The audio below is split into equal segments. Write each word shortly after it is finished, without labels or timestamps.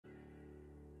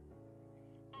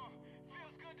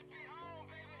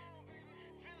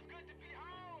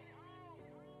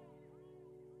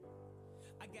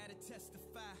gotta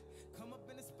testify. Come up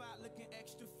in the spot looking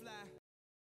extra fly.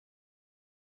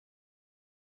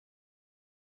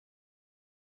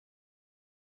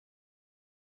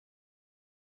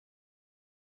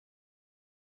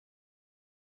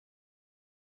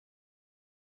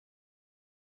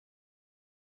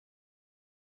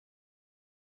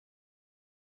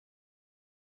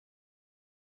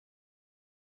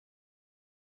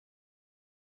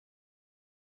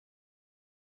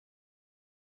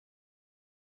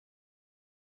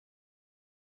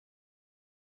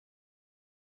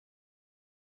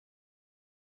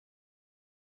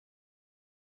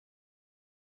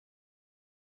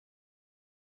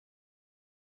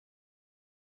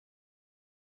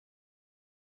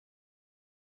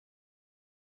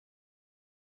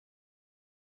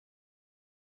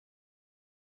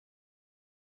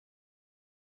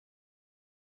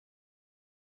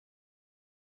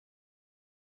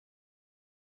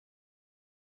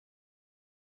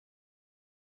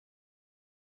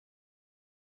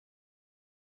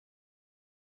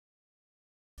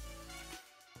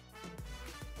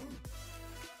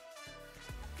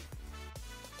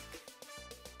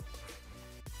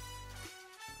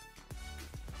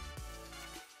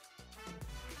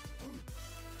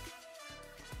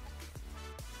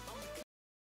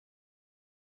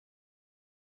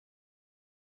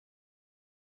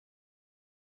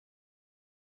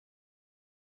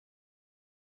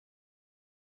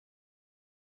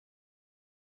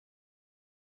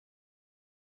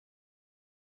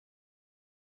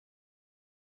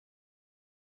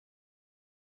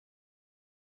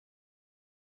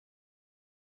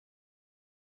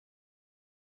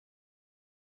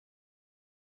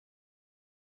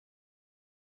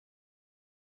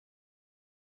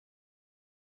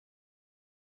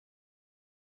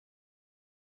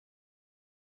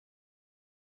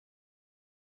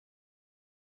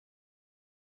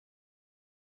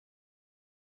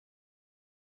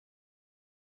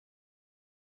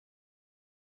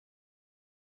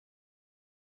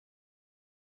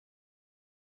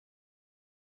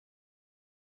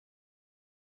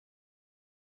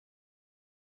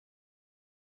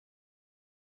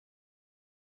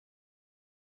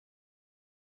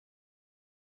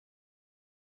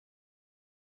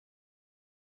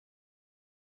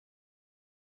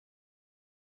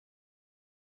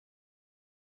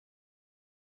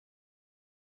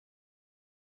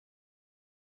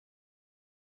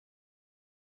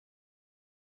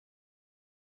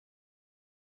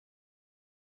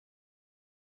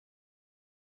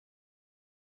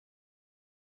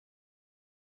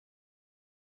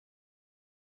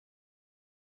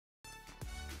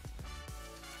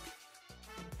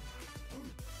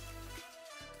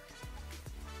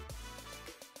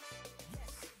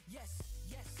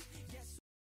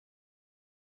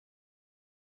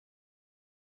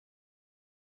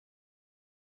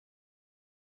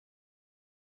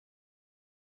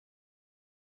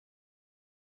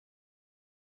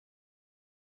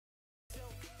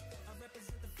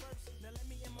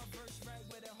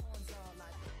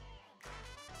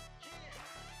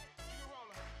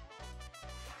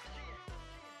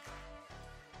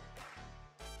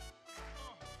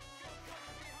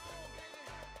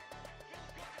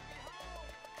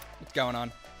 What's going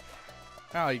on?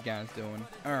 How are you guys doing?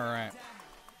 Alright.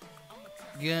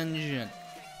 Gungeon.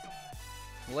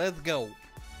 Let's go.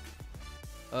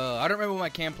 I don't remember what my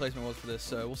cam placement was for this,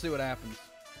 so we'll see what happens.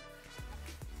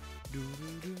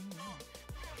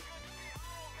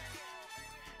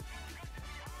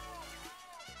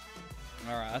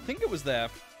 Alright, I think it was there.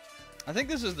 I think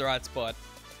this is the right spot.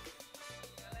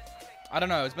 I don't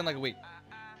know, it's been like a week.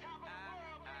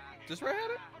 Is this where I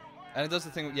had it? And it does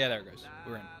the thing, yeah, there it goes.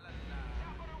 We're in.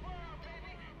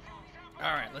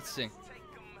 Alright, let's see.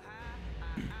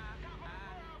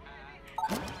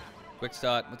 Quick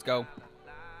start, let's go.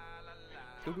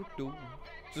 This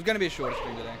is gonna be a shorter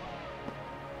stream today.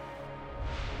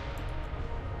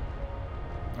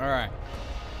 Alright.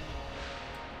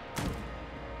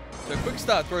 So quick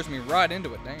start throws me right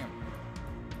into it, damn.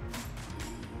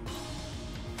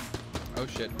 Oh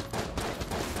shit.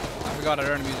 I forgot I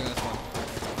don't am using this one.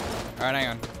 Alright, hang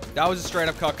on. That was a straight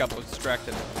up cock up, I was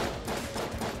distracted.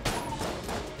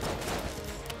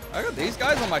 I got these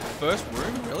guys on my first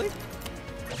room, really?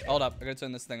 Hold up, I gotta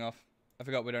turn this thing off. I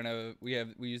forgot we don't have, we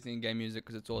use the in-game music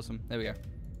because it's awesome. There we go.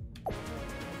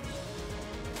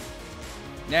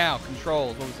 Now,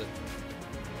 controls, what was it?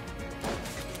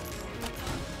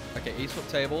 Okay,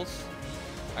 eSwap tables.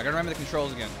 I gotta remember the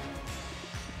controls again.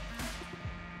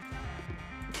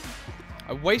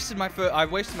 I wasted my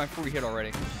free hit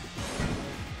already.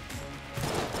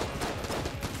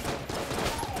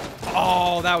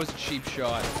 Oh, that was a cheap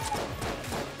shot.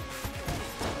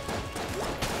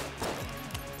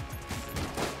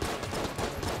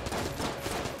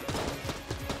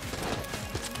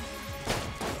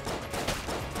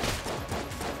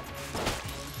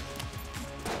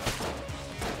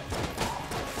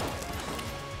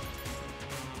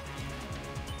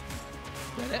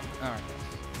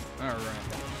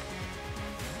 ramp.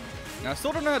 Now, I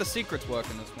still don't know how the secrets work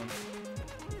in this one.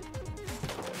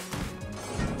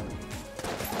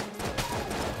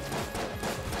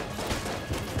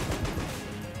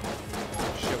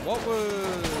 Shit, what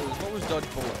was dodge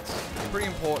bullets? Pretty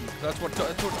important, because that's what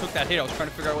took that hit. I was trying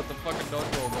to figure out what the fucking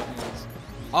dodge roll button is.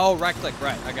 Oh, right click,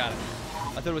 right, I got it.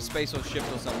 I thought it was space or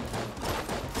shift or something.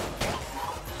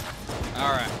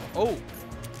 Alright. Oh!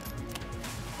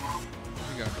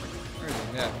 Where'd you go? Where is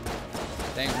he? Yeah.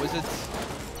 Dang, wizards.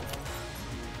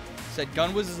 Said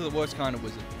gun wizards are the worst kind of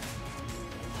wizard.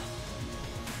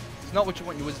 It's not what you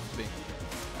want your wizard to be.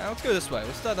 Let's go this way.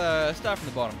 Let's start from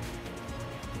the bottom.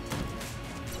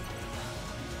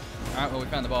 Alright, well, we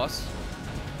found the boss.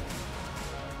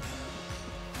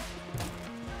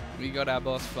 We got our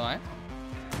boss fight.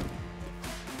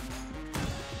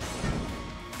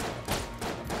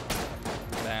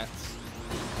 Bats.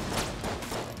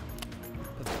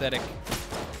 Pathetic.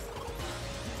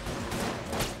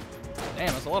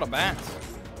 Damn, that's a lot of bats.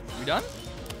 We done?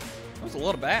 That was a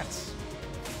lot of bats.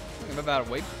 I'm about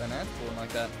to wait for that ant pulling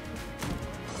like that.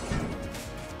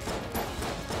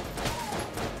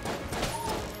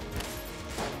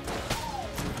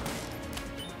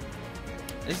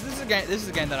 This is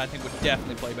a game that I think would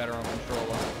definitely play better on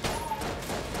controller.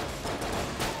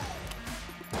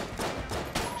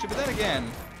 Actually, but then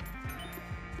again,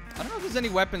 I don't know if there's any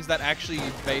weapons that actually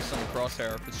base on the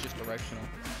crosshair, if it's just directional.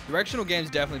 Directional games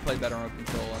definitely play better on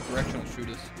controller. Directional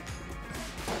shooters.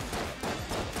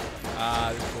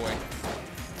 Ah, this boy.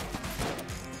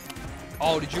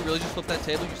 Oh, did you really just flip that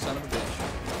table, you son of a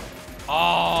bitch?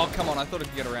 Oh, come on. I thought I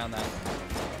could get around that.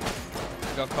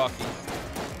 Got cocky.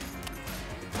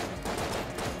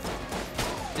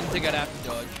 Didn't think I'd have to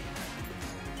dodge.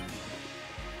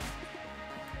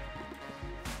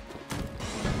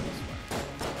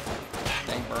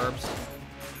 Dang burbs.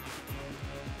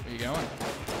 Where you going?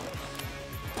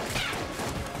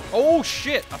 Oh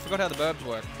shit! I forgot how the burbs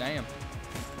work. Damn.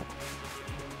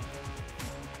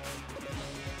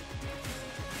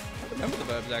 I remember the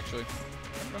burbs actually.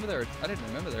 I didn't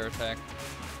remember their attack.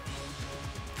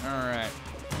 Alright.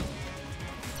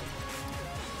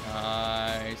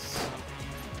 Nice.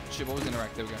 Shit, what was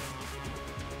interact? There we go.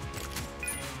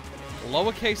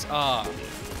 Lowercase r.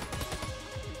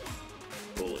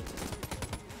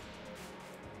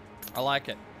 I like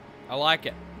it. I like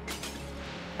it.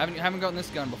 Haven't gotten this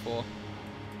gun before.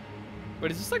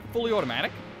 Wait, is this like fully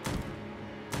automatic?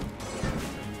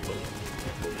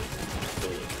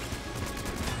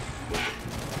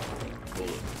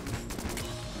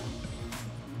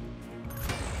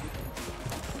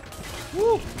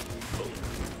 Woo!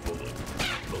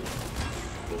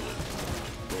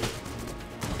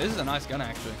 This is a nice gun,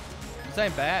 actually. This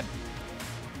ain't bad.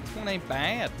 This one ain't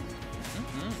bad.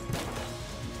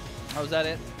 Oh, is that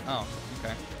it? Oh,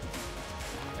 okay.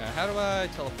 How do I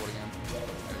teleport again? There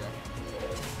we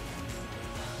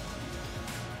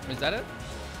go. Is that it?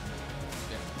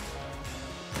 Yeah.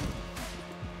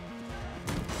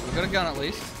 We got a gun at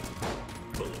least.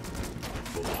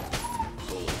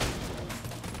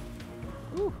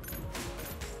 Woo.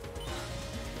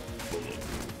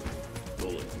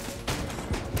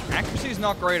 Accuracy's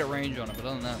not great at range on it, but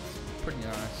other than that, it's pretty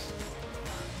nice.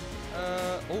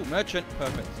 Oh, merchant.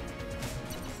 Perfect.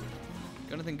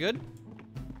 Got anything good?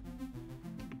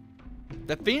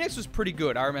 The Phoenix was pretty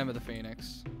good. I remember the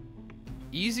Phoenix.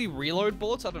 Easy reload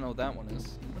bullets? I don't know what that one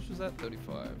is. How much was that?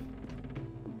 35.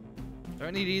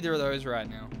 Don't need either of those right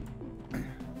now.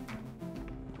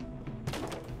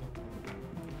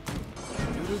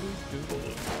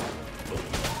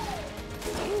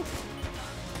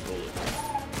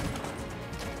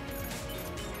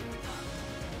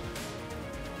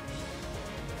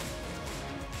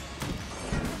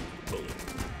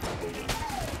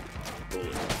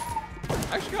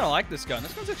 I actually kind of like this gun.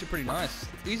 This gun's actually pretty nice.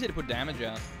 It's easy to put damage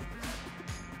out.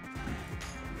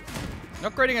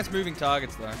 Not great against moving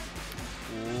targets, though.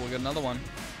 Ooh, we got another one.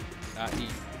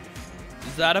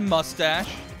 Is that a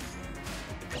mustache?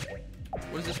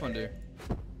 What does this one do?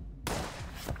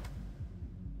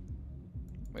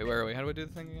 Wait, where are we? How do we do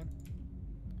the thing again?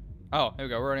 Oh, here we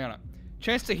go. We're already on it.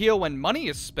 Chance to heal when money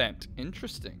is spent.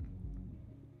 Interesting.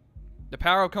 The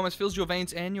power of commerce fills your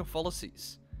veins and your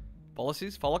follices.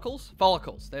 Follices? Follicles?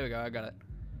 Follicles. There we go. I got it.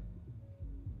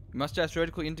 Mustache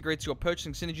vertically integrates your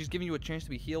purchasing synergies, giving you a chance to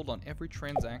be healed on every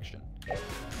transaction.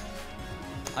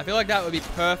 I feel like that would be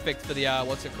perfect for the,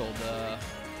 what's it called? The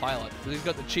pilot. Because he's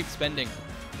got the cheap spending.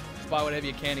 Just buy whatever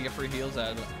you can to get free heals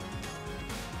out of it.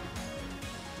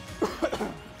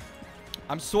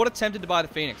 I'm sort of tempted to buy the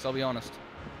Phoenix, I'll be honest.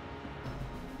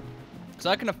 Because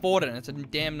I can afford it, and it's a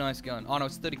damn nice gun. Oh, no,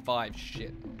 it's 35.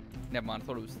 Shit. Never mind, I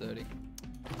thought it was 30.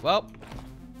 Well,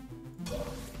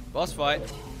 boss fight.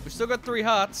 We've still got 3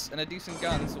 hearts and a decent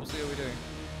gun, so we'll see what we do.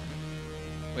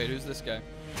 Wait, who's this guy?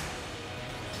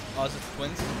 Oh, is it the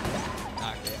twins?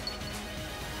 Ah, okay.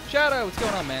 Shadow, what's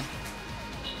going on, man?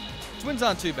 Twins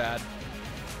aren't too bad.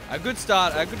 A good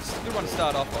start, a good one to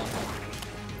start off on.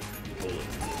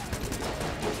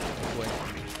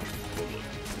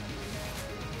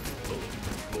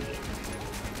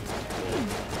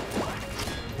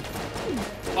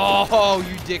 Oh,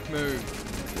 you dick move.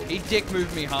 He dick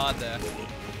moved me hard there.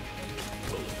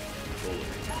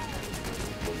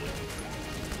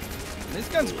 This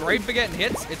gun's great for getting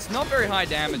hits. It's not very high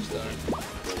damage, though.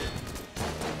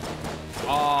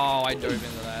 Oh, I dove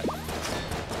into that.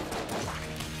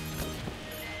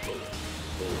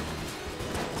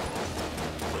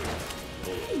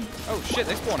 Oh, shit,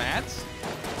 they spawn ads?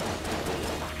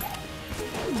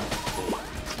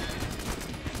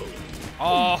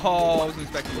 Oh, I wasn't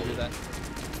expecting to do that.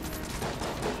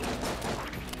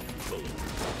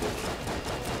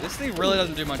 This thing really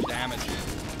doesn't do much damage.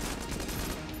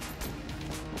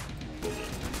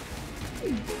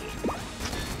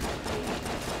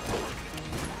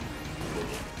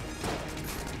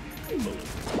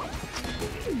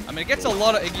 I mean, it gets a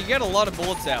lot of, you get a lot of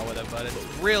bullets out with it, but it's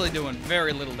really doing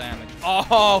very little damage.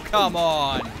 Oh, come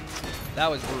on. That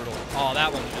was brutal. Oh,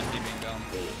 that one was just being dumb.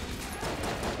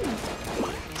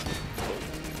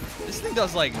 This thing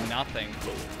does, like, nothing.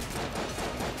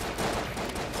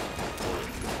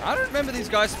 I don't remember these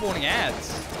guys spawning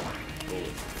ads.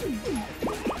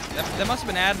 They must have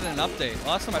been added in an update.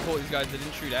 Last time I fought these guys, they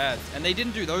didn't shoot ads. And they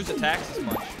didn't do those attacks as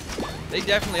much. They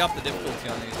definitely upped the difficulty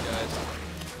on these guys.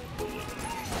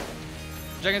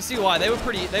 Which I can see why. They were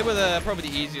probably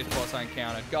the easiest boss I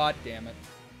encountered. God damn it.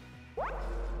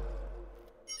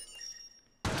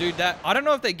 Dude, I don't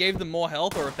know if they gave them more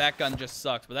health or if that gun just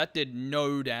sucks, but that did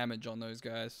no damage on those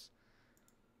guys.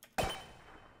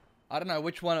 I don't know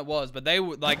which one it was, but they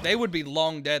would be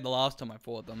long dead the last time I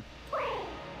fought them.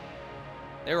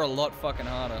 They were a lot fucking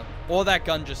harder. Or that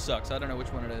gun just sucks. I don't know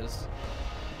which one it is.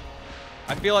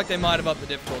 I feel like they might have upped the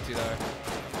difficulty though.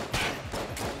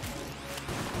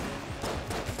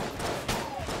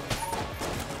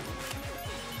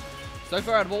 So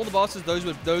far, out of all the bosses, those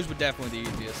were definitely the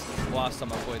easiest. Last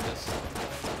time I played this.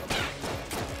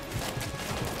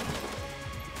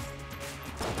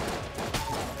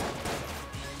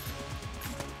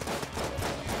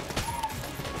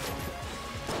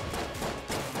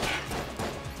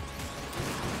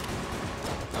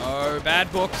 No,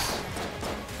 bad books.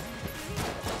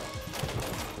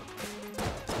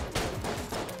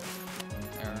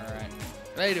 Alright.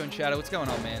 How you doing, Shadow? What's going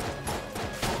on, man?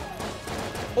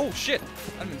 Oh, shit.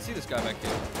 I didn't even see this guy back here.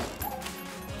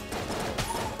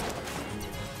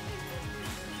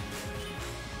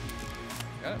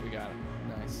 Got it? We got it.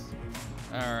 Nice.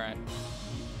 Alright.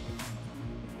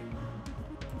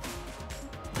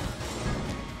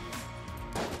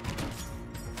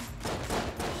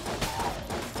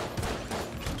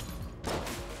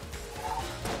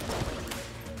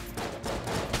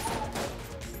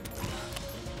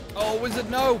 Oh,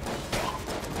 wizard, no!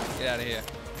 Get out of here.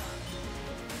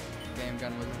 Game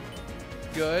gun was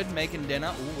good. Making dinner.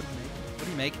 Ooh, what are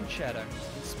you making, Shadow?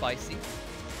 Spicy.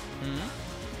 Ooh,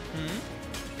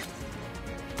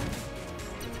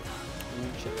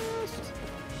 chest.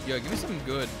 Yo, give me something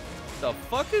good. The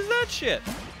fuck is that shit?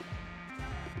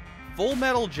 Full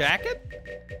metal jacket?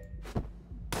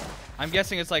 I'm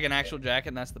guessing it's like an actual jacket,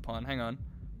 and that's the pun. Hang on.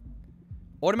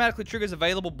 Automatically triggers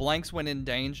available blanks when in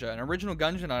danger. An original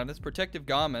Gungeon item. This protective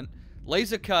garment.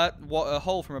 Laser cut a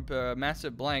hole from a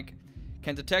massive blank.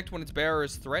 Can detect when its bearer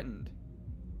is threatened.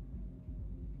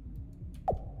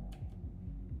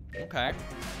 Okay.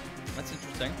 That's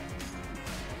interesting.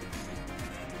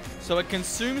 So it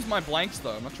consumes my blanks,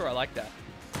 though. I'm not sure I like that.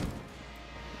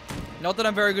 Not that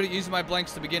I'm very good at using my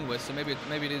blanks to begin with, so maybe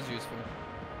it is useful.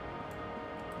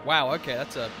 Wow, okay,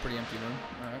 that's a pretty empty room.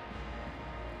 Alright.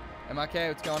 MRK,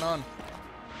 what's going on?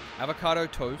 Avocado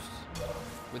toast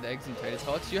with eggs and tater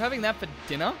tots. You're having that for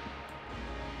dinner?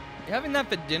 You're having that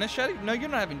for dinner, Shady? No, you're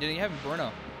not having dinner. You're having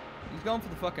Brinner. He's going for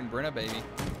the fucking Brinner, baby.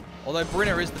 Although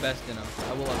Brinner is the best dinner.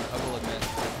 I will admit.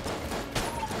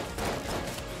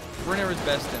 Brinner is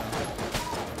best dinner.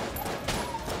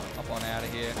 Up on out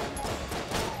of here.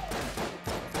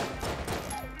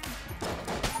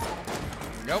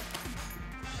 There we go.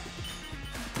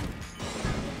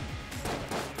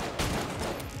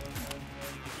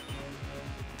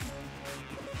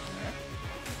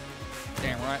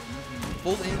 Damn right.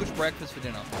 Full English breakfast for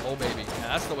dinner. Oh, baby. Yeah,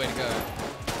 that's the way to go.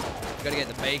 You gotta get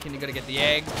the bacon, you gotta get the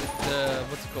egg, the,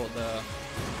 what's it called? The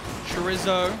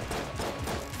chorizo.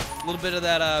 A little bit of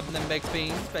that, them baked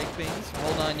beans,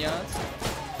 whole 9 yards.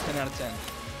 10 out of 10.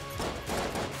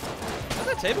 How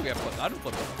did that table get flipped? I didn't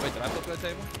flip it. Wait, did I flip that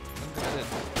table? I don't think I did.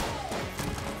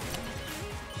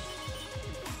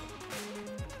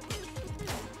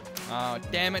 Oh,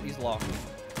 damn it, he's locked.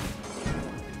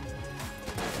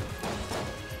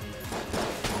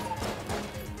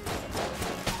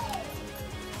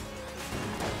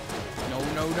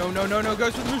 No,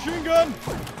 goes for the machine gun! It's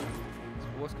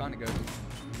the worst kind of goes.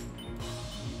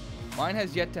 Mine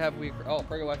has yet to have weird. Oh,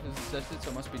 Prego Wife is assisted, so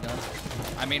it must be done.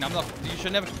 I mean, I'm not. You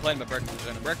should never complain about breakfast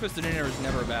dinner. Breakfast to dinner is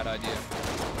never a bad idea.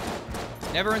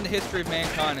 Never in the history of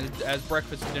mankind has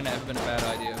breakfast to dinner ever been a bad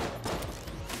idea.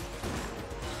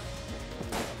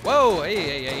 Whoa!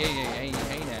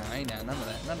 Hey now, none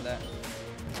of that.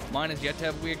 Mine has yet to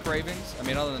have weird cravings. I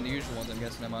mean, other than the usual ones, I'm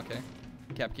guessing. MRK.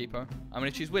 Capkeeper. I mean,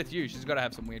 if she's with you, she's got to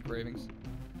have some weird cravings.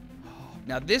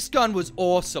 Now, this gun was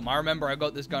awesome. I remember I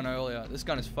got this gun earlier. This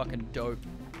gun is fucking dope.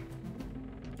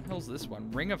 What the hell's this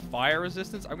one? Ring of fire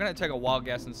resistance? I'm going to take a wild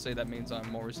guess and say that means I'm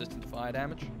more resistant to fire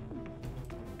damage.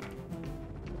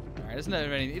 Alright,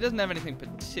 it doesn't have anything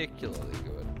particularly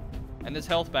good. And there's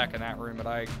health back in that room, but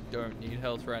I don't need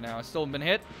health right now. I still haven't been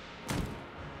hit.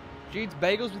 She eats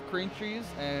bagels with cream cheese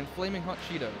and flaming hot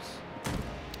Cheetos.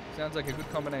 Sounds like a good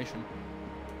combination.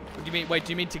 What do you mean? Wait,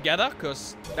 do you mean together?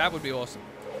 Because that would be awesome.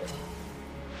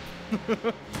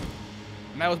 And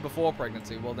that was before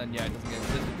pregnancy. Well, then, yeah, it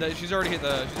doesn't get. She's already hit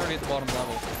the bottom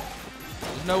level.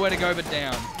 There's nowhere to go but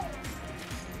down.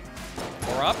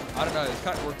 Or up? I don't know. It's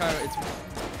kind of. I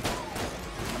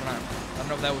don't know. I don't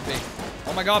know what that would be.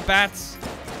 Oh my God, bats!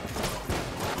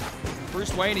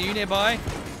 Bruce Wayne, are you nearby?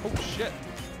 Oh shit!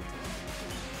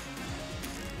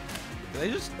 They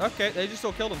just They just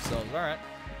all killed themselves. All right.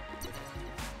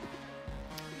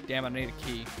 Damn, I need a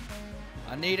key.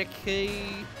 I need a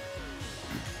key.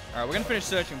 All right, we're gonna finish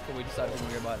searching before we decide if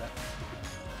we're gonna buy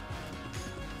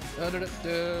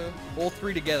that. All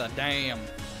three together. Damn.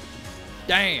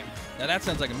 Damn. Now that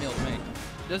sounds like a meal to me.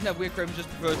 It doesn't have weird cravings, just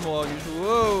prefers more usual.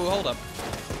 Whoa, hold up.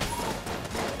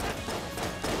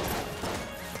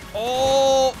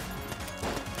 Oh.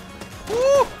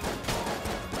 Woo.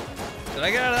 Did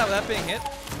I get out of that without being hit?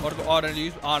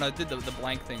 Oh, no, the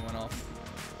blank thing went off.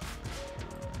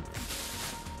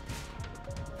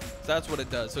 So that's what it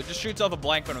does. So it just shoots off a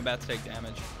blank when I'm about to take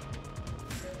damage.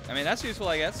 I mean, that's useful,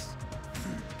 I guess.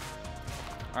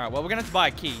 Alright, well, we're gonna have to buy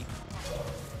a key.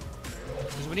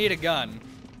 Because we need a gun.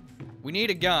 We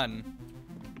need a gun.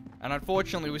 And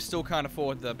unfortunately, we still can't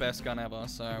afford the best gun ever.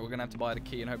 So we're gonna have to buy the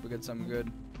key and hope we get something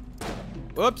good.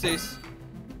 Whoopsies.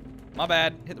 My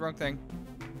bad. Hit the wrong thing.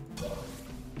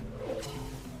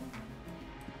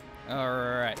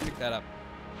 Alright, pick that up.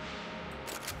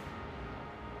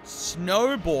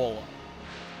 Snowballer.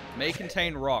 May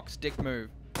contain rocks. Dick move.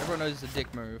 Everyone knows it's a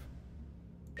dick move.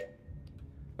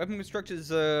 Weapon constructed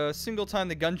is a single time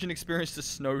the Gungeon experienced a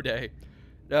snow day.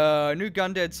 New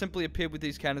Gunday had simply appeared with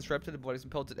these cannons wrapped in bodies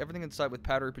and pelted everything in sight with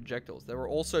powdery projectiles. There were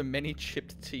also many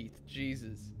chipped teeth.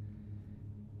 Jesus.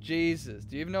 Jesus.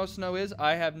 Do you even know what snow is?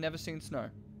 I have never seen snow.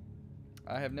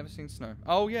 I have never seen snow.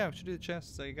 Oh yeah, we should do the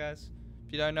chest. So you guys,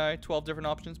 if you don't know, 12 different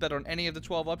options. Bet on any of the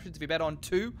 12 options. If you bet on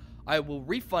 2, I will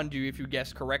refund you if you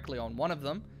guess correctly on one of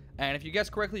them. And if you guess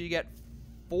correctly, you get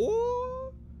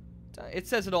 4? It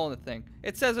says it all in the thing.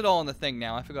 It says it all in the thing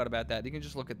now. I forgot about that. You can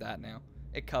just look at that now.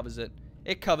 It covers it.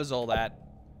 It covers all that.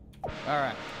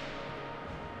 Alright.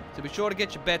 So be sure to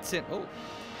get your bets in. Oh.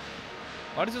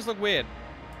 Why does this look weird?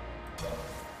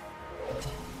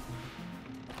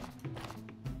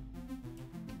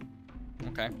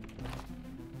 Okay.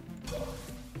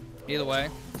 Either way.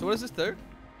 So what does this do?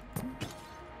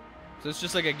 So it's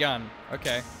just like a gun.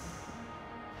 Okay.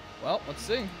 Well, let's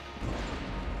see.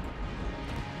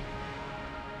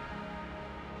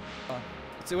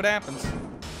 Let's see what happens.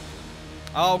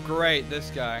 Oh, great. This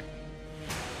guy.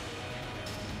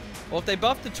 Well, if they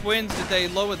buffed the twins, did they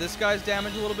lower this guy's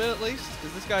damage a little bit at least?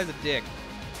 Because this guy's a dick.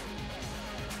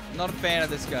 I'm not a fan of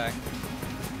this guy.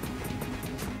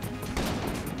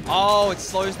 Oh, it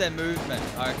slows their movement.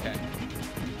 Okay.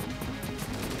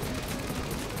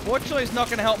 Fortunately, it's not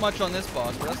going to help much on this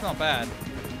boss, but that's not bad.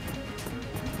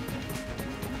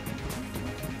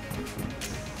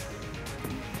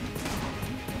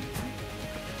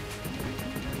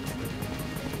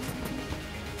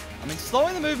 I mean,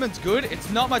 slowing the movement's good.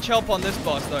 It's not much help on this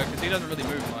boss, though, because he doesn't really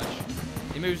move much.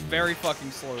 He moves very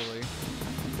fucking slowly.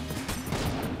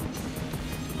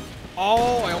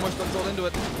 Oh, I almost got drawn into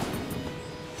it.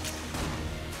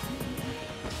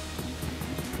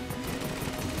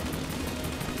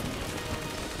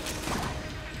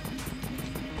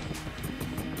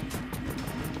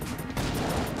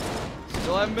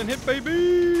 Still haven't been hit,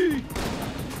 baby!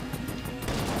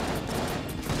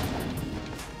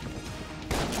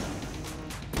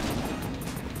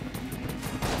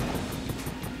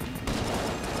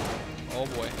 Oh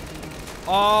boy.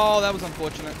 Oh, that was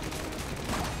unfortunate.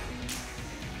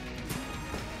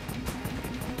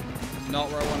 It's not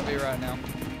where I want to be right now.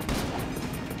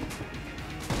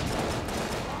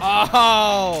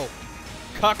 Oh!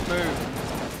 Cuck move.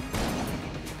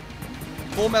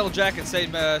 Full metal jacket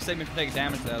saved me from taking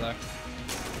damage there, though.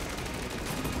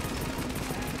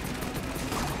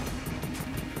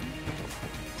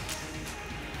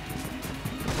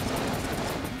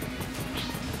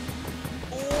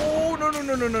 Oh, no.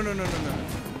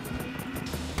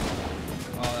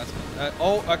 Oh, that's good.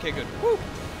 Oh, okay, good. Woo.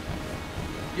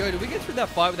 Yo, did we get through that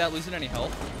fight without losing any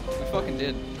health? We fucking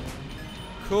did.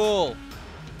 Cool.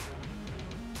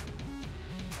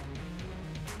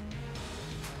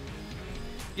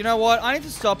 You know what? I need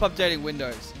to stop updating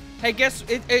Windows. Hey, guess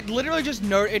it literally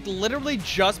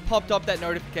just popped up that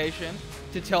notification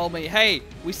to tell me, hey,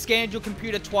 we scanned your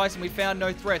computer twice and we found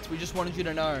no threats. We just wanted you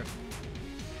to know.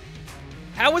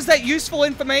 How is that useful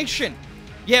information?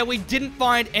 Yeah, we didn't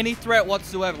find any threat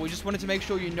whatsoever. We just wanted to make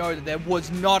sure you know that there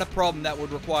was not a problem that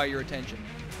would require your attention.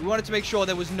 We wanted to make sure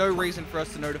there was no reason for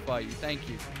us to notify you. Thank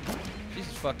you.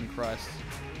 Jesus fucking Christ.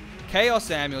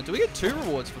 Chaos Amulet. Do we get 2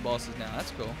 rewards for bosses now?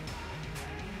 That's cool.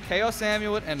 Chaos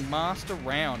Amulet and Master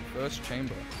Round, first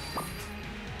chamber.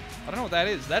 I don't know what that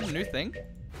is. Is that a new thing?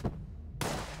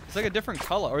 It's like a different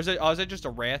color. Or is it just a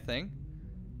rare thing?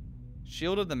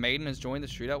 Shield of the Maiden has joined the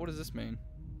shootout. What does this mean?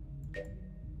 I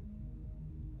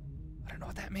don't know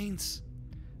what that means.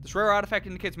 This rare artifact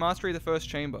indicates mastery of the first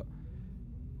chamber.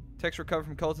 Text recovered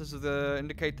from cultists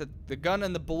indicate that the gun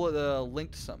and the bullet are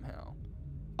linked somehow.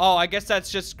 Oh, I guess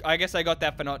that's just... I guess I got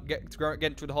that for not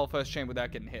getting through the whole first chamber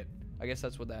without getting hit. I guess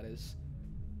that's what that is.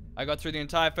 I got through the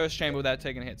entire first chamber without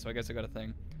taking a hit, so I guess I got a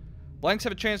thing. Blanks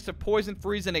have a chance to poison,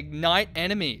 freeze, and ignite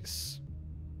enemies.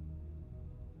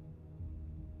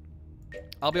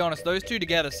 I'll be honest, those two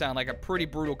together sound like a pretty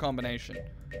brutal combination.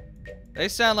 They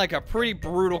sound like a pretty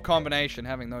brutal combination,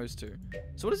 having those two.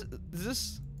 So what is it? Is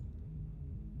this...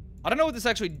 I don't know what this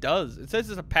actually does. It says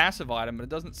it's a passive item, but it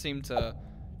doesn't seem to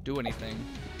do anything.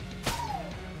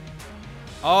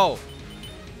 Oh.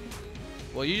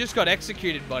 Well, you just got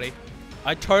executed, buddy.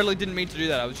 I totally didn't mean to do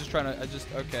that. I was just trying to...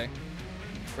 okay.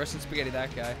 Rest in spaghetti,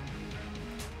 that guy.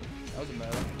 That was a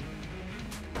murder.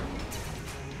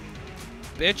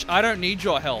 Bitch, I don't need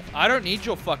your help. I don't need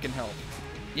your fucking help.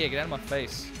 Yeah, get out of my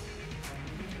face.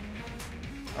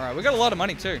 Alright, we got a lot of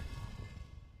money, too.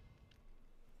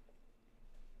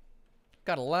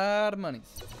 Got a lot of money.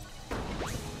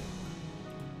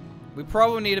 We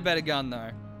probably need a better gun,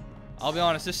 though. I'll be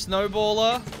honest, this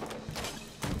snowballer...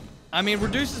 I mean,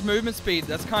 reduces movement speed.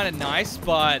 That's kind of nice,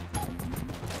 but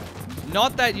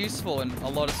not that useful in a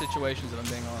lot of situations, if I'm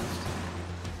being honest.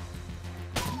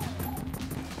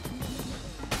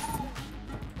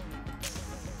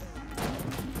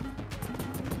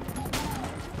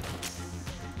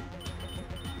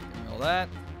 Give me all that.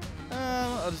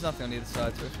 Oh, there's nothing on either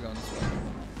side, so we're going this way.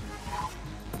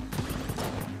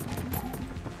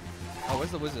 Oh,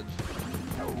 where's the wizard?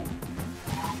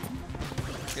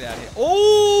 Get out of here.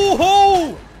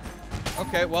 Oh!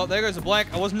 Okay, well, there goes a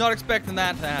blank. I was not expecting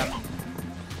that to happen.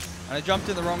 And I jumped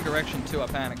in the wrong direction, too. I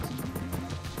panicked.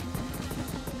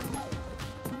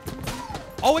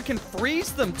 Oh, it can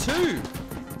freeze them, too.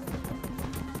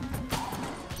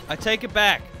 I take it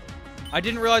back. I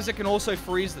didn't realize it can also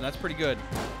freeze them. That's pretty good.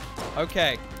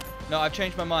 Okay. No, I've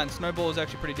changed my mind. Snowball is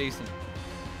actually pretty decent.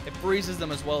 It freezes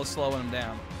them as well as slowing them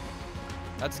down.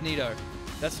 That's neato.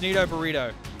 That's neato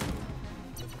burrito.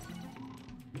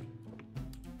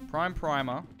 Prime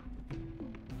primer.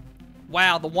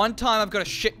 Wow, the one time I've got a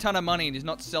shit ton of money and he's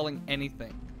not selling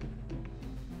anything.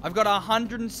 I've got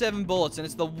 107 bullets and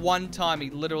it's the one time he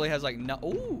literally has like no...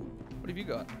 Ooh, what have you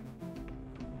got?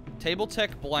 Table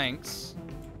tech blanks.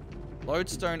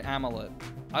 Lodestone amulet.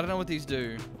 I don't know what these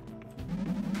do.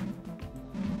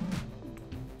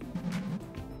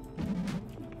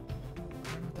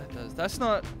 What that does. That's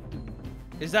not...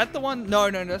 Is that the one? No,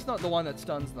 that's not the one that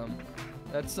stuns them.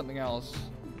 That's something else.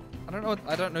 I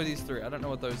don't know these three. I don't know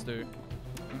what those do.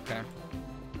 Okay.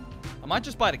 I might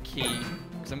just buy the key,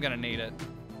 because I'm going to need it.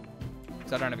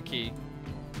 Because I don't have a key.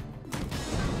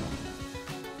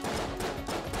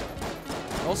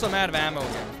 Also, I'm out of ammo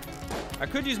again. I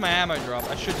could use my ammo drop.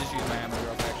 I should just use my ammo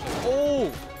drop, actually. Oh!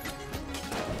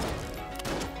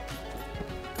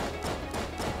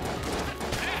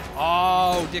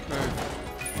 Oh, dick move.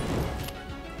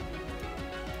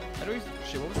 How do we...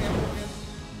 Shit, what was the ammo again?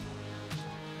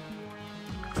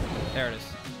 There it is.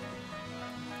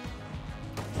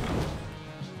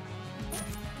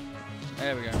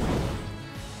 There we go.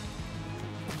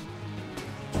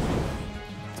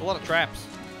 It's a lot of traps.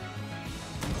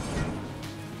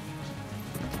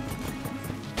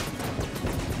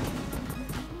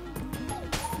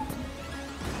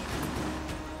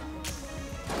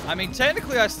 I mean,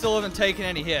 technically I still haven't taken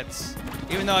any hits,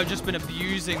 even though I've just been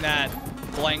abusing that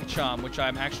blank charm, which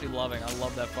I'm actually loving. I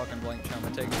love that fucking blank charm. I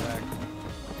take it back.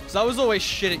 So I was always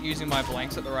shit at using my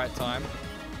blanks at the right time.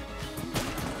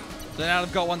 So now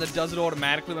I've got one that does it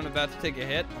automatically when I'm about to take a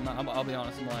hit. I'll be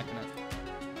honest, I'm liking it.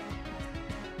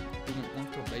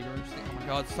 Oh my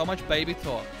god, so much baby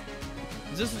talk.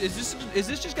 Is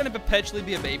this just gonna perpetually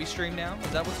be a baby stream now?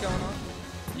 Is that what's going on?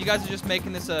 You guys are just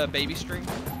making this a baby stream?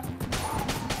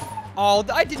 Oh,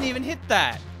 I didn't even hit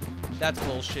that. That's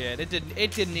bullshit. It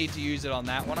didn't need to use it on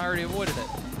that one. I already avoided it.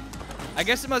 I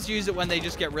guess it must use it when they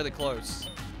just get really close.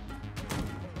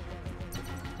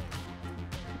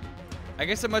 I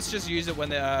guess it must just use it when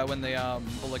the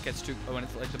bullet gets too, when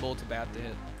it's like the bullet's about to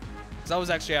hit. Because I was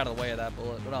actually out of the way of that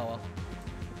bullet, but oh well.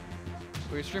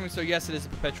 We're streaming, so yes, it is a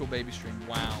perpetual baby stream.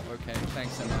 Wow. Okay.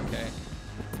 Thanks, MLK.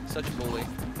 Such a bully.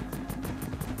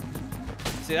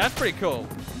 See, that's pretty cool.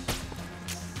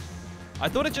 I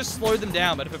thought it just slowed them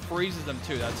down, but if it freezes them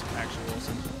too, that's actually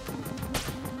awesome.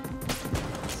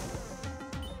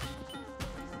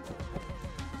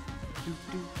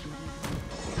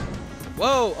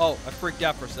 Whoa! Oh, I freaked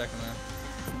out for a second there.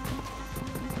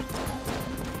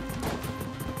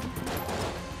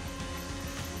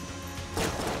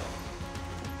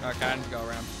 Okay, I need to go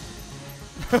around.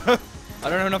 I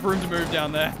don't have enough room to move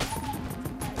down there.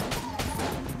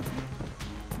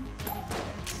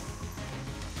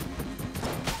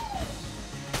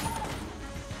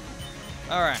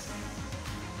 All right.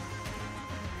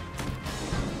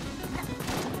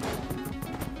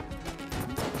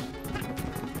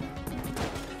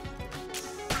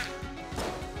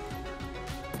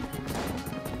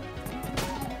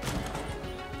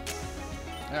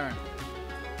 All right.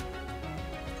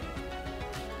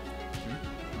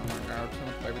 Oh my god, so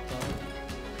much favorite thought.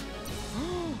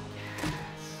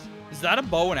 Is that a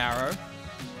bow and arrow?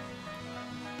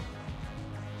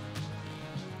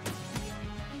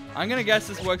 I'm gonna guess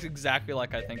this works exactly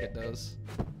like I think it does.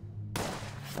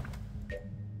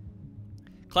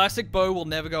 Classic bow will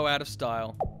never go out of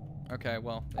style. Okay,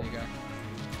 well, there you go.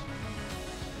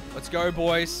 Let's go,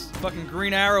 boys. Fucking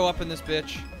green arrow up in this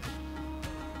bitch.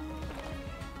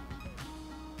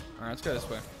 Alright, let's go this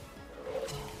way.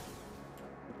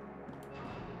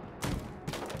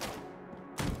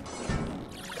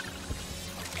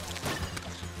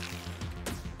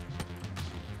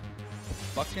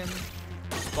 Fucking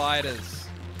spiders.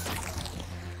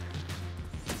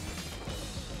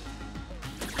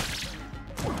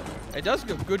 It does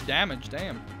good damage,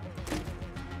 damn.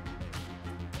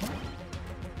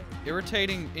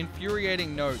 Irritating,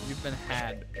 infuriating note. You've been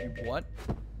had. You what?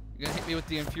 You're gonna hit me with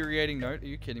the infuriating note? Are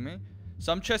you kidding me?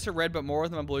 Some chests are red, but more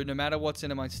of them are blue. No matter what's in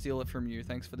them, I steal it from you.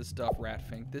 Thanks for the stuff,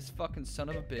 Ratfink. This fucking son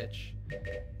of a bitch.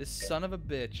 This son of a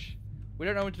bitch. We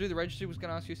don't know what to do. The registry was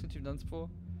gonna ask you since you've done this before.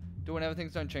 Do whenever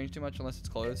things don't change too much unless it's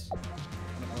closed.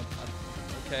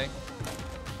 Okay.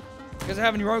 You guys are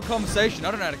having your own conversation. I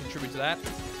don't know how to contribute to that.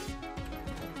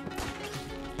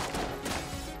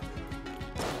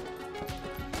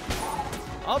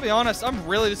 I'll be honest, I'm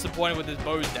really disappointed with this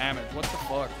bow's damage. What the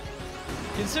fuck?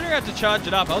 Considering I have to charge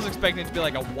it up, I was expecting it to be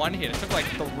like a one hit. It took like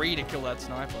 3 to kill that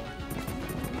sniper.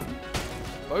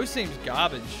 Bow seems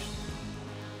garbage.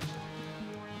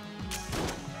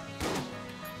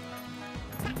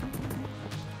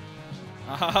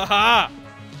 Ha!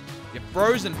 You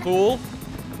frozen fool.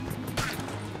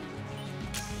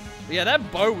 But yeah,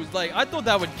 that bow was like, I thought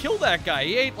that would kill that guy.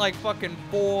 He ate like fucking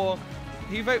 4.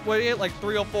 He ate like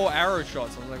 3 or 4 arrow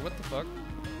shots. I was like, what the fuck?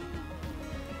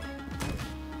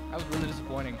 That was really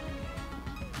disappointing.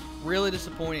 Really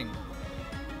disappointing.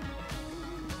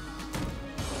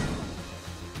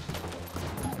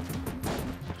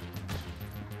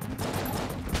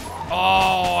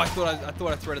 Oh, I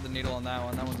thought I threaded the needle on that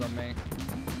one. That one's on me.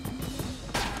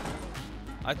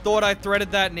 I thought I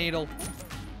threaded that needle.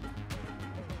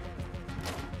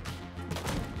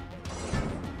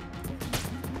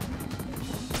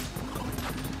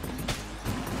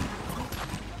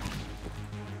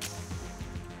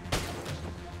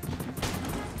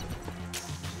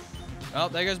 Oh,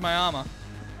 there goes my armor.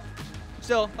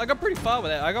 Still, I got pretty far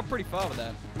with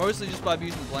that. Mostly just by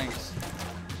abusing blanks.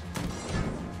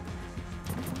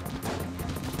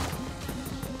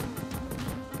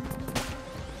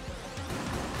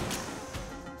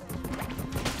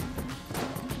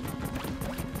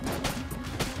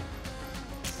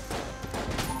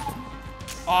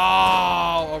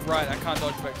 Oh, right. I can't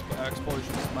dodge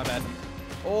explosions. My bad.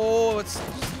 Oh, it's...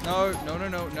 No.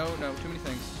 Too many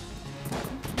things.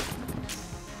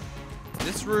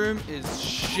 This room is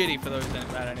shitty for those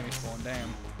that enemy spawn.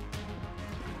 Damn.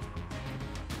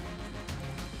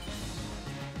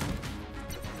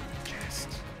 Chest.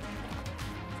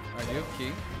 Alright, do you have a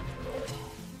key?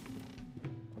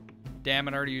 Damn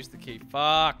it, I already used the key.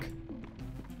 Fuck.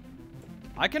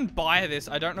 I can buy this.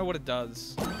 I don't know what it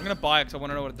does. I'm gonna buy it because I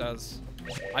want to know what it does.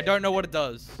 I don't know what it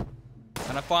does.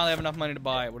 And I finally have enough money to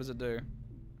buy it. What does it do?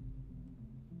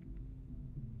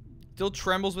 Still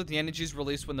trembles with the energies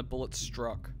released when the bullet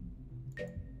struck. I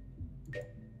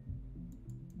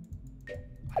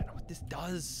don't know what this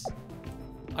does.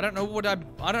 I don't know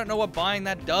what buying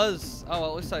that does. Oh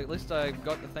well, at least I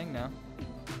got the thing now.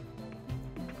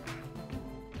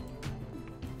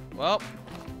 Well,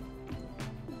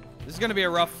 this is gonna be a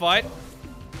rough fight.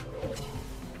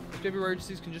 Maybe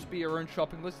emergencies can just be your own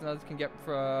shopping list, and others can get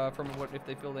from what if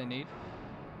they feel they need.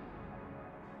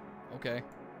 Okay.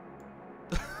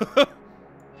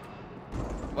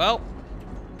 Well,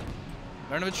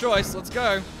 don't have a choice. Let's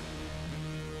go.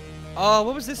 Oh,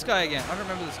 what was this guy again? I don't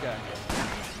remember this guy.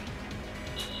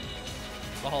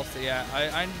 The holster, yeah.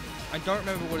 I don't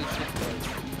remember what his shit was.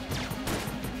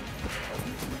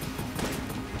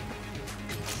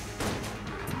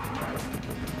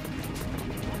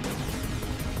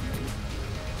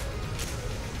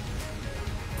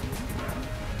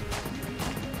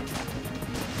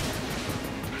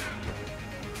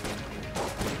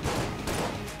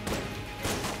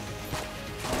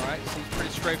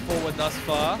 Straightforward thus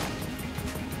far.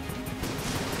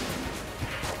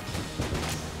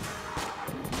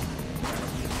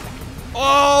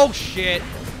 Oh shit!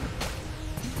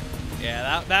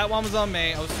 Yeah, that one was on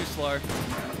me. I was too slow.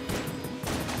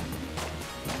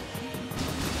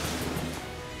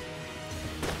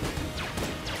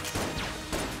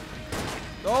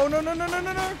 Oh no!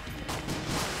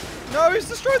 No, he's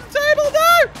destroyed the table!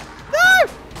 No!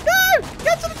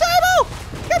 Get to the table!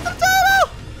 Get to the table!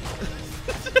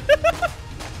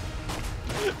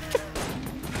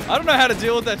 I don't know how to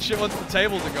deal with that shit once the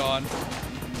tables are gone.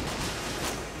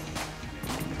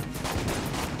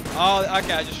 Oh,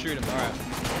 okay, I just shoot him. Alright.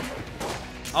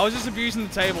 I was just abusing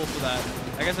the table for that.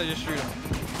 I guess I just shoot him.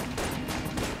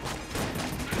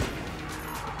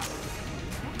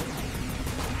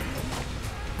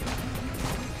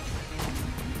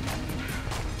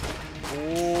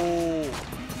 Oh.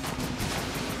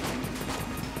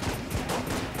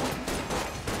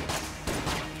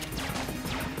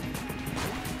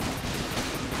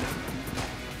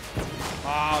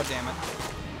 Oh, damn it.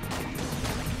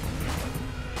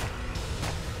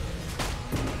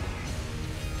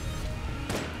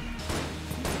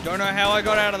 Don't know how I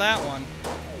got out of that one.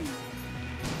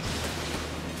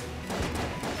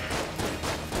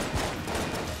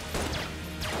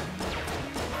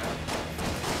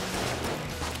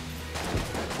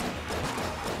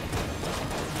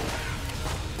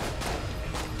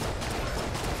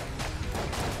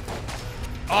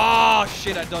 Oh,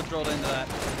 shit, I dodge rolled into that.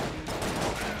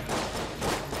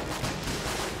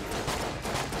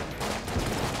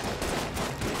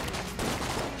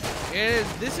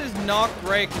 This is not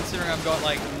great considering I've got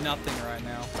like nothing right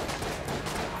now.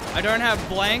 I don't have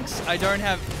blanks. I don't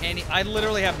have any. I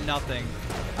literally have nothing.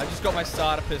 I just got my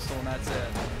starter pistol and that's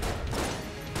it.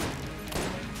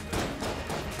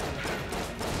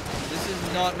 This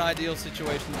is not an ideal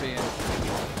situation to be in.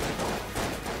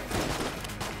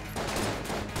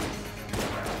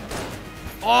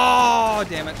 Oh,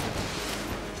 damn it.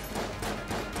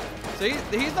 So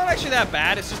he's not actually that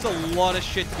bad. It's just a lot of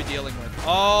shit to be dealing with.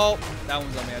 Oh, that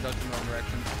one's on me. I dodged in the wrong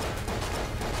direction.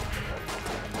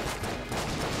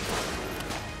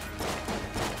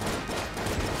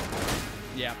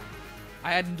 Yeah.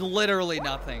 I had literally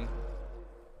nothing.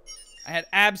 I had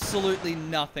absolutely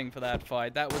nothing for that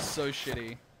fight. That was so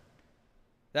shitty.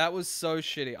 That was so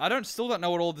shitty. Still don't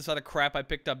know what all this other crap I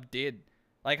picked up did.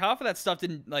 Like, half of that stuff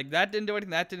didn't, like, that didn't do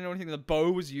anything, that didn't do anything. The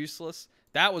bow was useless.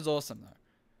 That was awesome, though.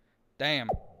 Damn.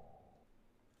 Alright,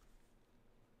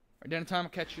 dinner time. I'll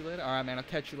catch you later. Alright, man. I'll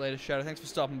catch you later, Shadow. Thanks for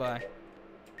stopping by.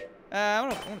 I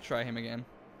want to try him again.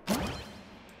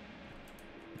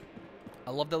 I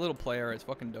love that little play area. It's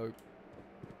fucking dope.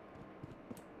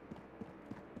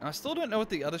 And I still don't know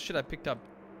what the other shit I picked up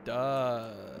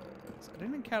does. I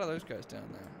didn't encounter those guys down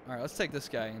there. Alright, let's take this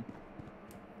guy in.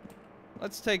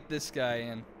 Let's take this guy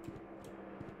in.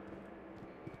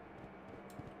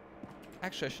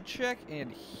 Actually, I should check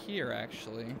in here,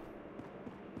 actually.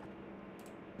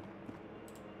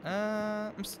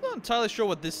 I'm still not entirely sure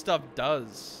what this stuff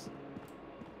does.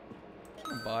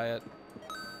 I'm gonna buy it.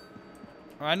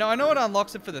 I know it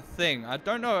unlocks it for the thing. I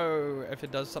don't know if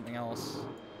it does something else.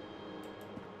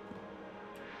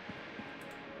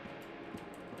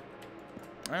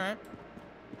 Alright.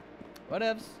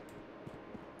 Whatevs.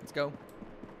 Let's go.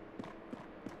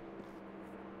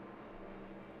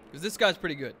 Because this guy's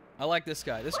pretty good. I like this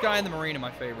guy. This guy and the Marine are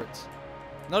my favorites.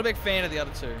 Not a big fan of the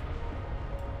other two.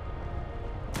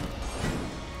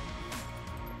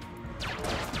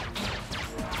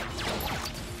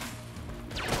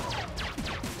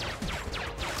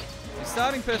 The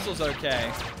starting pistol's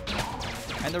okay.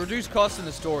 And the reduced cost in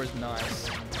the store is nice.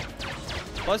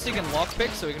 Plus you can lockpick,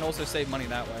 so you can also save money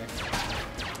that way.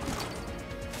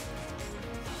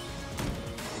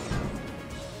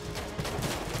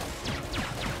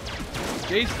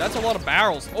 Jeez, that's a lot of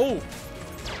barrels. Oh!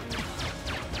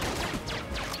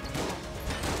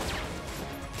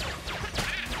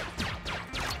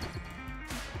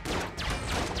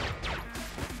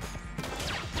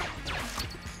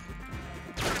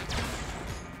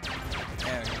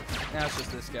 There we go. Now it's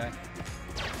just this guy.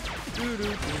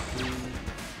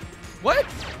 What?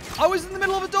 I was in the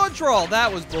middle of a dodge roll.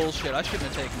 That was bullshit. I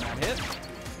shouldn't have taken that hit.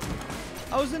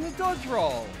 I was in a dodge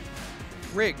roll.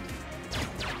 Rigged.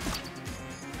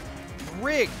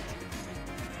 Rigged.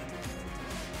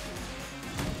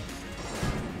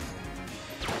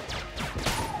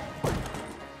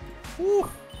 Whew.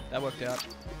 That worked out.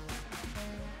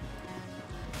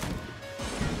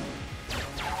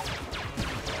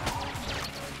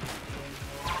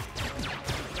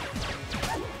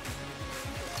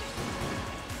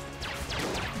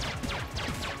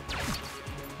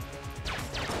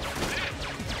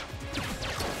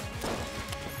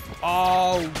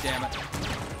 Oh, damn it.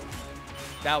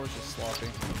 That was just sloppy.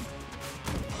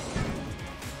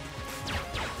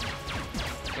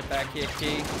 Get back here,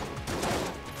 Key.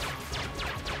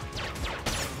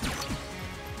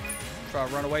 Try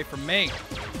to run away from me.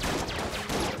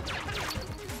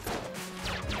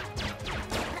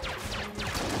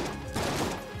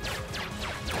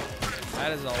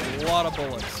 That is a lot of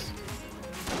bullets.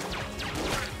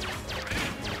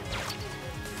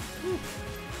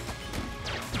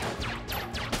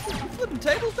 Flipping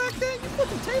tables back there? You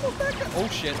flipping tables back there? Oh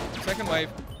shit. Second wave.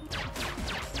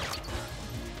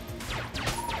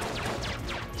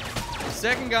 The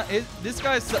second guy, this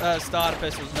guy's starter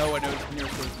pistol is nowhere near as good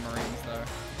as the Marine's though.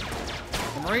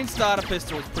 The Marine starter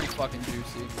pistol is pretty fucking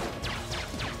juicy.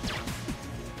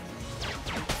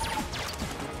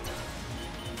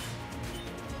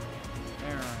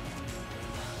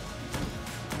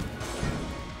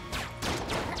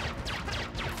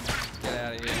 Get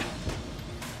out of here.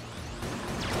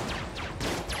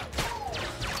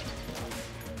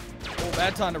 Oh,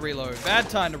 bad time to reload. Bad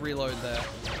time to reload there.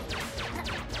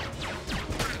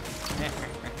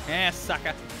 Eh,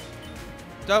 sucker.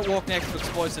 Don't walk next to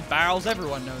explosive barrels.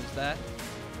 Everyone knows that.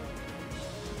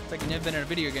 It's like you've never been in a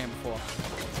video game before.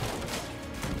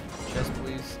 Chest,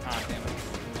 please. Ah, damn it.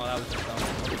 Oh, that was just dumb.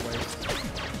 What a waste.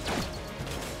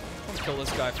 I'm gonna kill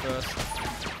this guy first.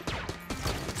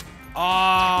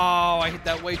 Oh, I hit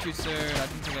that way too soon. I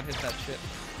didn't think I'd hit that shit.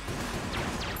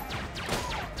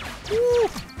 Woo!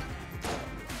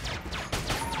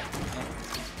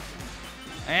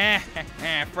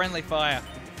 Friendly fire.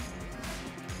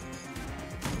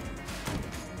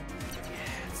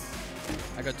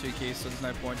 I got 2 keys, so there's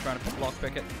no point trying to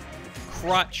lockpick it.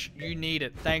 Crutch, you need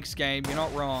it. Thanks, game. You're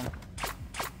not wrong.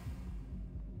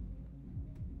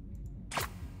 I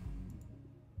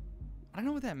don't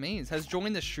know what that means. Has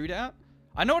joined the shootout?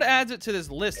 I know it adds it to this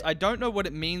list. I don't know what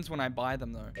it means when I buy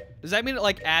them, though. Does that mean it,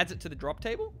 like, adds it to the drop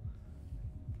table?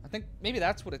 I think maybe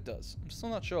that's what it does. I'm still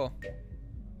not sure.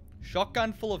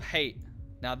 Shotgun full of hate.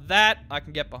 Now that I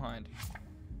can get behind.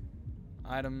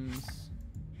 Items.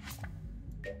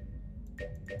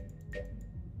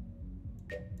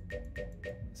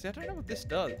 See, I don't know what this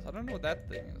does. I don't know what that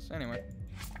thing is. Anyway.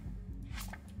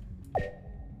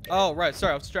 Oh, right.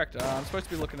 Sorry, I was distracted. I'm supposed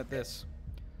to be looking at this.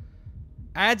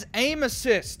 Adds aim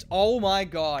assist. Oh my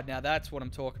god. Now that's what I'm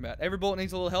talking about. Every bullet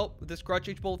needs a little help. With this crutch,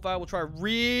 each bullet fire will try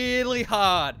really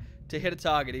hard to hit a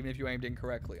target, even if you aimed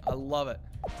incorrectly. I love it.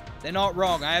 They're not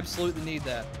wrong. I absolutely need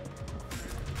that.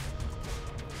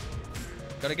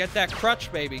 Gotta get that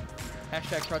crutch, baby.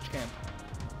 Hashtag crutch cam.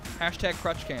 Hashtag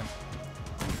crutch cam.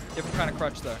 Different kind of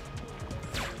crutch, though.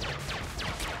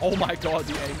 Oh my god,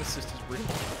 the aim assist is real.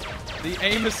 The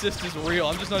aim assist is real.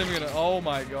 I'm just not even gonna... Oh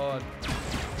my god.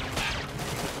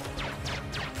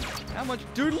 How much...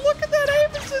 Dude, look at that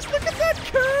aim assist! Look at that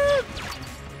curve!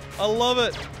 I love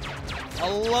it. I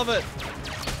love it.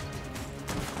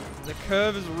 The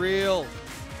curve is real.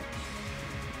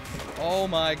 Oh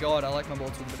my god, I like my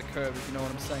bullets with a bit of curve, if you know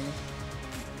what I'm saying.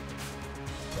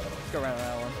 Let's go around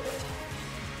that one.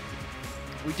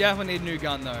 We definitely need a new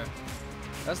gun, though.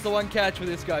 That's the one catch with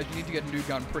this, guys. You need to get a new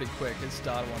gun pretty quick. His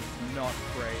starter one is not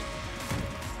great.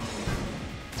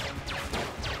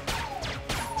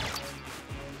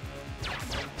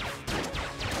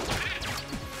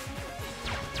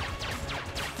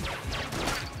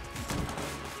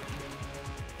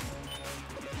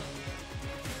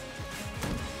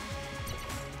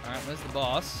 Alright, there's the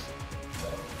boss.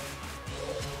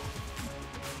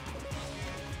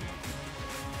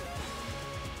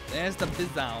 There's the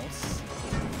business.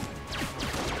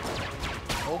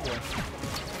 Oh boy.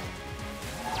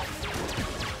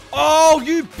 Oh,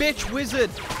 you bitch wizard!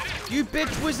 You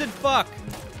bitch wizard fuck!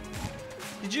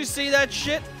 Did you see that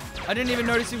shit? I didn't even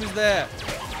notice he was there.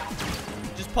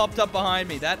 Just popped up behind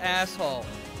me. That asshole.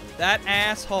 That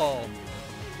asshole.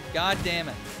 God damn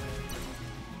it.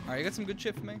 Alright, you got some good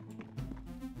shit for me?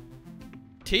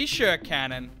 T-shirt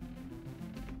cannon.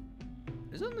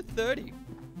 It's only 30.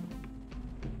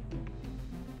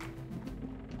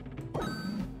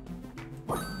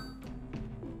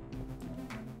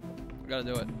 Gotta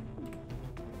do it.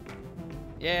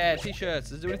 Yeah, t-shirts.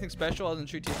 Does it do anything special other than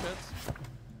shoot t-shirts?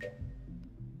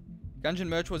 Gungeon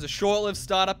Merch was a short-lived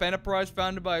startup enterprise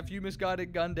founded by a few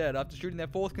misguided Gunday. After shooting their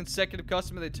 4th consecutive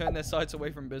customer, they turned their sights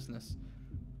away from business.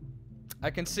 I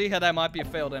can see how that might be a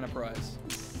failed enterprise.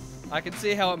 I can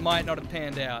see how it might not have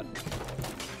panned out.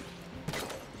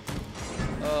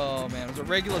 Oh man, it was a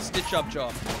regular stitch-up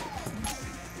job.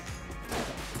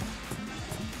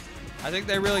 I think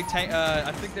they really tanked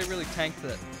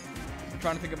it. I'm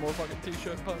trying to think of more fucking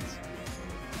t-shirt puns.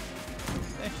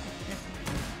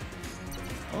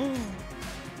 Oh,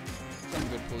 some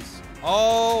good please.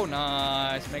 Oh,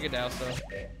 nice, Mega Dowser.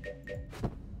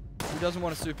 Who doesn't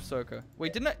want a Super Soaker?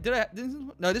 Wait,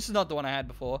 no, this is not the one I had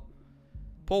before.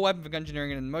 Poor weapon for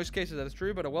Gungeoneering, and in most cases that is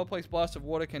true, but a well-placed blast of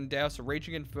water can douse a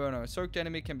raging inferno. A soaked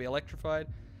enemy can be electrified.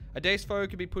 A dazed foe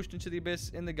can be pushed into the abyss.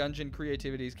 In the Gungeon,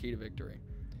 creativity is key to victory.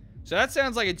 So that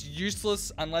sounds like it's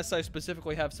useless unless I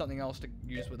specifically have something else to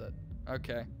use with it.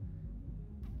 Okay.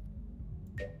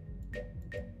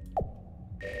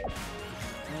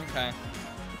 Okay.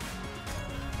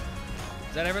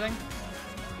 Is that everything?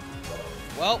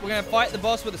 Well, we're gonna fight the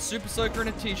boss with a Super Soaker and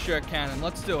a t-shirt cannon.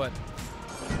 Let's do it.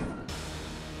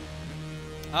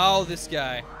 Oh, this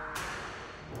guy.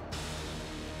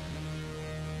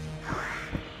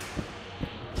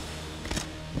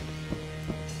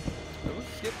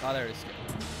 Skip? Oh, there it is. Skip.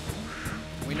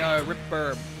 We know Rip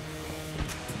Burb.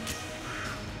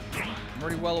 I'm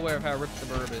already well aware of how Rip the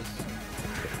Burb is.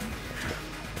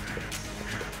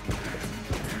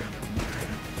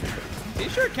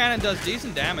 T-shirt cannon does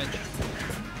decent damage.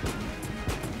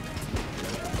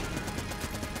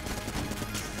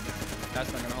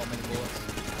 That's not gonna hold many bullets.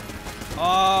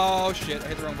 Oh shit! I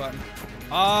hit the wrong button.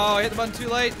 Oh, I hit the button too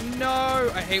late.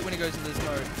 No! I hate when he goes into this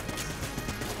mode.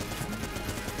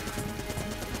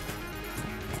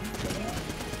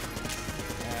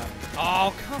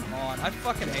 Oh, come on. I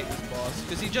fucking hate this boss.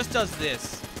 Because he just does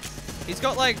this. He's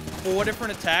got like 4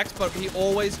 different attacks, but he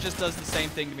always just does the same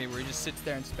thing to me, where he just sits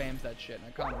there and spams that shit, and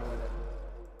I can't avoid it.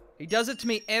 He does it to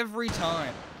me every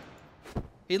time.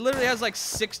 He literally has like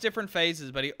 6 different phases,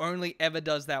 but he only ever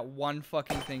does that one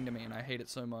fucking thing to me, and I hate it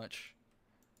so much.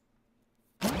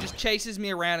 He just chases me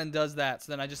around and does that,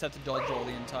 so then I just have to dodge all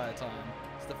the entire time.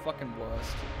 It's the fucking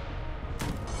worst.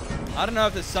 I don't know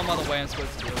if there's some other way I'm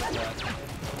supposed to deal with that.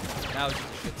 That was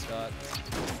just a shit start.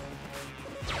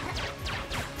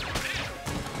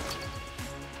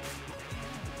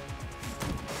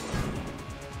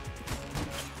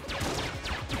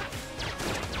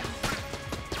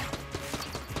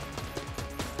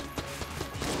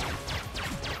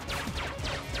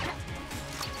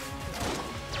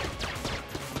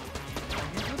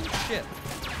 You little shit.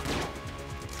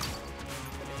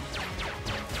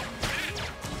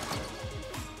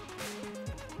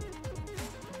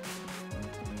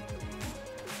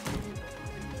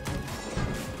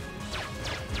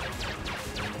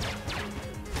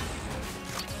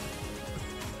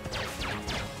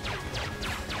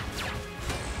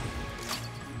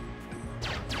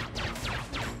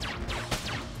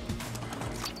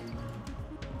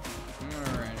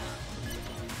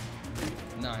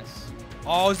 Nice.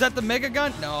 Oh, is that the Mega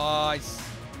Gun? Nice.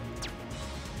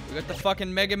 We got the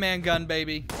fucking Mega Man gun,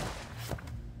 baby.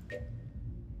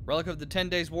 Relic of the 10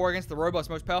 Days War against the robots.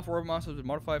 Most powerful robot masters was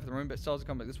modified for the room but styles of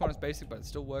combat. This one is basic, but it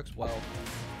still works well.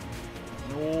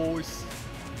 Nice.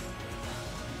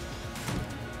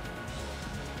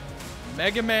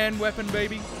 Mega Man weapon,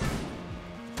 baby.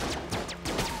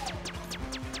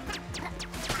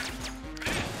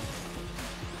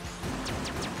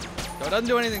 doesn't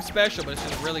do anything special, but it's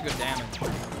just really good damage.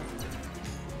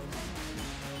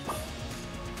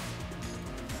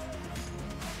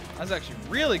 That's actually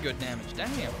really good damage. Damn.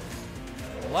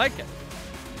 I like it.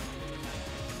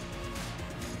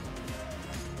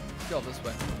 Let's go this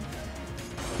way.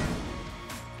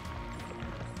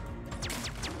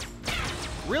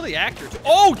 Really accurate.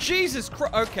 Oh, Jesus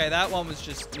Christ. Okay, that one was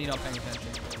just me not paying attention.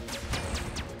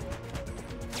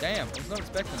 Damn, I was not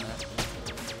expecting that.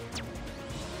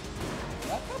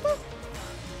 What, Papa?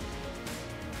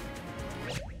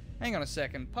 Hang on a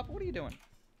second. Papa, what are you doing?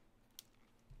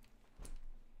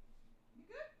 You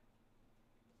good?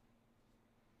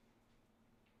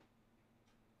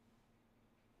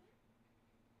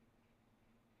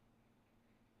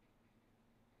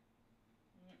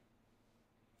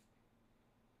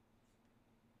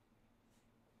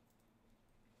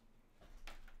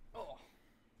 Oh.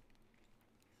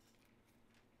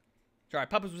 Sorry,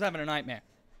 Papa's was having a nightmare.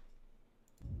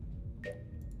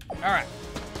 Alright.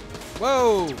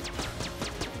 Whoa!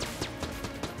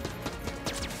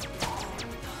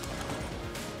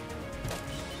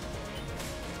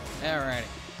 Alrighty.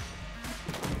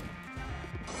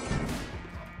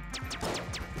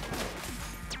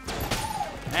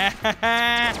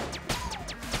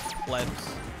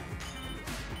 Plebs.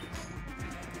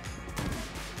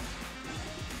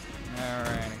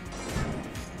 Alrighty.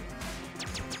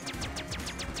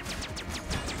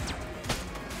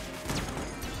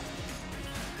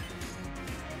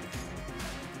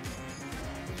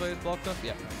 This way is blocked up?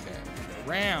 Yeah, okay.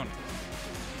 Round.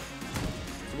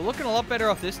 So we're looking a lot better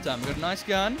off this time. We've got a nice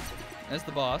gun. There's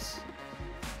the boss.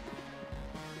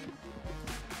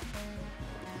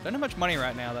 Don't have much money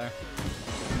right now, though.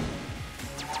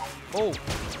 Oh! I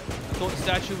thought the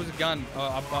statue was a gun.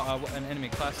 An enemy.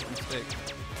 Classic mistake.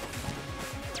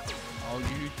 Oh,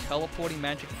 you teleporting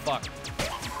magic fuck.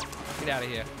 Get out of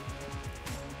here.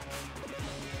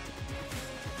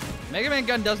 Mega Man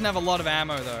gun doesn't have a lot of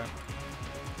ammo, though.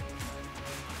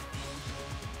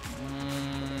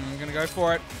 I'm gonna go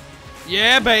for it.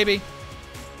 Yeah, baby!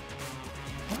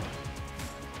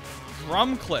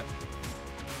 Drum clip.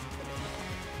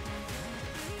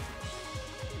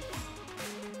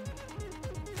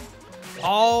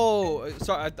 Oh,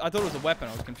 sorry, I thought it was a weapon.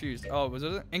 I was confused. Oh, was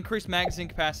it increased magazine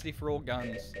capacity for all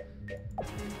guns?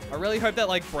 I really hope that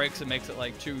like breaks and makes it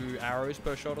like 2 arrows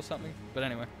per shot or something. But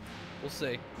anyway, we'll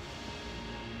see.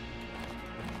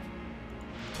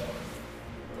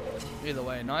 Either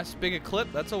way, nice bigger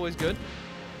clip. That's always good.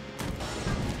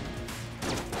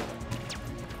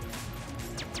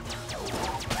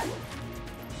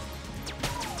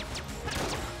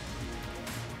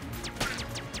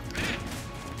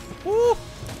 Woo!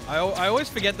 I always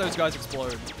forget those guys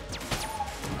explode.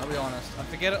 I'll be honest. I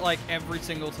forget it like every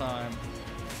single time.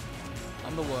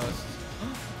 I'm the worst.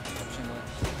 As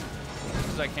much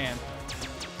as I can.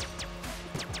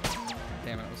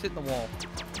 Damn it, I was hitting the wall. Get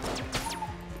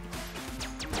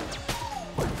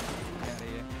out of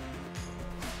here.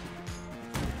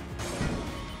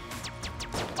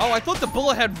 Oh, I thought the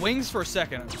bullet had wings for a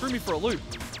second. It threw me for a loop.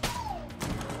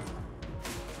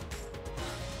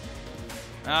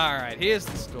 Alright, here's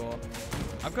the store.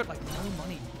 I've got like no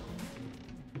money.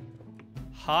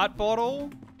 Heart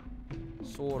bottle.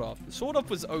 Sword off. The sword off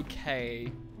was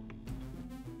okay.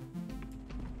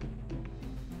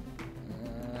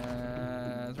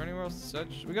 Is there anywhere else to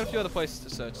search? We got a few other places to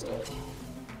search still.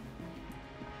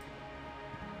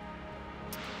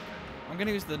 I'm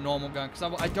gonna use the normal gun because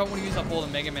I don't want to use up all the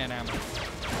Mega Man ammo.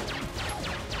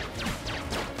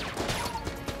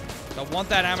 I want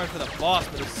that ammo for the boss,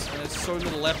 but there's so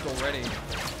little left already.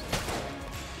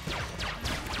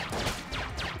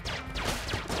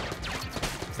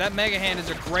 That Mega Hand is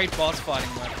a great boss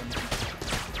fighting weapon.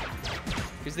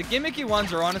 Because the gimmicky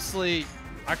ones are honestly,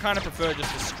 I kind of prefer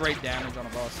just a straight damage on a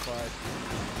boss fight.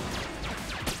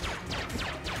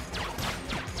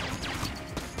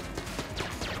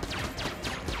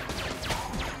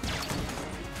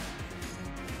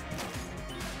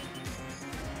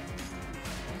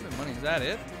 Money, is that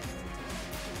it?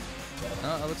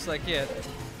 No, it looks like it.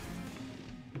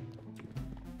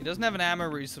 He doesn't have an ammo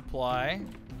resupply.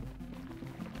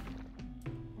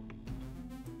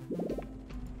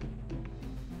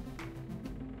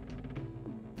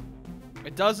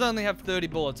 It does only have 30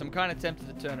 bullets. I'm kind of tempted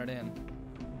to turn it in.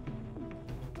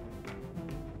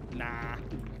 Nah.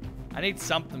 I need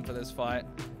something for this fight.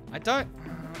 I don't...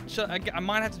 I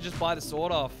might have to just buy the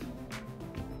sword off.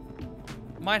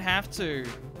 Might have to.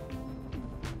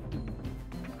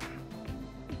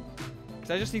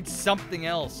 Because I just need something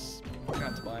else. I'm gonna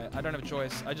have to buy it. I don't have a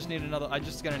choice. I just need another... I'm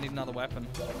just gonna need another weapon.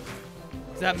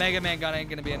 That Mega Man gun ain't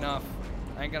gonna be enough.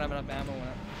 I ain't gonna have enough ammo in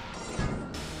it.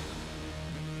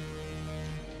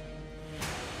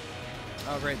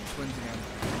 Oh great, the twins again.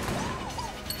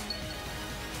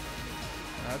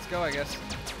 Let's go, I guess.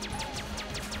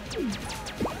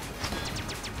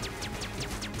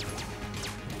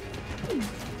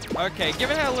 Okay,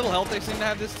 given how little health they seem to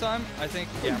have this time, I think,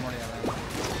 yeah, I'm already out of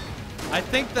ammo. I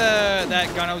think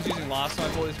that gun I was using last time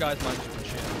I fought these guys might just one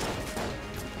shit.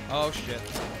 Oh shit.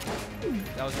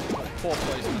 That was poor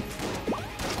placement.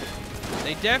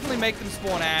 They definitely make them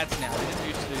spawn ads now. They didn't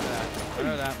used to do that. I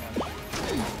know that much.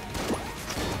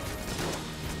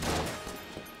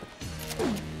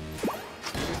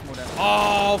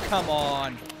 Oh, come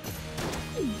on.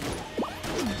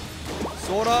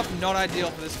 Sort of not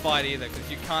ideal for this fight either, because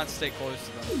you can't stay close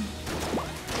to them.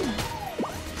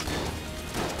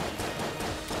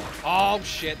 Oh,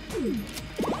 shit.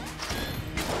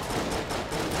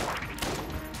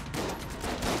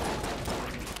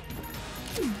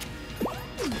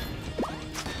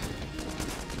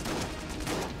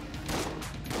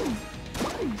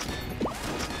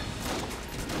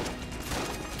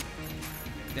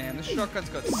 Damn, this shotgun's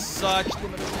got such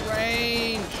limited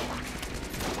range.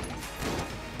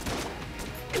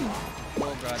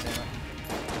 Oh, god damn it.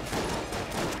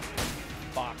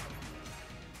 Fuck.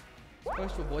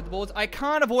 Supposed to avoid the bullets. I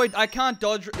can't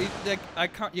dodge.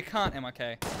 You can't,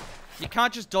 MIK. You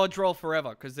can't just dodge roll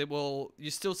forever, because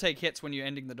you still take hits when you're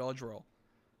ending the dodge roll.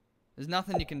 There's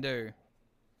nothing you can do.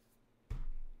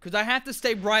 Because I have to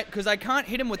stay right, because I can't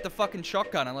hit him with the fucking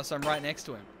shotgun unless I'm right next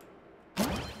to him.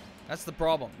 That's the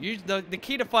problem. The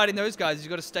key to fighting those guys is you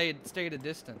got to stay at a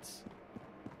distance.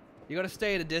 You got to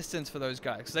stay at a distance for those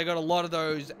guys, because they got a lot of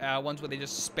those ones where they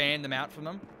just span them out from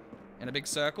them in a big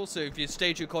circle. So if you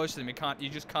stay too close to them, you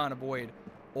just can't avoid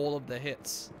all of the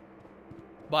hits.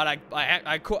 But I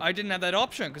didn't have that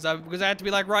option because I had to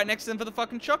be like right next to them for the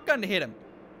fucking shotgun to hit him.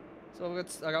 So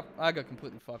I got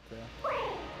completely fucked there.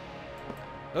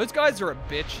 Those guys are a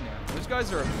bitch now. Those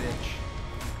guys are a bitch.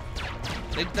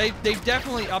 They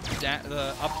definitely upped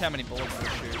how many bullets they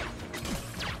shoot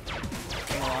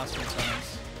in the last few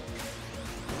times.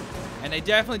 And they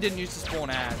definitely didn't used to spawn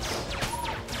ads.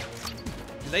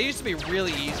 They used to be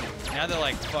really easy. Now they're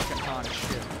like fucking hard as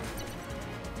shit.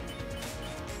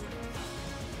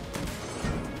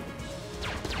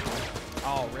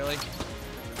 Oh, really?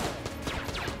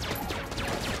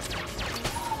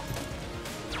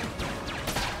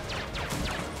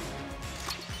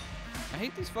 I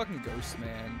hate these fucking ghosts,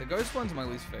 man. The ghost one's my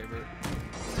least favorite.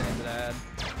 Standard ad.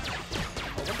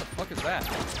 Oh, what the fuck is that?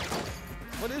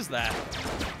 What is that?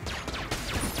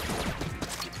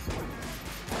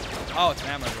 Oh, it's an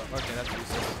ammo drop. Okay, that's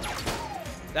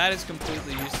useless. That is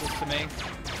completely useless to me.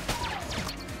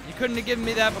 You couldn't have given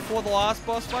me that before the last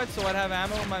boss fight, so I'd have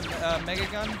ammo in my mega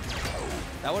gun.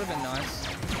 That would have been nice.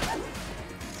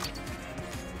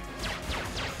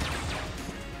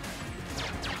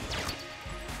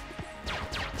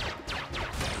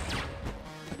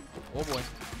 Oh boy.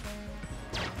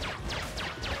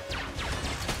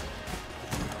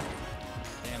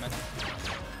 Damn it.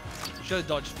 Should have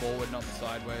dodged forward, not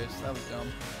sideways. That was dumb.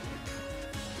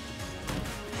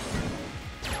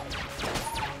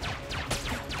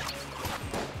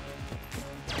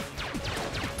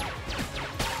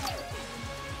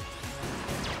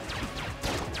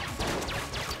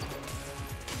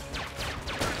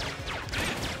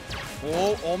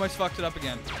 Oh, almost fucked it up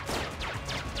again.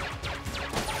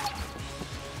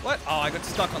 What? Oh, I got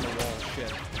stuck on the wall.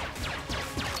 Shit.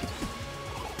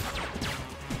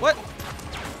 What?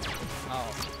 Oh.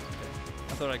 Okay.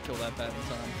 I thought I killed that bad in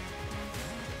time.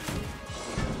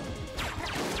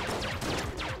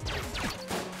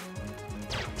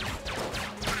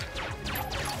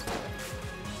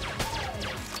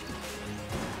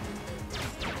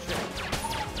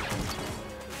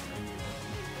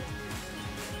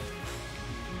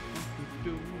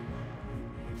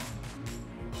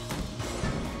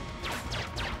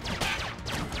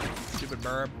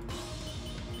 Burp.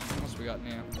 What else we got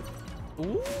now?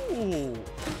 Ooh!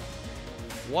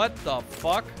 What the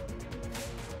fuck?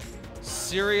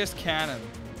 Serious cannon.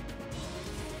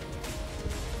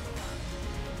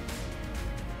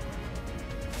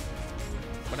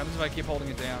 What happens if I keep holding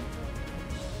it down?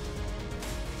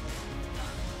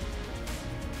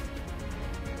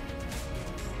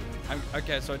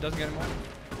 Okay, so it doesn't get anymore.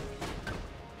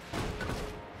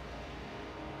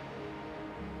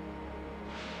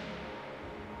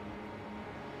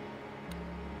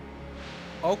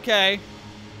 Okay.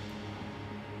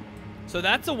 So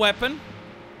that's a weapon.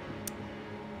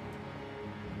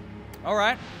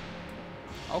 Alright.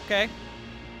 Okay.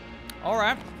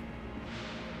 Alright.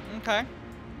 Okay.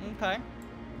 Okay.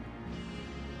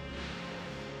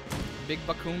 big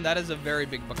Bakun. That is a very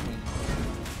big Bakun.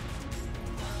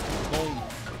 Boom.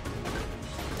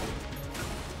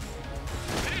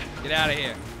 Get out of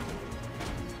here.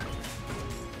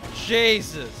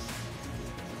 Jesus.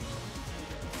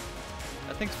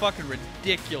 That thing's fucking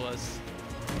ridiculous.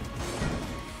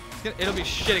 It'll be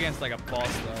shit against like a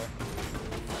boss though.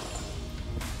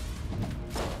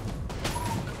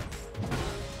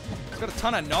 It's got a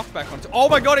ton of knockback on it. Oh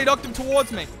my god, he knocked him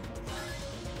towards me.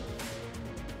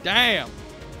 Damn.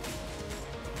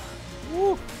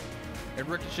 Woo. It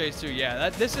ricochets too.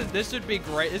 Yeah, this would be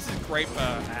great. This is great for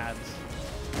ads.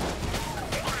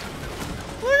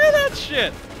 Look at that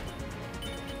shit.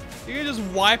 You can just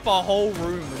wipe a whole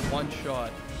room with one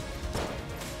shot.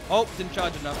 Oh, didn't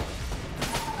charge enough.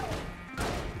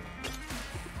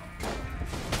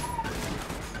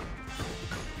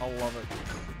 I love it.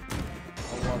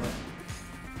 I love it.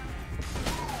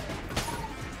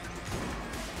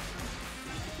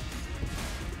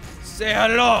 Say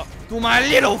hello to my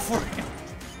little friend.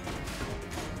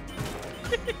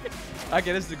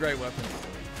 Okay, this is a great weapon.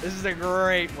 This is a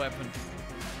great weapon.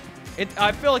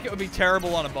 I feel like it would be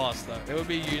terrible on a boss, though. It would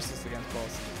be useless against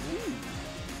bosses. Ooh.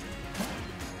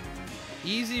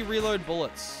 Easy reload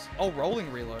bullets. Oh,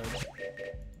 rolling reload.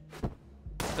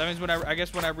 That means when I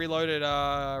guess when I reload it,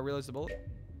 reloads the bullet.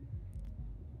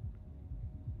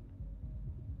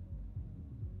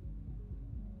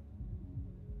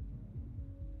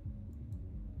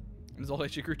 And all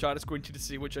that grew tired of squinting to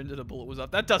see which end of the bullet was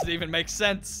up. That doesn't even make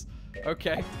sense.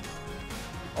 Okay.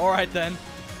 All right then.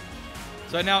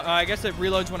 So now, I guess it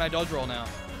reloads when I dodge roll now.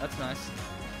 That's nice.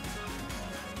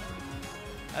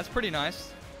 That's pretty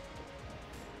nice.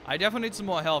 I definitely need some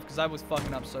more health because I was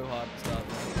fucking up so hard to start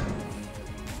with.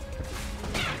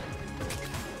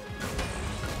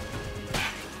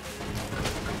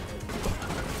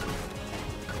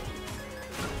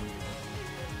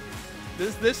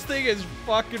 This thing is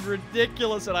fucking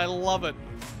ridiculous and I love it.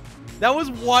 That was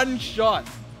one shot.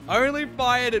 I only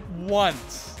fired it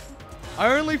once.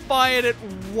 I only fired it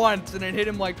once and it hit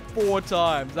him like 4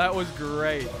 times. That was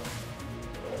great. You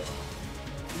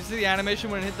see the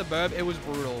animation when it hit the burb? It was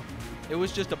brutal. It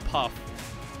was just a puff.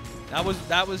 That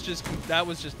was just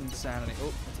insanity.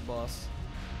 Oh, that's a boss.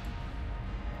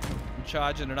 I'm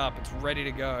charging it up. It's ready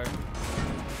to go.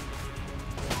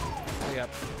 Yep.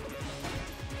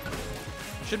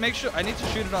 I should make sure I need to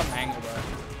shoot it on an angle though.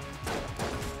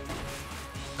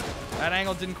 That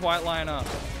angle didn't quite line up.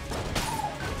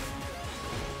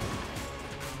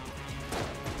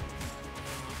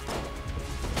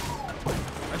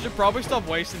 I should probably stop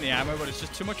wasting the ammo, but it's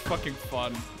just too much fucking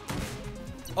fun.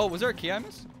 Oh, was there a key I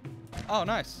missed? Oh,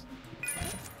 nice.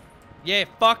 Yeah,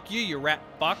 fuck you, you rat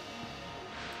fuck.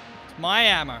 It's my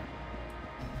ammo.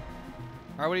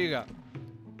 Alright, what do you got?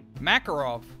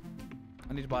 Makarov.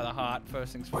 I need to buy the heart.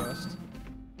 First things first.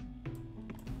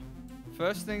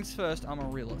 First things first, I'm a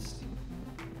realist.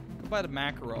 I'll buy the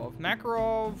Makarov.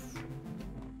 Makarov...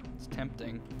 It's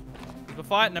tempting. We're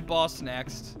fighting a boss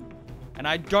next. And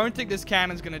I don't think this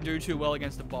cannon's going to do too well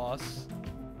against the boss.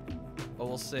 But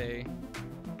we'll see.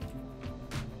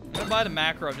 I'm going to buy the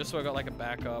Makarov just so I got like a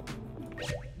backup.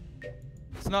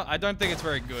 It's not... I don't think it's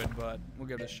very good, but we'll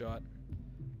give it a shot.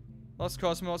 Lost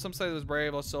Cosmo. Some say it was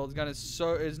brave or soul. This gun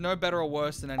is no better or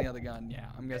worse than any other gun. Yeah,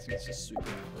 I'm guessing it's just super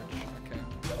average. Okay.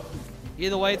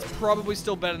 Either way, it's probably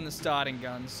still better than the starting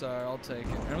gun, so I'll take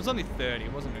it. And it was only 30.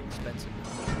 It wasn't an expensive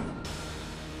gun.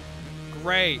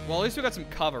 Great. Well, at least we got some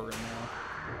cover in now.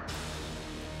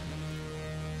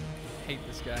 Hate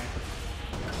this guy.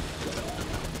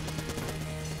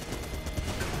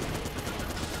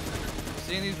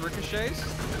 Seeing these ricochets?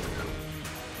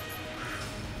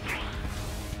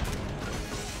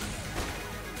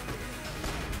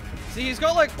 See, he's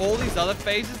got like all these other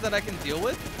phases that I can deal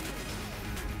with.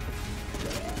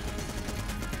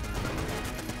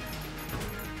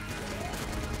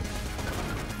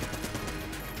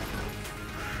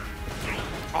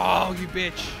 Oh, you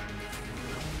bitch.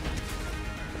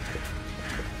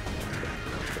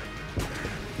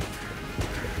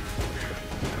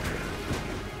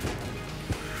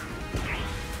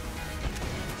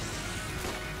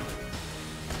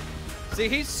 See,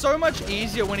 he's so much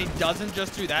easier when he doesn't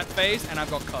just do that phase, and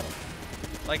I've got cover.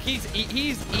 Like he's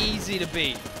easy to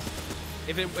beat.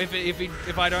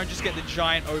 If I don't just get the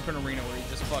giant open arena where he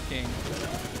just fucking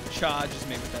charges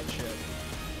me with that shit.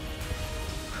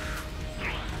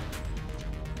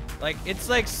 Like, it's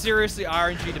like seriously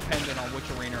RNG dependent on which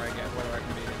arena I get, whether I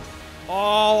can beat him.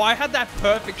 Oh, I had that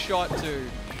perfect shot too.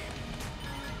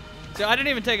 So I didn't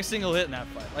even take a single hit in that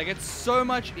fight. Like, it's so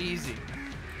much easy.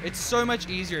 It's so much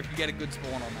easier if you get a good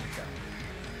spawn on that guy.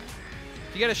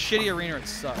 If you get a shitty arena, it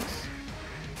sucks.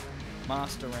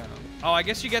 Master round. Oh, I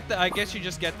guess you get that. I guess you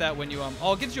just get that when you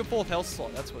Oh, it gives you a 4th health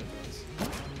slot. That's what it does.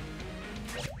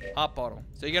 Heart bottle.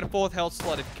 So you get a 4th health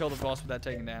slot if you kill the boss without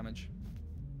taking damage.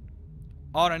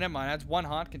 Oh no, never mind. Adds 1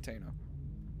 heart container.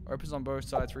 Opens on both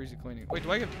sides for easy cleaning. Wait,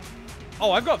 do I get?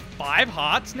 Oh, I've got 5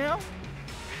 hearts now.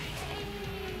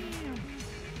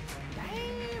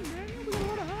 Damn, man, we got a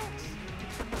lot of hearts.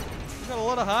 We got a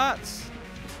lot of hearts.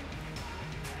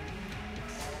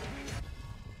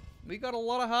 We got a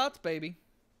lot of hearts, baby.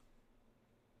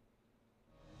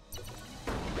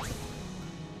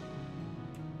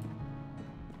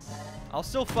 I'll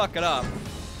still fuck it up.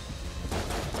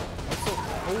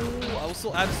 I will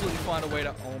still absolutely find a way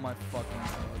to. Oh my fucking god.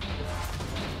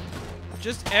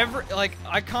 Just like,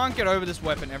 I can't get over this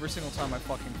weapon every single time I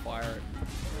fucking fire it.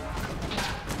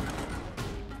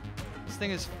 This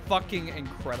thing is fucking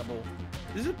incredible.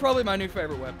 This is probably my new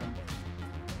favorite weapon.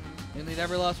 You need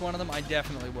every last one of them? I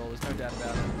definitely will. There's no doubt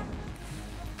about it.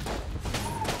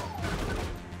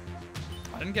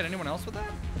 I didn't get anyone else with that?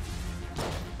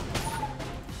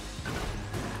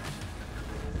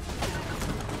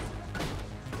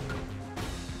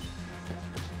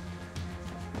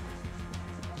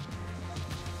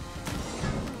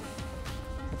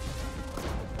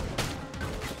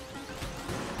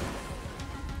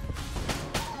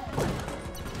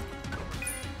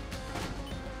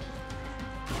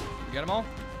 Get them all?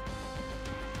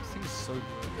 This thing is so good.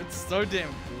 It's so damn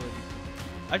good.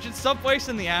 I should stop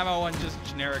wasting the ammo on just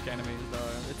generic enemies, though.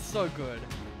 It's so good.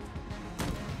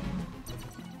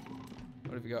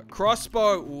 What have you got?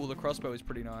 Crossbow. Ooh, the crossbow is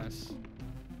pretty nice.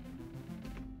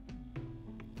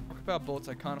 Talk about bullets.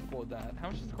 I can't afford that. How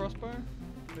much is the crossbow?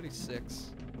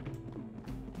 36.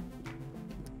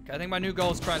 Okay, I think my new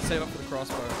goal is try and save up for the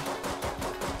crossbow.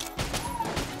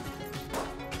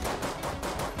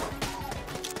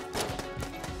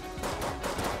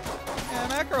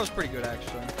 Macro's pretty good,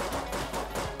 actually.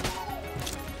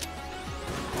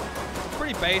 It's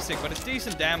pretty basic, but it's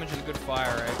decent damage and a good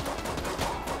fire rate.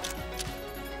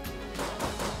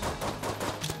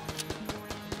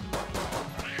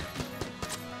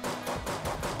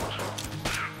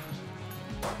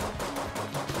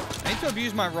 I need to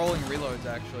abuse my rolling reloads,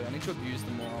 actually. I need to abuse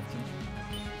them more often.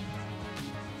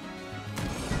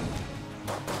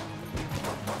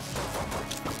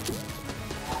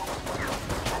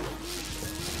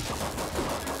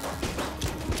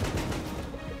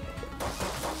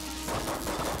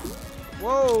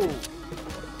 Whoa!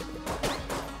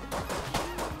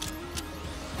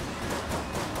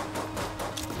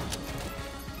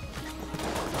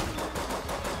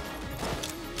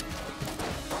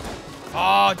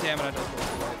 Oh, damn it, I just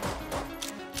rolled away.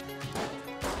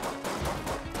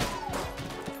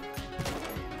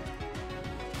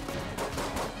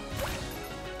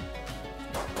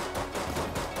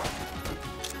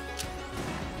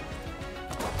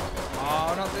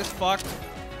 Oh, not this fuck.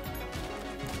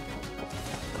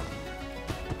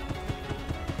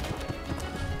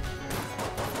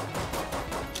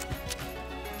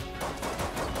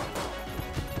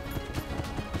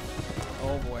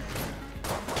 Oh boy.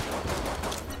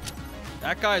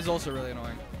 That guy is also really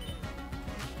annoying.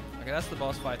 Okay, that's the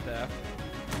boss fight there.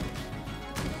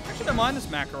 Actually, don't mind this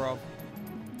Makarov.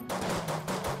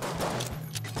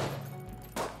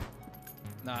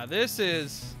 Nah, this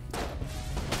is...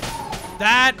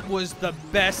 That was the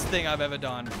best thing I've ever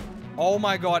done. Oh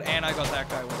my god, and I got that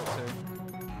guy with it too.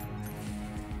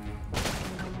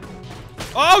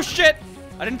 Oh shit!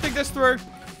 I didn't think this through.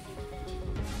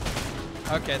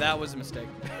 Okay, that was a mistake.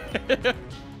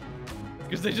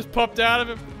 Because they just popped out of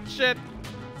him. Shit.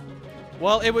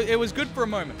 Well, it was good for a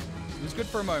moment. It was good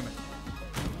for a moment.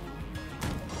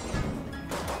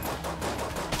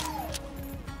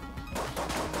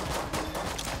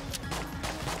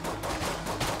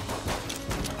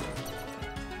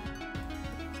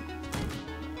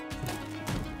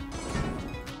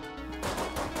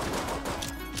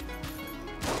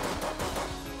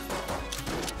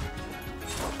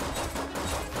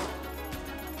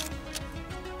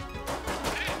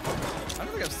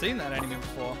 I've seen that enemy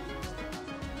before.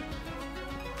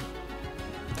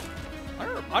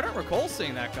 I don't recall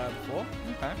seeing that guy before.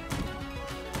 Okay.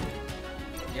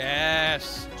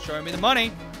 Yes, show me the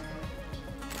money.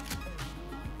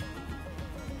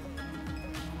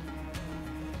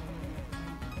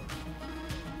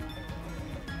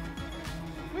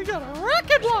 We got a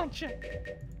rocket launcher.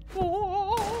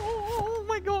 Oh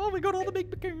my god, we got all the big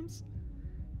bacoons.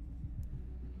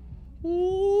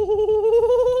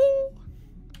 Ooh.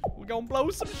 We're gonna blow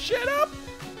some shit up.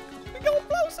 We're gonna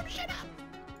blow some shit up.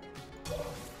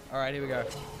 Alright, here we go.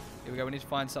 Here we go. We need to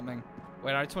find something.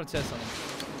 Wait, I just want to test something.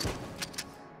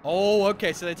 Oh,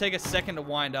 okay, so they take a second to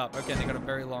wind up. Okay, they got a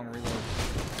very long reload.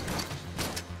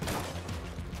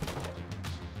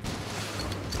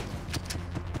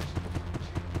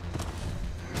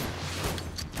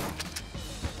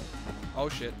 Oh,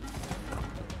 shit.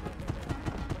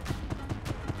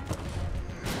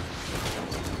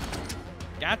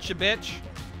 Gotcha, bitch.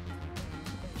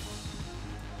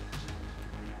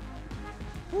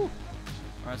 Whew.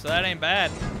 Alright, so that ain't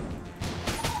bad.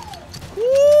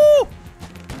 Woo!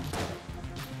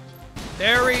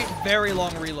 Very, very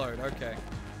long reload. Okay.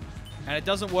 And it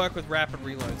doesn't work with rapid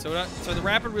reload. So the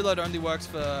rapid reload only works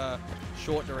for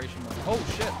short duration mode. Oh,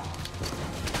 shit.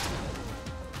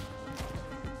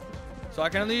 So I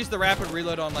can only use the rapid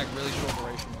reload on, like, really short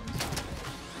duration ones.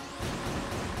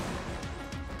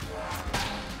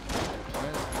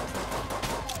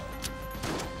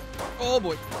 Oh,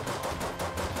 boy.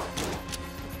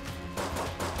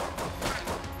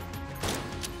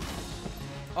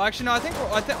 Oh, actually, no,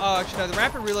 actually, no, the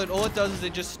rapid reload, all it does is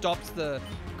it just stops the...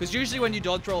 Because usually when you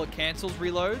dodge roll, it cancels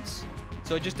reloads.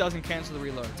 So it just doesn't cancel the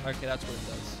reloads. Okay, that's what it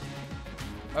does.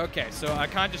 Okay, so I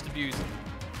can't just abuse it.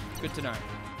 Good to know.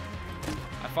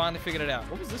 I finally figured it out.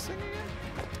 What was this thing again?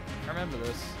 I remember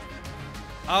this.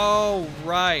 Oh,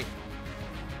 right.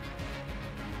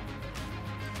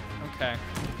 Okay.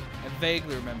 I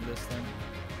vaguely remember this thing.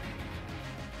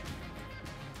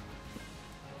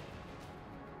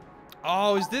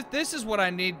 Oh, is this is what I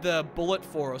need the bullet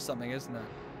for or something, isn't it?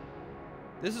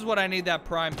 This is what I need that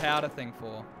prime powder thing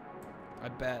for. I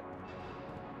bet.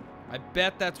 I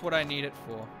bet that's what I need it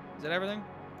for. Is that everything?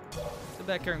 Let's go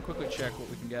back here and quickly check what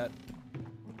we can get.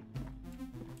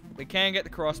 We can get the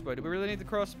crossbow. Do we really need the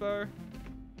crossbow?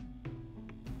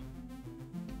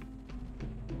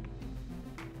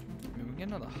 I mean, we can get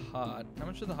another heart. How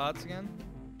much are the hearts again?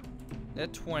 They're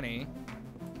 20.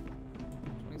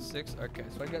 26. Okay,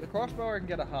 so I can get the crossbow or I can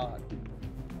get a heart.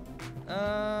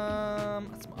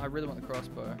 I really want the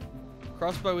crossbow.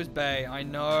 Crossbow is bae. I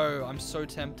know. I'm so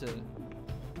tempted.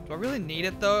 Do I really need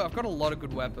it though? I've got a lot of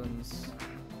good weapons.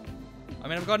 I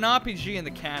mean, I've got an RPG in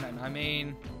the cannon. I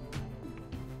mean...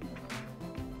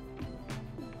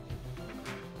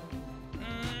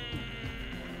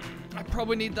 I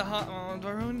probably need the heart. Oh, do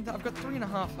I really need that? I've got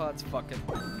 3.5 hearts. Fuck it.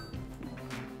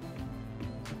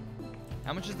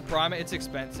 How much is the primer? It's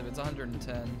expensive. It's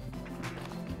 110.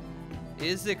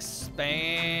 Is expensive.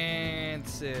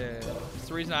 That's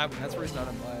the reason I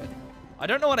don't buy it. I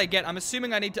don't know what I get. I'm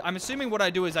assuming I'm assuming what I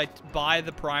do is I buy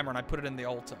the primer and I put it in the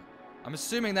altar. I'm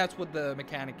assuming that's what the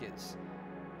mechanic is.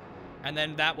 And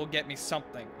then that will get me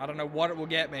something. I don't know what it will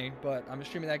get me, but I'm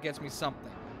assuming that gets me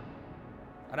something.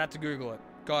 I'd have to Google it.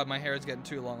 God, my hair is getting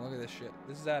too long. Look at this shit.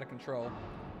 This is out of control. All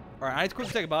right, I need to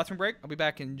quickly take a bathroom break. I'll be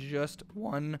back in just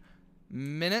 1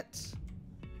 minute.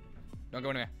 Don't go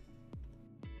anywhere.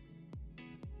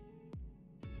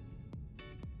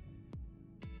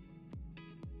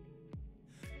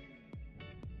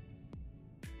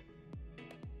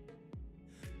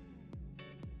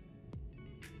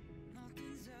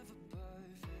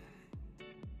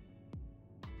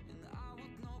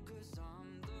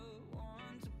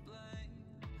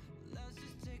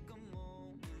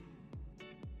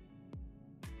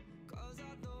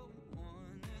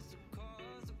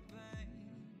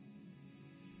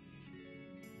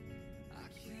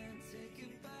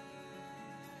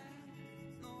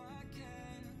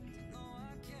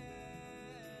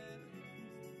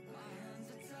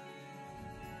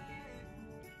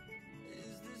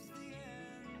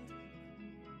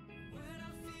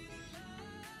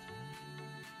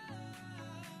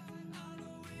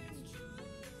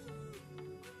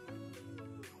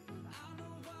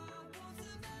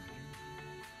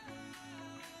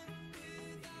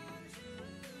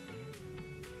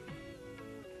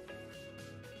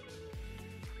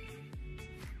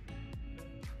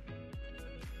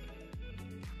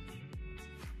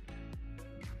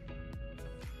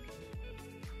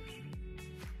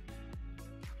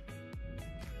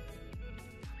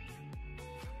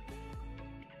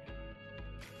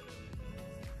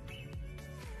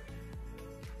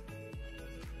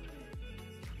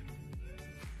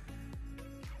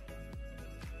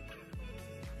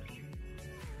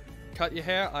 Cut your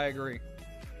hair? I agree.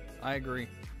 I agree.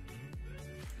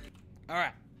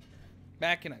 Alright.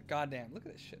 Back in it. Goddamn. Look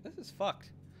at this shit. This is fucked.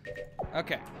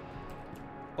 Okay.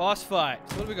 Boss fight.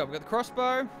 So what do we got? We got the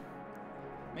crossbow,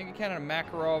 Mega Cannon,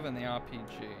 Makarov, and the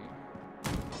RPG.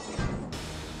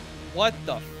 What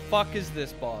the fuck is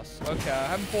this boss? Okay, I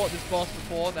haven't fought this boss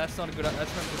before. That's not a good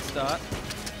start.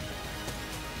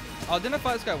 Oh, didn't I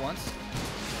fight this guy once?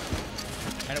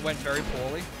 And it went very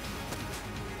poorly.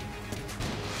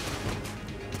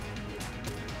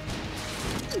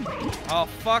 Oh,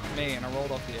 fuck me, and I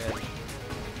rolled off the edge.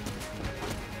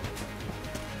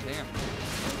 Damn.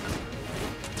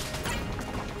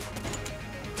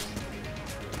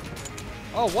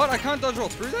 Oh, what? I can't dodge roll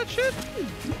through that shit?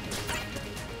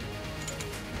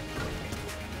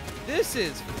 This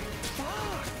is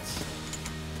fucked.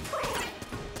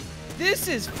 This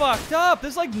is fucked up.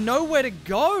 There's like nowhere to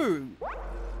go.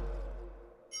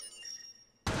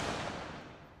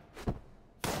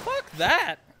 Fuck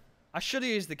that. I should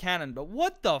have used the cannon, but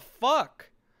what the fuck?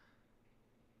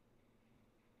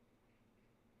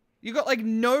 You got like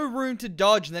no room to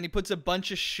dodge, and then he puts a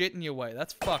bunch of shit in your way.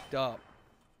 That's fucked up.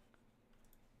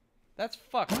 That's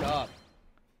fucked up.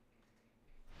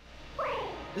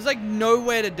 There's like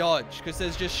nowhere to dodge because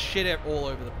there's just shit all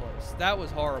over the place. That was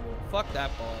horrible. Fuck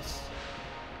that boss.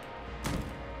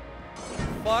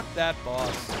 Fuck that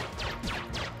boss.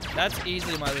 That's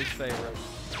easily my least favorite.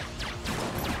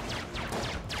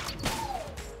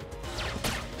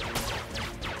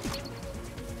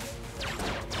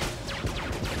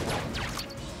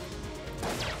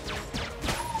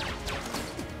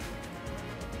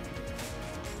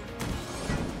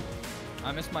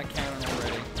 I missed my cannon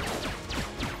already.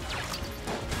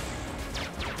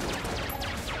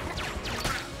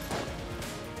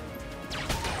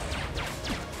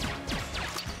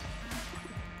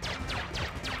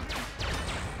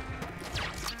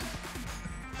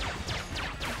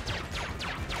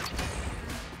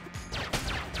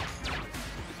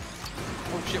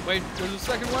 Oh shit, wait, there's a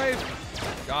second wave.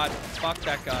 God, fuck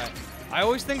that guy. I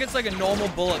always think it's like a normal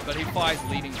bullet, but he fires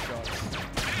leading shots.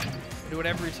 I do it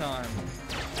every time.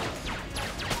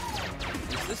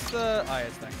 Is this the... Oh, yeah,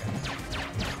 it's that guy.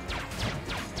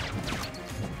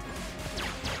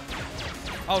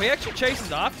 Oh, he actually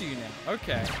chases after you now.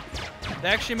 Okay. They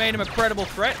actually made him a credible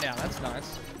threat now. That's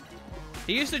nice.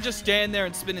 He used to just stand there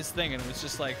and spin his thing, and it was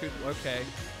just like, okay.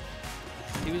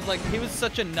 He was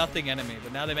such a nothing enemy,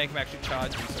 but now they make him actually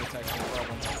charge you, so it's actually a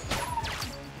problem.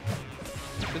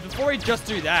 Because before he'd just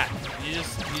do that, you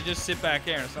just sit back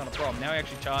here and it's not a problem. Now he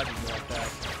actually charges you like that.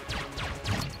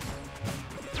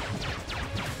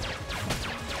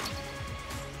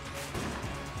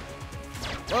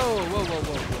 Whoa, whoa, whoa,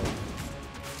 whoa, whoa.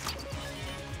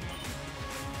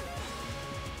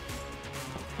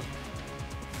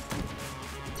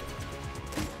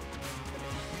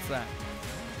 What's that?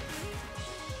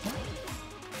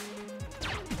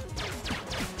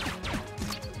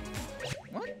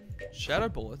 What? Shadow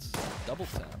bullets. Double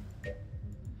tap.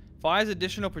 Fires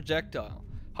additional projectile.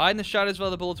 Hide in the shadows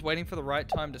while the bullet's waiting for the right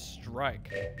time to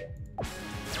strike.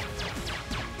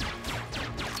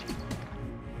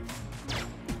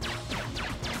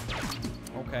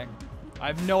 Okay. I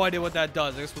have no idea what that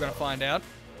does. I guess we're gonna find out.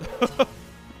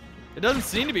 It doesn't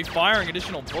seem to be firing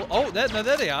additional bullets. Oh, no,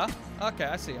 there they are. Okay,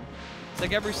 I see them. It's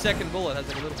like every second bullet has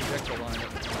like a little projectile behind it.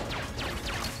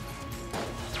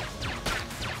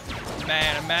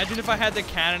 Man, imagine if I had the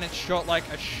cannon and shot like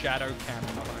a shadow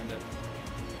cannon behind it.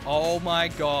 Oh my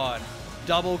god.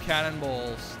 Double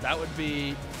cannonballs. That would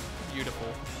be beautiful.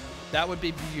 That would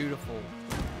be beautiful.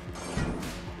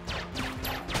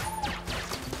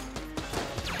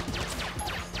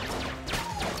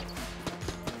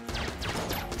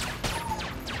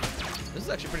 This is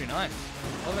actually pretty nice.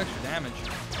 A lot of extra damage.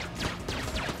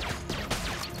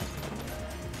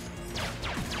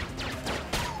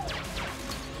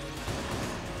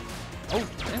 Oh,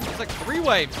 damn, it's like 3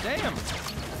 waves. Damn.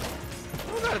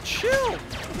 Oh, we gotta chill.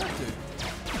 What's that do?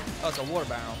 Oh, it's a water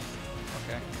barrel.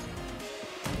 Okay.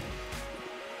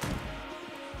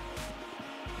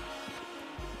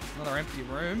 Another empty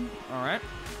room. Alright.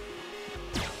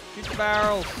 Shoot the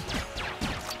barrels.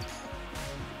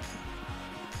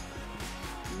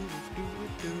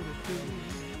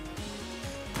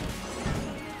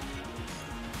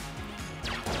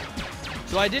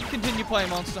 So I did continue playing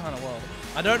Monster Hunter World.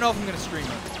 I don't know if I'm going to stream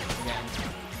it again.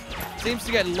 Seems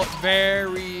to get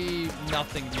very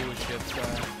nothing viewership, so...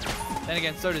 Then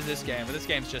again, so does this game, but this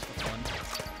game's just for fun.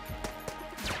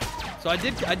 So I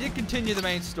did continue the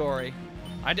main story.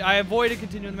 I avoided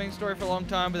continuing the main story for a long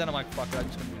time, but then I'm like, fuck it, I'm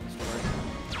just going to do the story.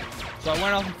 So I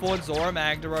went off and fought Zora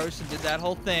Magdaros and did that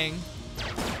whole thing.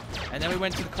 And then we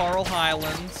went to the Coral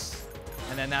Highlands,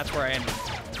 and then that's where I ended.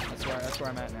 That's where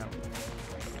I'm at now.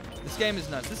 This game is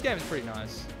nuts. This game is pretty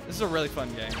nice. This is a really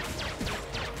fun game.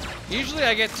 Usually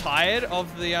I get tired of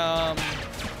the,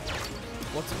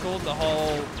 what's it called? The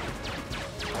whole,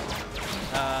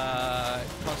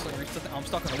 constantly restarting. Oh, I'm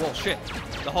stuck on the wall. Shit.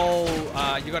 The whole,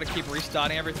 you gotta keep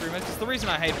restarting every 3 minutes. It's the reason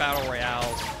I hate Battle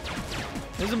Royales.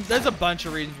 There's a bunch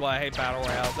of reasons why I hate Battle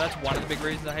Royales. That's one of the big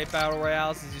reasons I hate Battle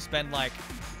Royales, is you spend like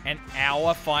an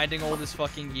hour finding all this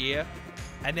fucking gear.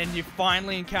 and then you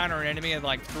finally encounter an enemy, and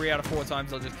like 3 out of 4 times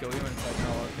they'll just kill you, and it's like,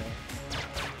 oh, okay.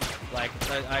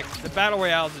 Like, the battle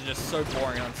royales are just so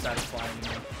boring and unsatisfying to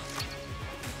me.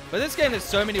 But this game has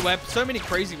so many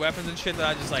crazy weapons and shit that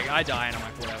I just like, I die and I'm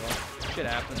like, whatever. Shit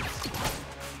happens.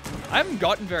 I haven't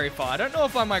gotten very far. I don't know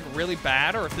if I'm like really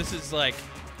bad or if this is like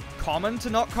common to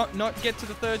not get to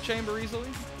the 3rd chamber easily.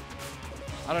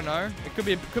 I don't know. It could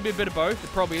be a bit of both. It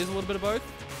probably is a little bit of both.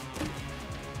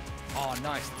 Oh,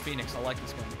 nice. The Phoenix. I like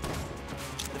this gun.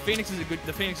 The Phoenix is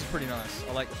pretty nice.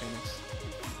 I like the Phoenix.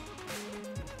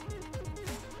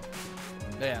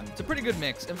 But yeah, it's a pretty good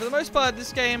mix. And for the most part,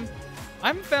 this game, I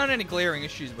haven't found any glaring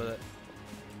issues with it.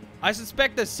 I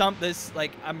suspect there's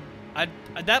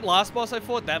that last boss I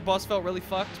fought, that boss felt really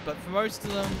fucked, but for most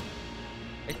of them,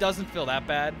 it doesn't feel that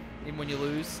bad, even when you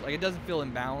lose. Like, it doesn't feel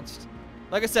imbalanced.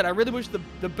 Like I said, I really wish the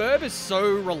Burb is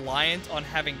so reliant on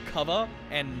having cover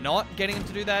and not getting him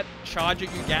to do that charge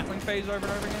at you Gatling phase over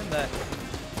and over again that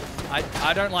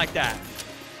I don't like that.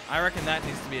 I reckon that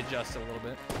needs to be adjusted a little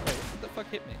bit. Wait, what the fuck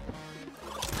hit me?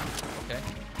 Okay.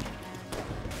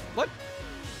 What?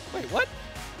 Wait, what?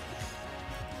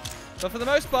 But for the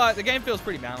most part, the game feels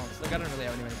pretty balanced. Like, I don't really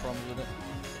have any problems with it.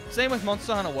 Same with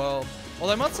Monster Hunter World.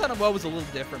 Although Monster Hunter World was a little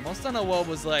different. Monster Hunter World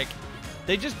was like,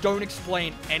 they just don't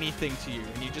explain anything to you.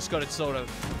 And you just got to sort of...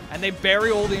 And they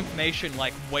bury all the information,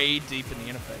 like, way deep in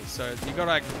the interface. So you got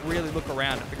to, like, really look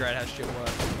around to figure out how shit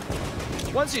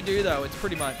works. Once you do, though, it's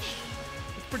pretty much...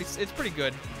 It's pretty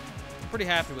good. I'm pretty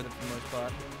happy with it for the most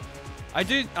part.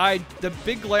 The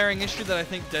big glaring issue that I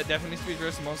think that definitely needs to be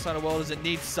addressed in Monster Hunter World is it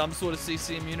needs some sort of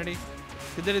CC immunity.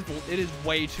 Because it is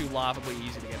way too laughably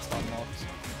easy to get stun locked.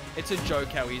 It's a joke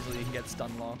how easily you can get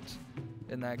stun locked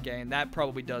in that game. That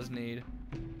probably does need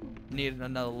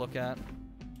another look at.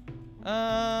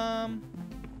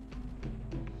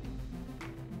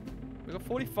 We got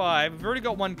 45. We've already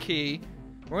got 1 key.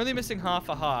 We're only missing half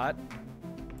a heart.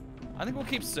 I think we'll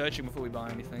keep searching before we buy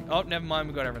anything. Oh, never mind.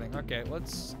 We got everything. Okay,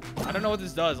 let's... I don't know what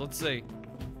this does. Let's see.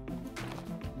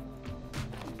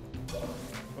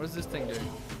 What does this thing do?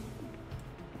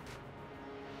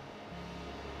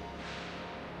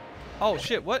 Oh,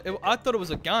 shit. What? I thought it was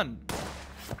a gun.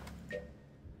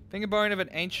 Fingerbone of an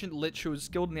ancient lich who was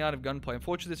skilled in the art of gunplay.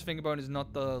 Unfortunately, this fingerbone is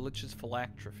not the lich's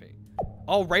phylactery.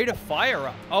 Oh, rate of fire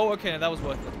up. Oh, okay. No, that was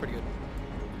worth it. That's pretty good.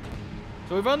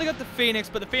 So we've only got the Phoenix,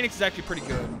 but the Phoenix is actually pretty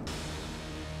good.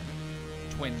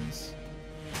 Twins.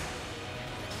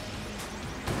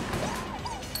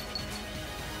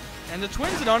 And the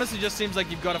twins, it honestly just seems like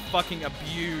you've got to fucking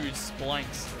abuse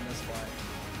splinks in this fight.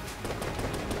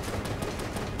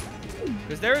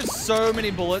 Because there is so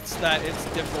many bullets that it's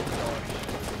difficult to dodge.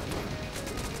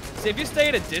 See, if you stay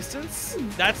at a distance,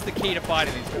 that's the key to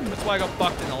fighting these guys. That's why I got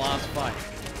fucked in the last fight.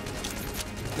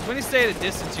 Because when you stay at a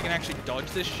distance, you can actually dodge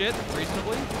this shit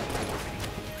reasonably.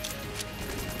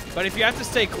 But if you have to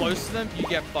stay close to them, you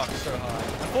get fucked so hard.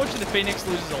 Unfortunately, the Phoenix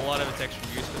loses a lot of its extra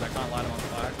use because I can't light them on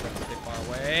fire because that's a bit far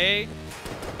away.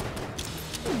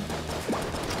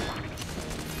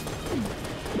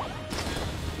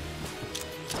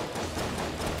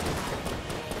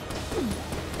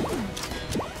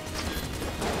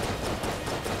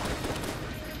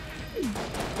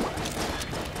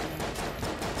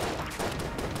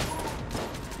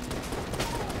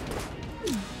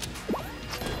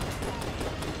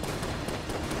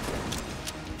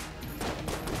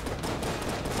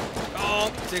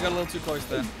 So you got a little too close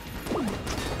there.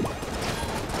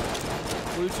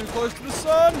 Flew too close to the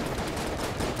sun!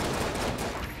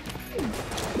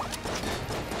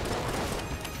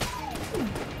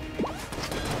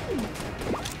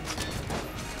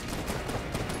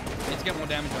 Need to get more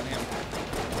damage on him.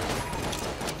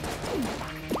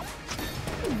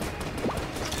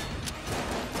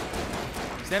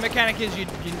 So their mechanic is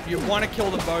you want to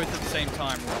kill them both at the same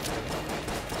time, roughly.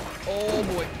 Oh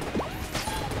boy.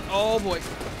 Oh boy.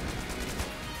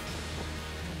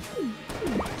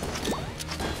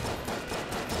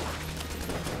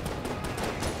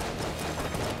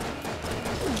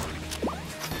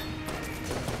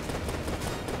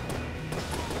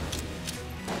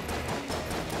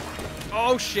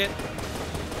 Oh shit.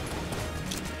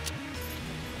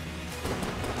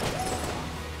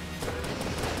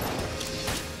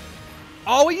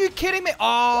 Oh, are you kidding me?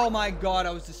 Oh my god,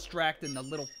 I was distracted in the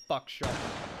little fuck shot.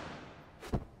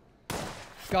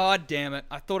 God damn it.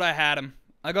 I thought I had him.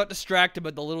 I got distracted,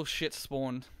 but the little shit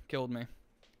spawned. Killed me.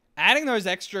 Adding those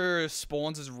extra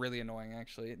spawns is really annoying,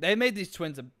 actually. They made these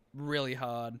twins really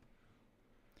hard.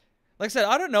 Like I said,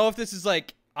 I don't know if this is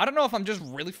like... I don't know if I'm just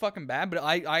really fucking bad, but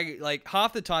I like,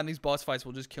 half the time these boss fights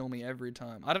will just kill me every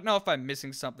time. I don't know if I'm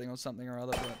missing something or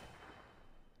other, but...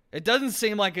 It doesn't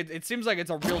seem like it. It seems like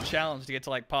it's a real challenge to get to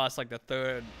like past like the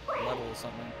 3rd level or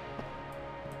something.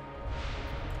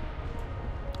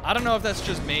 I don't know if that's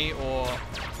just me or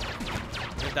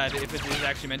if it is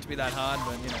actually meant to be that hard,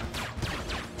 but you know.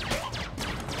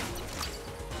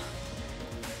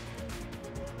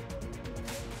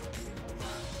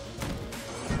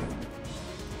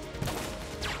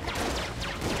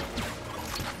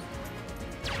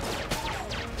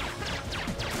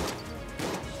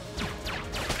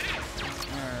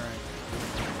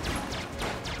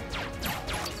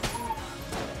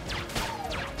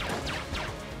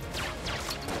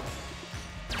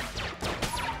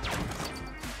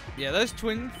 Yeah, those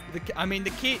twins, I mean,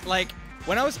 the key, like,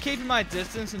 when I was keeping my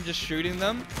distance and just shooting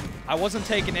them, I wasn't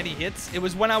taking any hits. It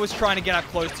was when I was trying to get up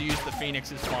close to use the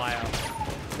Phoenix's fire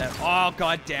that, oh,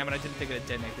 god damn it, I didn't think it'd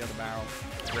detonate the other barrel.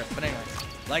 Rip. But anyway,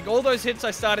 like, all those hits I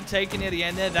started taking near the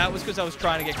end there, that was because I was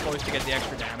trying to get close to get the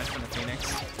extra damage from the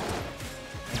Phoenix.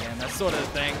 Again, that's sort of the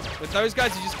thing. With those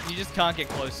guys, you just can't get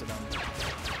close to them.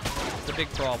 It's a big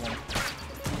problem.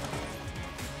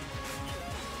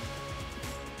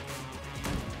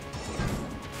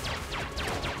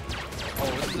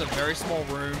 Oh, this is a very small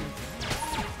room.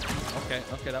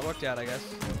 Okay, that worked out, I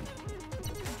guess.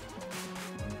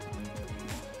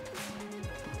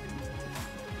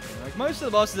 Like most of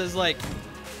the bosses,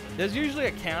 there's usually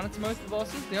a counter to most of the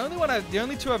bosses. The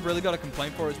only two I've really got a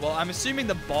complaint for as well. I'm assuming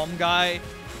the bomb guy.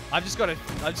 I've just got to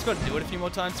do it a few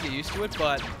more times to get used to it.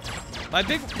 But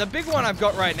the big one I've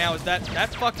got right now is that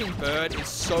fucking bird is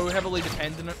so heavily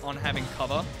dependent on having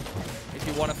cover. If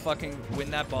you want to fucking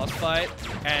win that boss fight,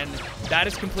 and that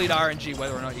is complete RNG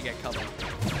whether or not you get cover.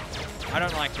 I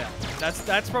don't like that.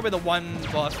 That's probably the one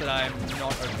boss that I'm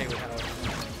not okay with how it is.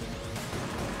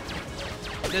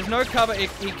 If there's no cover,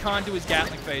 he can't do his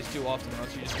Gatling phase too often, or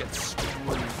else you just get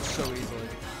screwed so easily.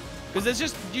 Because there's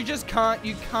just you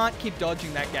can't keep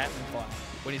dodging that Gatling fire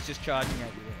when he's just charging at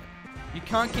you. You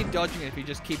can't keep dodging it if you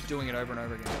just keep doing it over and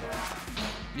over again.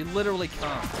 You literally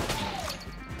can't.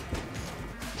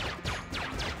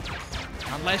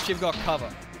 Unless you've got cover.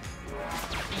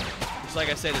 Which, like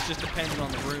I said, it's just dependent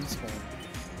on the room spawn.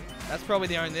 That's probably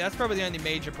the only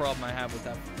major problem I have with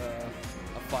that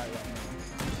a fight right now.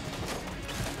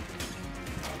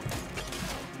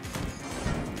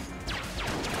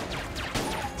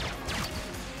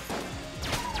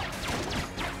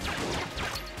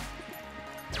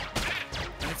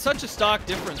 And it's such a stark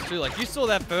difference too. Like, you saw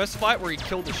that first fight where he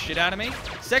killed the shit out of me.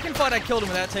 Second fight, I killed him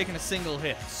without taking a single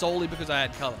hit, solely because I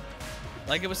had cover.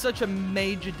 Like, it was such a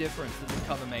major difference that the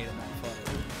cover made in that fight.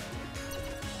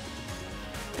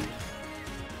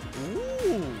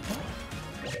 Ooh.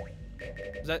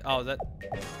 Is that? Oh, is that?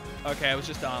 Okay, it was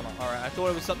just armor. All right, I thought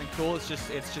it was something cool. It's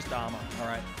just armor. All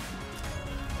right.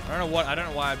 I don't know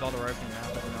why I bother opening that.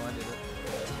 I don't know I did it.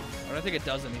 I don't think it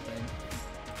does anything.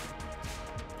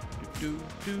 Do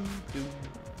do do.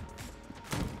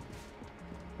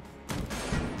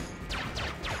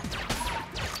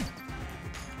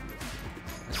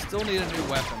 Still need a new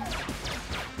weapon.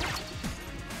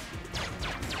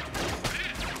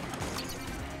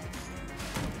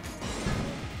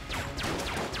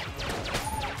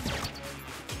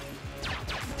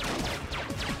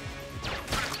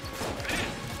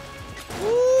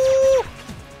 Woo!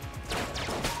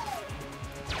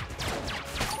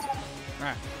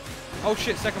 Alright. Oh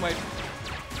shit, second wave.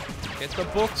 Get the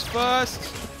books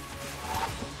first.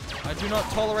 I do not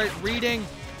tolerate reading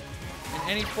in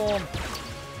any form.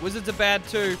 Wizards are bad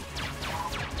too.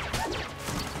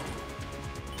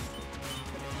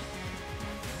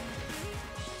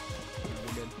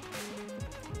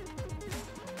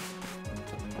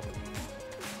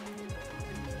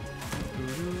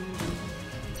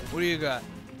 What do you got?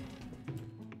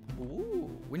 Ooh,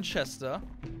 Winchester.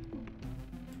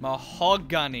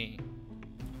 Mahogany.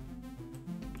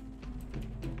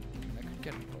 I could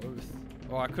get both.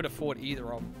 Or I could afford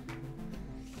either of them.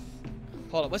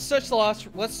 Hold up, let's search the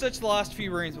last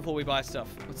few rooms before we buy stuff.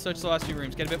 Let's search the last few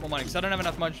rooms, get a bit more money, because I don't have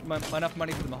enough money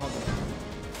for the Mahogany.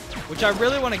 Which I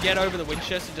really want to get over the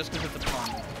Winchester just because it's a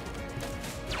pun.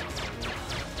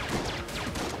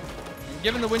 And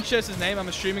given the Winchester's name, I'm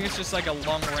assuming it's just like a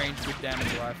long-range good damage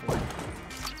rifle.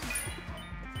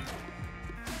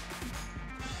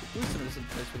 Ooh, some of this is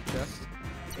for the chest.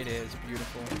 It is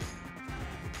beautiful.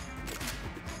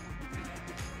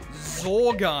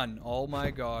 Zorgun. Oh my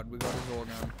god, we got a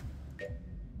Zorgun.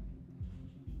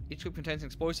 Each clip contains an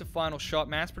explosive final shot,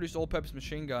 mass-produced all-purpose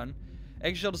machine gun.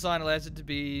 Eggshell design allows it to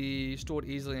be stored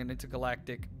easily in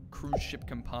intergalactic cruise ship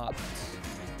compartments.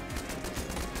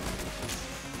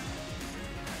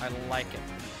 I like it.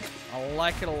 I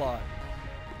like it a lot.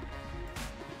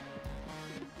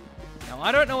 Now,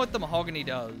 I don't know what the mahogany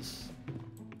does.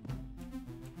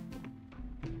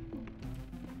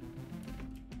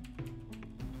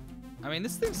 I mean,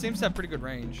 this thing seems to have pretty good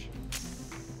range.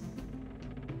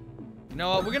 You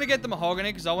know what? We're gonna get the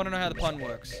mahogany because I want to know how the pun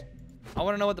works. I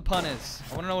want to know what the pun is.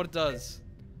 I want to know what it does.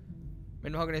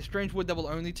 Made mahogany, a strange wood that will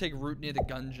only take root near the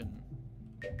Gungeon.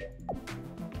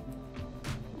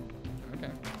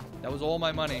 Okay. That was all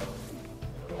my money.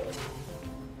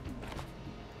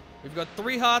 We've got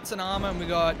 3 hearts and armor, and we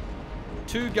got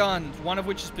 2 guns, one of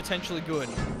which is potentially good.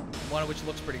 One of which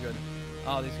looks pretty good.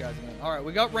 Oh, these guys are good. Alright,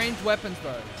 we got ranged weapons,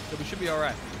 though, so we should be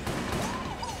alright.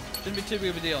 Shouldn't be too big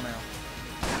of a deal now.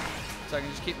 So I can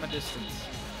just keep my distance.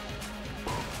 I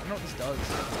don't know what this does.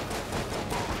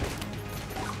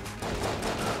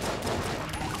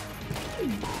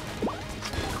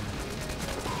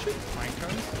 Shoot pine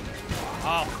cones?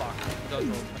 Oh, fuck. Dodge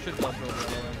roll. I should dodge roll the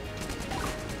other way.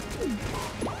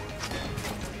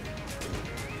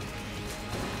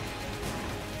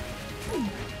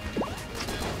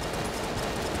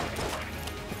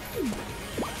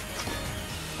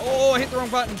 Oh, I hit the wrong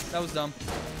button. That was dumb.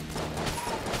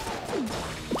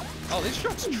 Oh, this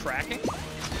shot's tracking?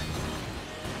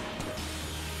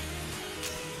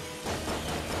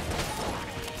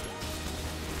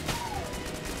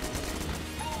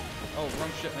 Oh,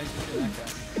 wrong shit. I need to do that guy.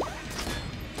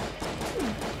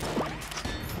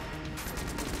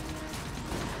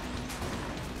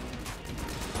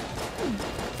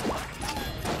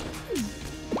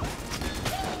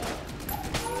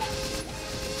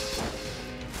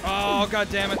 Oh, god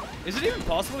damn it. Is it even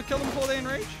possible to kill them before they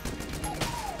enrage?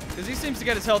 Because he seems to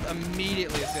get his health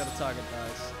immediately as the other target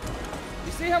dies.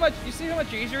 You see how much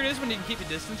easier it is when you can keep your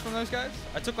distance from those guys?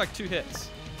 I took like 2 hits.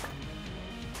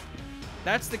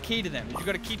 That's the key to them. You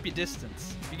got to keep your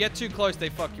distance. If you get too close, they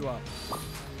fuck you up.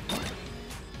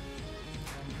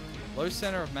 Low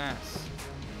center of mass.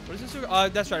 What is this? Oh,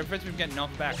 that's right. It prevents me from getting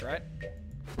knocked back, right?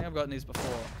 I think I've gotten these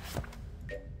before.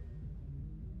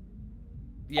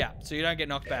 Yeah, so you don't get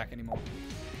knocked back anymore.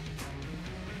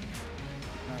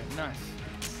 Alright, nice.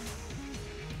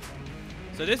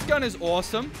 So this gun is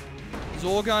awesome.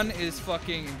 Zorgun is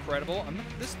fucking incredible.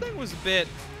 This thing was a bit...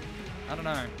 I don't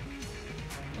know.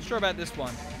 Not sure about this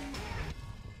one.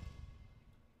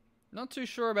 Not too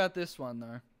sure about this one,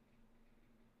 though.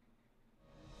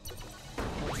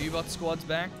 More U-bot squad's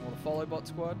back. Or the follow bot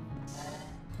squad.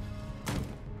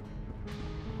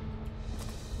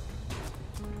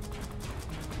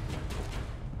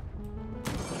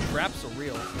 Traps are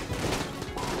real.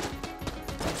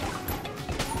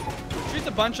 Shoot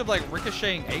a bunch of like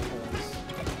ricocheting acorns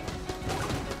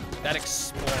that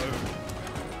explode.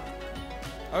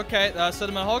 Okay, so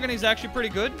the mahogany is actually pretty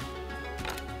good.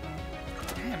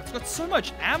 Damn, it's got so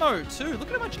much ammo too. Look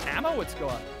at how much ammo it's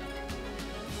got.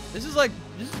 This has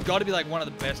got to be like one of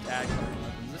the best ad clearing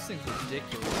weapons. This thing's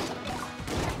ridiculous.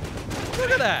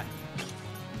 Look at that.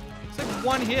 It's like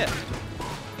 1 hit.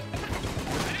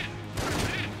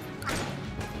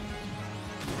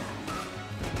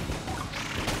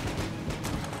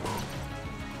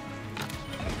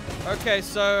 Okay,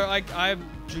 so I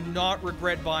do not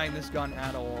regret buying this gun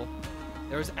at all.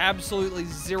 There is absolutely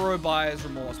 0 buyer's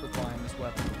remorse with buying this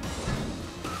weapon.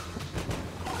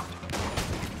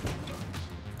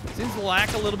 Seems to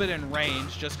lack a little bit in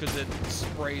range just because it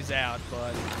sprays out,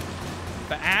 but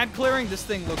for ad clearing, this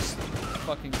thing looks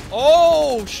fucking...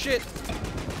 Oh, shit!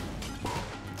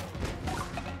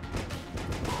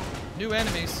 New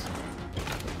enemies.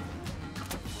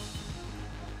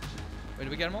 Wait, did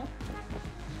we get them all?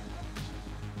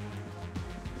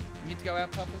 Need to go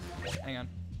out, Puppet? Hang on.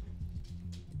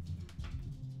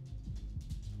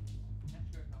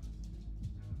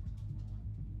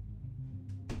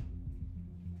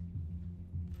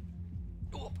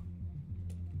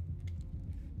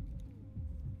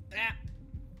 Ah.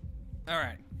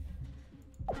 Alright.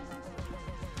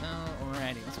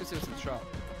 Alrighty, let's go see what's in the shop.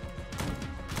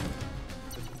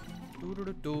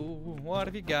 What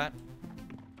have you got?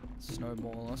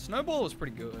 Snowball. Snowball was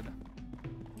pretty good.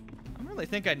 I don't really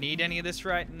think I need any of this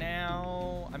right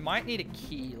now. I might need a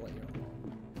key later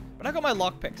on. But I got my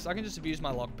lockpicks. So I can just abuse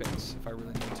my lockpicks if I really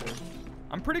need to.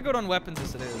 I'm pretty good on weapons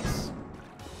as it is.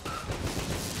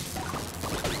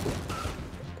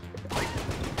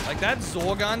 Like, that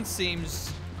Zorgun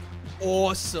seems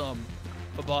awesome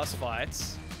for boss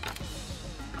fights.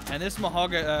 And this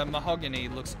mahogany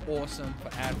looks awesome for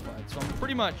ad fights. So I'm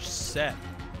pretty much set.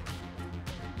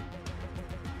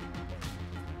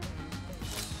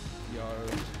 Yo,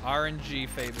 RNG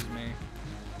favors me.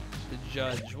 The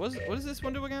judge. What does this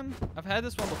one do again? I've had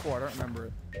this one before. I don't remember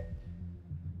it.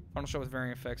 Final shot with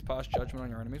varying effects. Pass judgment on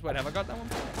your enemies. Wait, have I got that one?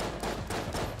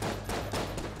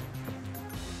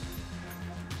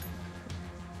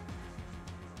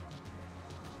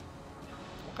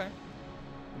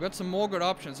 We've got some more good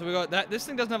options. So we got that. This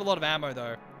thing doesn't have a lot of ammo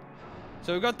though.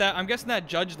 So we've got that. I'm guessing that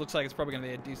judge looks like it's probably going to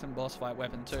be a decent boss fight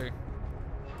weapon too.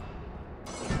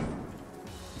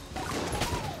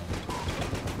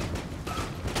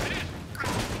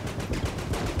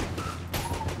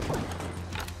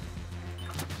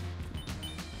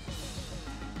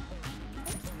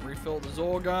 Refill the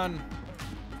Zorgun.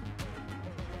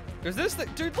 Because this thing,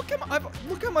 dude, look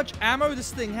how much ammo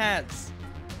this thing has.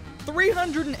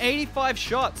 385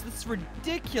 shots. That's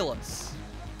ridiculous.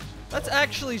 That's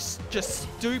actually just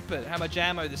stupid how much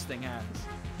ammo this thing has.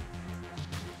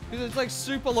 Because it's like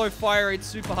super low fire rate,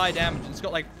 super high damage. It's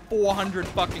got like 400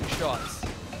 fucking shots.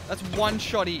 That's one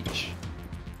shot each.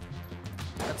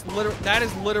 That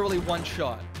is literally one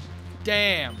shot.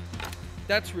 Damn.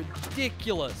 That's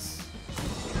ridiculous.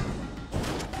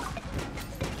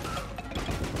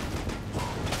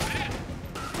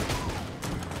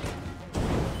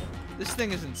 This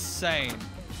thing is insane.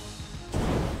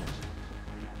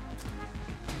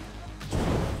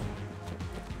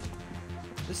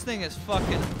 This thing is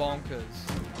fucking bonkers.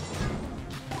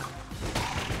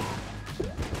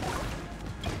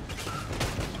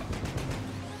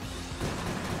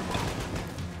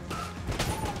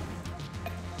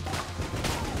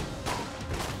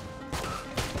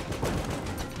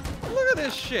 Look at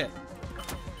this shit.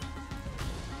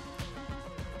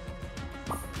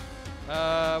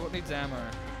 What needs ammo?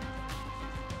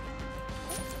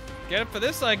 Get it for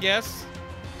this, I guess.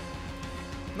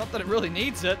 Not that it really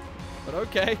needs it, but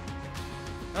okay.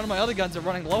 None of my other guns are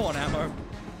running low on ammo.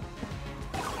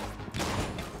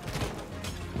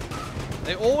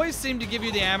 They always seem to give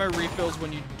you the ammo refills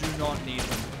when you do not need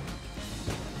them.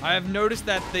 I have noticed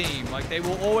that theme. Like, they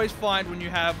will always find when you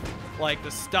have, like,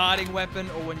 the starting weapon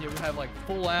or when you have, like,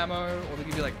 full ammo, or they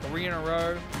give you, like, 3 in a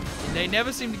row. They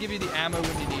never seem to give you the ammo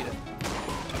when you need it.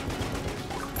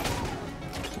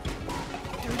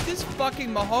 Dude, this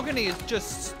fucking mahogany is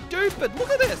just stupid. Look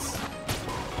at this.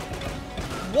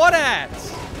 What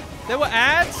ads? There were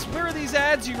ads? Where are these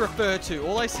ads you refer to?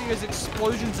 All I see is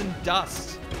explosions and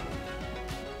dust.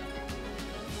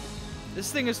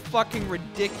 This thing is fucking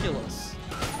ridiculous.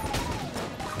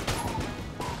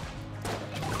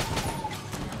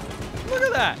 Look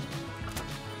at that.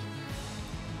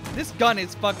 This gun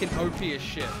is fucking OP as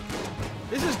shit.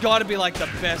 This has got to be like the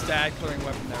best ad clearing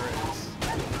weapon there is.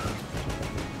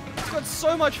 It's got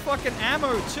so much fucking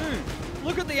ammo too.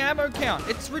 Look at the ammo count.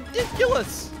 It's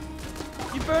ridiculous.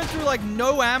 You burn through like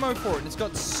no ammo for it and it's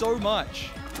got so much.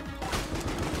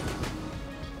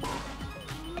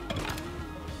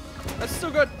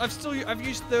 I've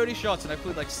used 30 shots and I've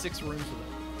cleared like 6 rooms with it.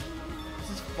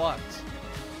 This is fucked.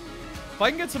 If I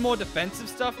can get some more defensive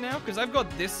stuff now, because I've got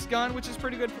this gun, which is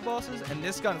pretty good for bosses, and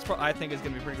this gun is I think is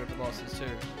going to be pretty good for bosses too.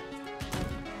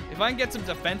 If I can get some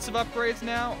defensive upgrades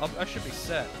now, I should be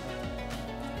set.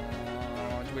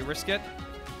 Do we risk it?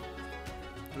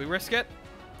 Do we risk it?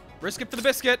 Risk it for the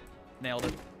biscuit. Nailed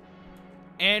it.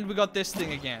 And we got this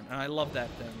thing again, and I love that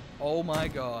thing. Oh my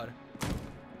god.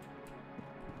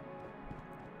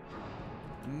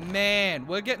 Man,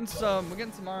 we're getting some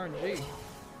RNG.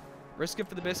 Risk it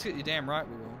for the biscuit? You're damn right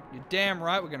we will. You're damn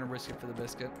right we're gonna risk it for the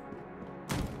biscuit.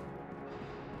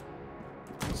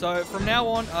 So from now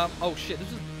on, oh shit,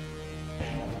 this is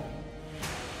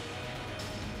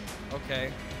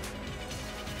okay.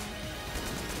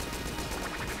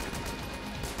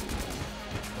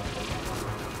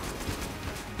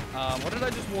 What did I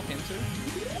just walk into?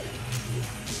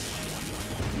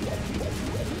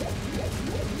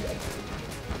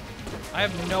 I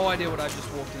have no idea what I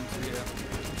just walked into here.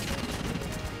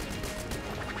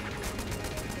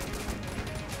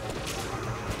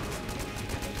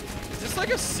 Is this like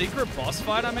a secret boss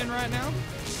fight I'm in right now?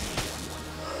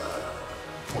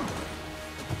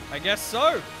 I guess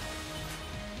so.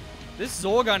 This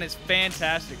Zorgun is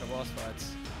fantastic for boss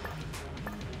fights.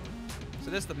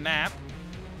 So there's the map.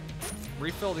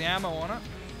 Refill the ammo on it.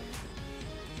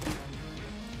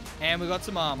 And we got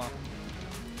some armor.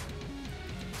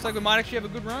 Looks like we might actually have a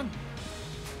good run.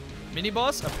 Mini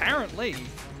boss? Apparently.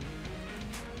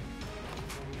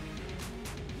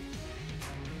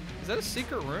 Is that a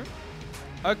secret room?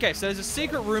 Okay, so there's a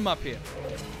secret room up here.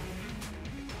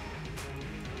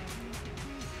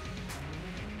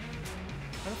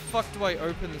 How the fuck do I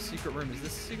open the secret room? Is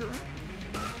this a secret room?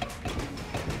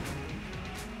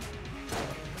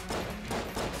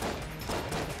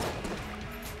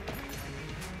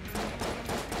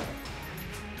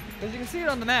 As you can see it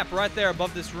on the map right there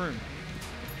above this room.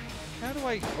 How do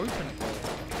I open it?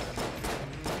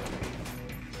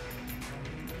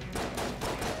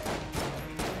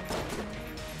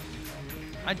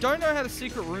 I don't know how the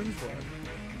secret rooms work.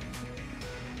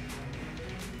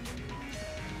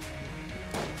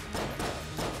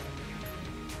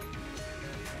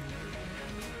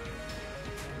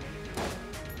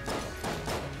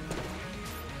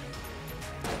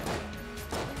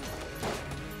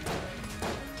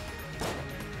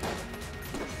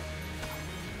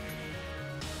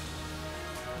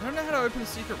 I don't know how to open the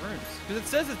secret rooms. Because it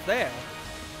says it's there.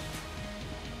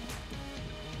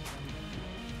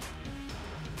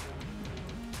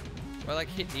 Do I like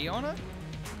hit E on it?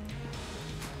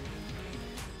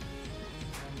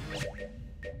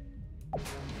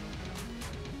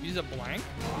 Use a blank?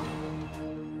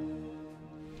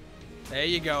 There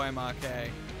you go,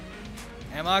 MRK.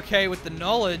 MRK with the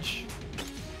knowledge.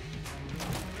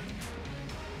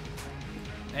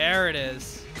 There it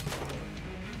is.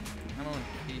 I don't want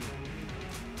to key.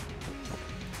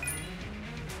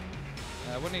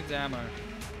 What needs ammo?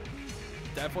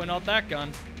 Definitely not that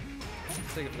gun.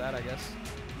 Let's take it for that, I guess.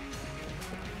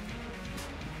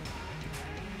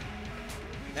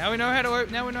 Now we know how to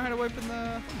open. Now we know how to open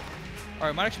the. All right,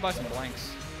 I might actually buy some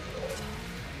blanks.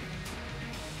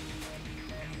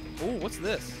 Oh, what's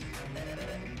this?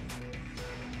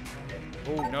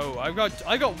 Oh no,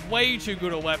 I got way too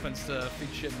good at weapons to feed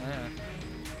shit in there.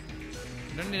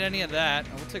 Don't need any of that.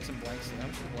 I will take some blanks. How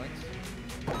much are the blanks?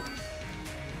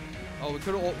 Oh, we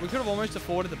could have almost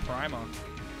afforded the primer.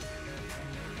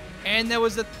 And there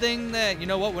was a thing that, you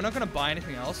know what? We're not gonna buy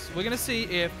anything else. We're gonna see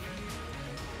if.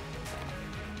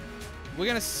 We're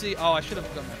gonna see. Oh, I should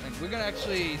have done that thing. We're gonna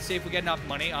actually see if we get enough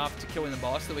money after killing the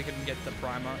boss that we can get the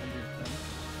primer and do the thing.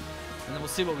 And then we'll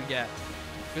see what we get.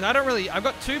 Because I don't really. I've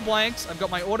got 2 blanks. I've got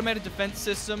my automated defense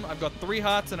system. I've got 3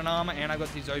 hearts and an armor, and I've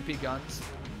got these OP guns.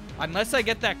 Unless I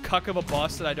get that cuck of a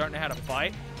boss that I don't know how to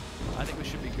fight, I think we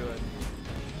should be good.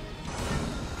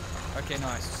 Okay,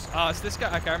 nice. Oh, it's this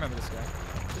guy. Okay, I remember this guy.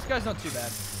 This guy's not too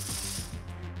bad.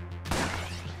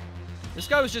 This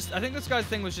guy was just. I think this guy's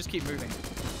thing was just keep moving.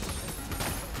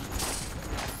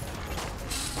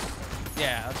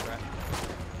 Yeah, that's right.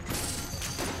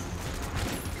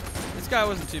 This guy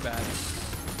wasn't too bad.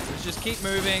 It was just keep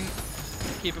moving,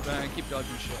 keep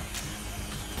dodging shit.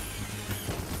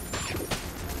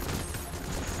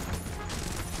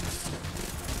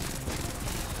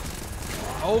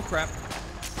 Oh crap!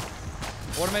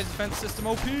 Automated defense system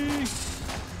OP.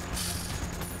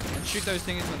 And shoot those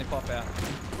things when they pop out.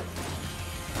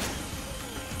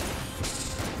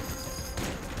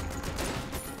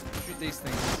 Shoot these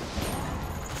things.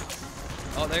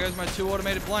 Oh, there goes my 2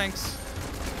 automated blanks.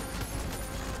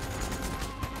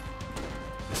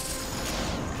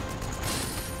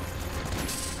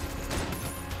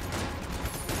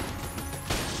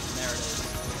 And there it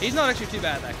is. He's not actually too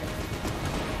bad, that guy.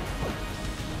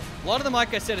 A lot of them,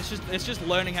 like I said, it's just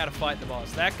learning how to fight the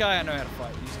boss. That guy, I know how to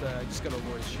fight. You just gotta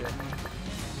avoid his shit.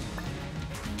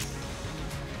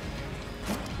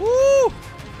 Woo!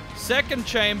 Second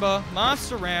chamber,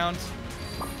 master round.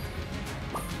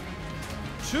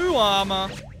 2 armor.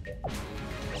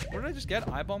 What did I just get?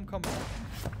 Eye bomb combo.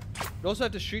 You also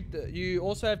have to shoot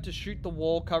the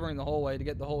wall covering the hallway to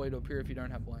get the hallway to appear if you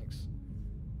don't have blanks.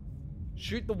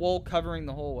 Shoot the wall covering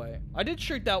the hallway. I did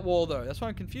shoot that wall though. That's why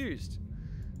I'm confused.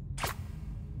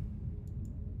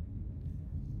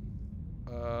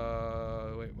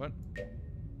 Wait, what?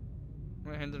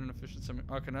 My hand in an efficient summon.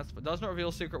 Okay, that's does not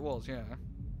reveal secret walls. Yeah.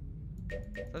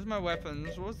 Those are my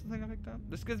weapons. What was the thing I picked up?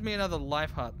 This gives me another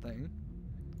life heart thing.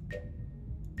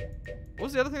 What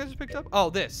was the other thing I just picked up? Oh,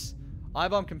 this.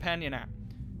 I-Bomb Companion app.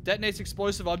 Detonates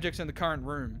explosive objects in the current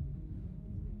room.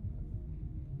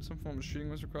 Some form of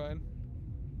shooting was required.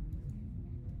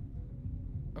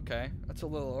 Okay, that's a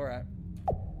little alright.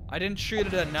 I didn't shoot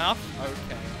it enough?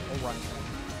 Okay, alright.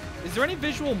 Is there any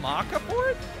visual marker for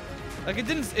it? Like it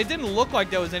didn't look like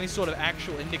there was any sort of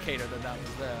actual indicator that that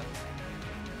was there.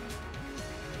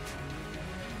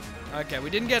 Okay, we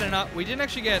didn't get enough. We didn't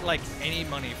actually get like any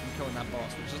money from killing that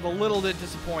boss, which is a little bit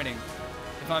disappointing,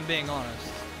 if I'm being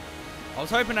honest. I was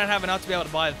hoping I'd have enough to be able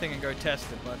to buy the thing and go test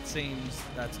it, but it seems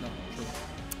that's not true.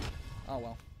 Oh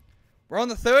well. We're on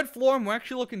the 3rd floor and we're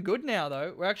actually looking good now,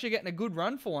 though. We're actually getting a good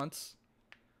run for once.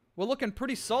 We're looking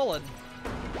pretty solid.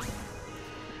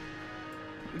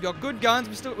 We got good guns.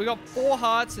 We got 4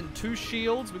 hearts and 2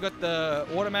 shields. We got the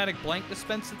automatic blank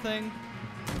dispenser thing.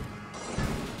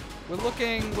 We're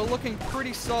looking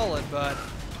pretty solid, but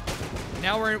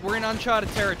now we're in uncharted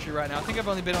territory right now. I think I've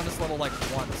only been on this level like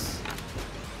once,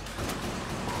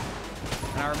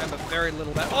 and I remember very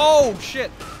little about. Oh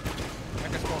shit!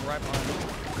 That guy spawned right behind me.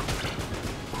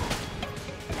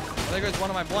 Well, there goes one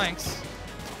of my blanks.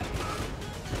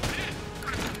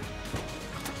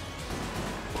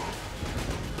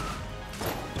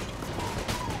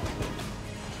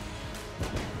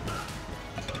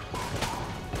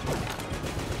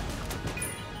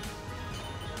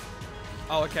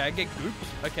 Oh, okay, I get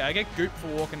gooped. Okay, I get gooped for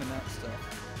walking in that stuff.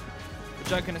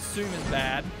 Which I can assume is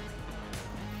bad.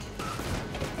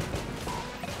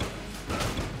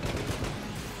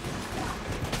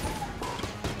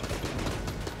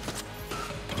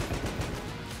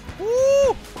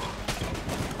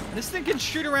 This thing can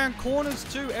shoot around corners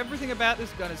too. Everything about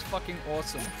this gun is fucking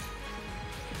awesome.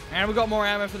 And we got more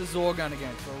ammo for the Zor gun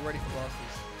again, so we're ready for bosses.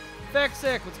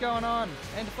 Fexic, what's going on?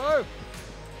 And foe.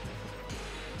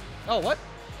 Oh, what?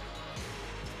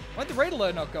 Why'd the raid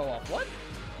alert not go off? What?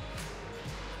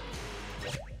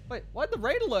 Wait, why'd the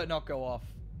raid alert not go off?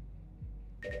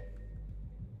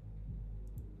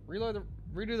 Redo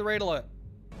the raid alert.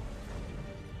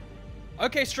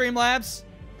 Okay, Streamlabs.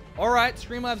 Alright,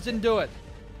 Streamlabs didn't do it.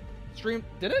 Did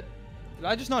it? Did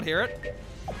I just not hear it?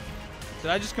 Did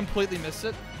I just completely miss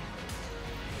it?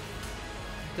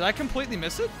 Did I completely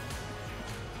miss it?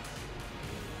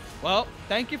 Well,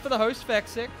 thank you for the host,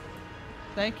 Fexic.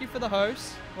 Thank you for the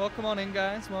host. Welcome on in,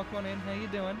 guys. Welcome on in. How you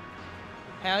doing?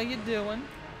 How you doing?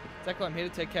 Exactly, I'm here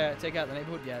to take out the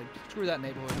neighborhood. Yeah, screw that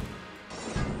neighborhood.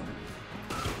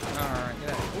 Alright, get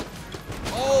out.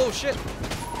 Oh, shit!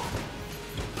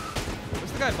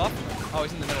 Where's the guy buffing? Oh,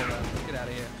 he's in the middle there. Get out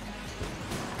of here.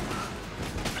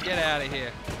 Get out of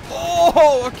here.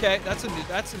 Oh, okay. That's a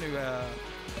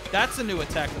new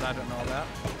attack that I don't know about.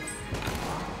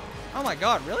 Oh my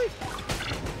god, really?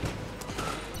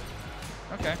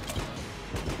 Okay.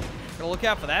 Gotta look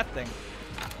out for that thing.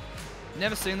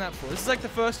 Never seen that before. This is like the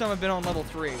first time I've been on level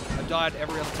 3. I died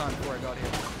every other time before I got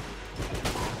here.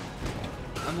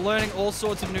 I'm learning all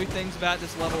sorts of new things about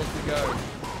this level as we go.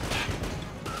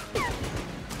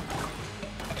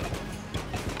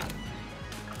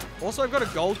 Also, I've got a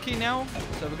gold key now,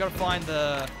 so we've got to find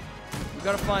the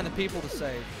people to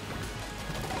save.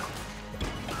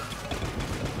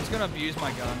 I'm just gonna abuse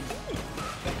my gun.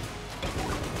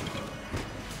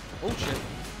 Oh shit!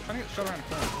 I'm trying to get shot around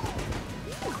the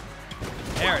corner.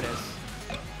 There it is.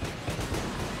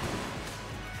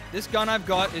 This gun I've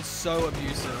got is so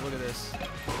abusive. Look at this.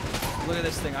 Look at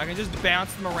this thing. I can just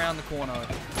bounce them around the corner.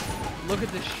 Look at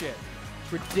this shit.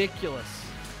 It's ridiculous.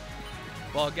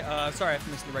 Well, sorry I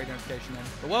missed the raid notification then.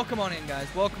 But welcome on in, guys.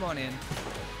 Welcome on in.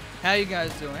 How you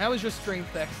guys doing? How was your stream,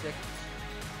 Fexic?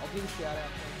 I'll do the shout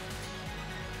out.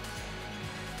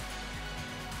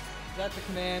 Is that the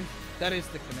command? That is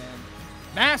the command.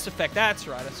 Mass Effect, that's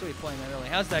right. I saw you playing that earlier.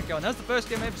 How's that going? That was the first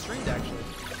game I ever streamed, actually.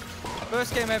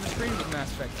 First game I ever streamed was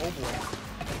Mass Effect. Oh boy.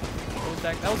 What was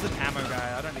that? That was an ammo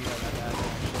guy. I don't need that bad.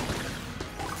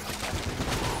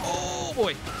 Oh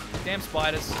boy. Damn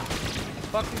spiders.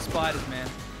 Fucking spiders, man.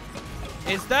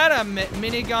 Is that a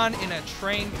minigun in a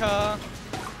train car?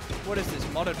 What is this?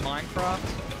 Modded Minecraft?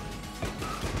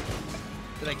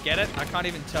 Did I get it? I can't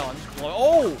even tell. I'm just blowing.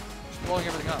 Oh! Just blowing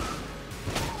everything up.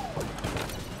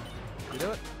 Did we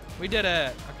do it? We did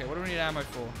it. Okay, what do we need ammo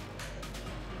for?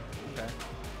 Okay.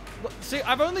 Look, see,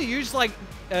 I've only used like,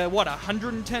 what,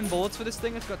 110 bullets for this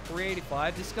thing? It's got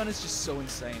 385. This gun is just so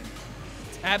insane.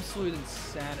 It's absolute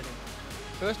insanity.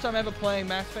 First time ever playing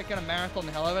Mass Effect in a marathon,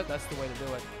 the hell of it, that's the way to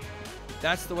do it.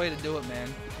 That's the way to do it,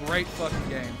 man. Great fucking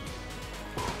game.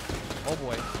 Oh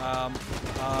boy.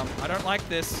 I don't like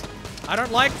this. I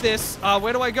don't like this.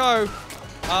 Where do I go?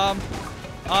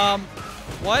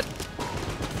 What?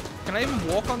 Can I even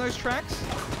walk on those tracks?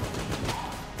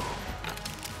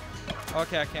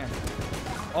 Okay, I can.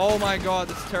 Oh my god,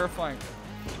 that's terrifying.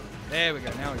 There we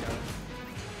go, now we got it.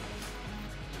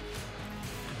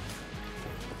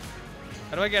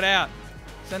 How do I get out?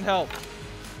 Send help.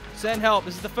 Send help.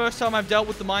 This is the first time I've dealt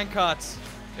with the minecarts.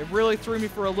 It really threw me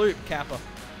for a loop, Kappa.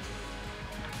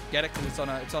 Get it? Because it's on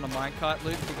a minecart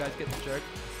loop. You guys get the joke?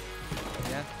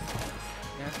 Yeah?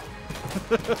 Yeah?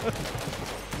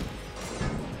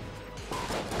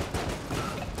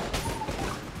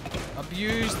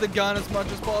 Abuse the gun as much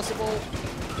as possible.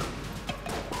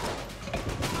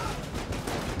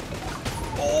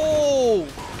 Oh!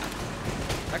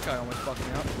 That guy almost fucked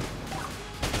me up.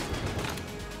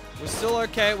 We're still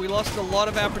okay. We lost a lot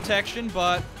of our protection,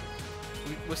 but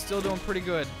we're still doing pretty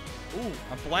good. Ooh,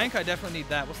 a blank. I definitely need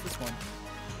that. What's this one?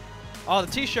 Oh,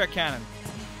 the t-shirt cannon.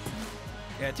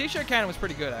 Yeah, t-shirt cannon was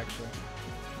pretty good, actually.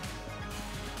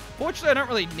 Fortunately, I don't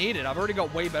really need it. I've already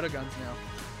got way better guns now.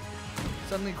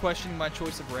 Suddenly questioning my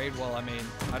choice of raid. Well, I mean,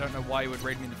 I don't know why you would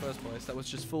raid me in the first place. That was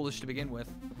just foolish to begin with.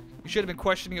 You should have been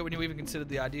questioning it when you even considered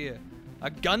the idea.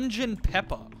 A Gungeon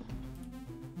pepper.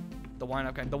 The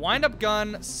wind-up gun. The wind-up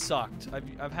gun sucked.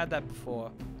 I've had that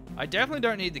before. I definitely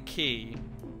don't need the key.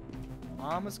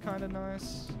 Armor's kind of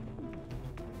nice.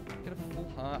 Get a full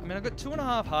heart. I mean, I've got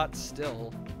 2.5 hearts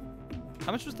still.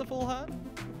 How much was the full heart?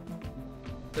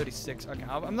 36. Okay,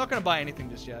 I'm not going to buy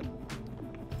anything just yet.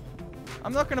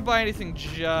 I'm not going to buy anything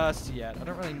just yet. I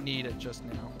don't really need it just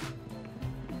now.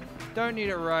 Don't need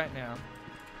it right now.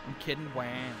 I'm kidding.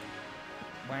 Wow.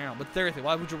 Wow. But seriously,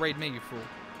 why would you raid me, you fool?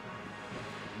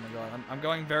 Oh my god. I'm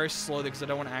going very slowly because I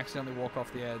don't want to accidentally walk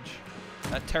off the edge.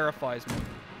 That terrifies me.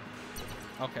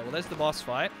 Okay, well, there's the boss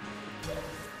fight.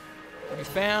 We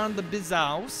found the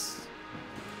Bizhouse.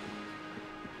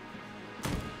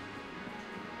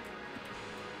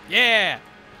 Yeah!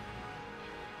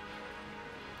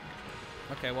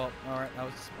 Okay, well, alright, that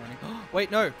was disappointing.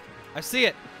 Wait, no! I see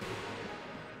it!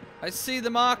 I see the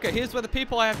marker. Here's where the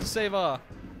people I have to save are.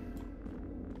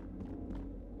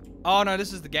 Oh, no,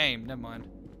 this is the game. Never mind.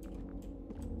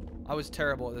 I was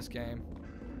terrible at this game.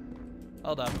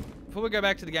 Hold up. Before we go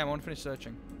back to the game, I want to finish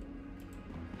searching.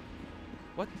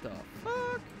 What the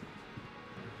fuck?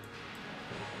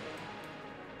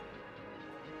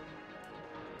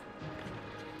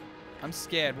 I'm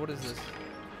scared. What is this?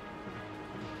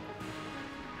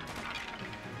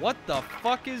 What the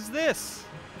fuck is this?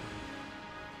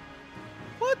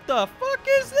 What the fuck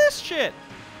is this shit?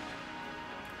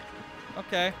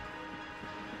 Okay.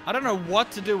 I don't know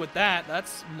what to do with that.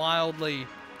 That's mildly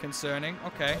concerning.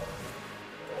 Okay.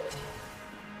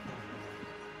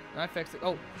 Alright, Fex.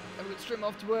 Oh, have a good stream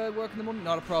off to work in the morning.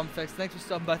 Not a problem, Fex. Thanks for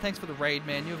stopping by. Thanks for the raid,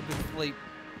 man. You have a good sleep.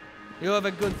 You have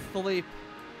a good sleep.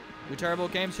 We terrible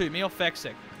at games? Who? Me or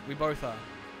Fexic? We both are.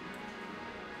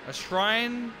 A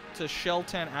shrine to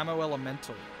Shelton Ammo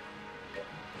Elemental.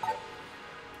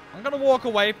 I'm gonna walk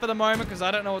away for the moment because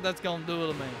I don't know what that's gonna do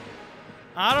to me.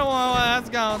 I don't know what that's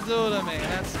gonna do to me.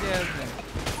 That scares me.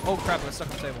 Oh crap, I'm stuck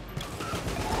on the table.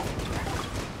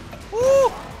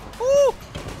 Woo! Woo!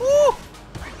 Woo!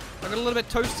 I got a little bit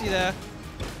toasty there.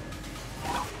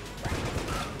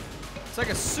 It's like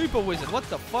a super wizard. What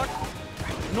the fuck?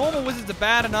 Normal wizards are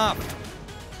bad enough.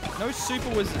 No super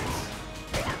wizards.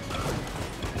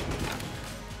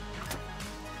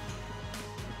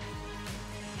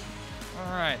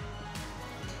 Alright.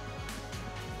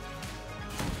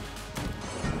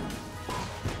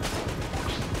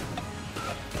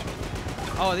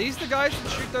 Oh, are these the guys that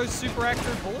shoot those super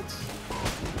accurate bullets?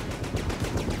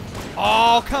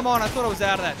 Oh, come on. I thought I was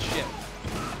out of that shit.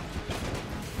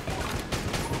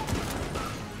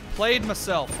 Played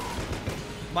myself.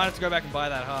 Might have to go back and buy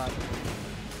that hard.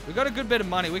 We got a good bit of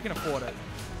money. We can afford it.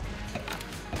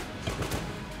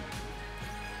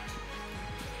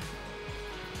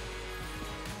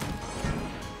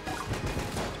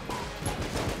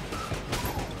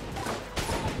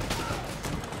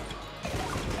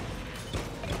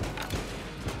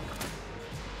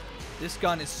 This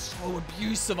gun is so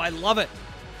abusive. I love it.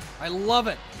 I love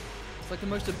it. It's like the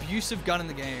most abusive gun in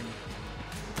the game.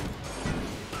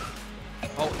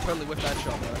 Oh, totally whiffed that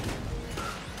shot, though.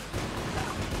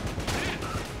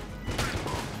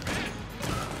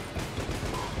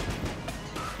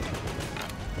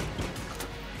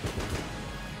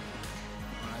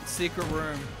 Alright, secret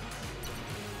room.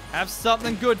 Have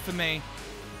something good for me.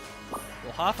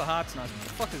 Well, half a heart's nice. What the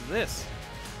fuck is this?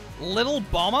 Little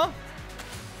bomber?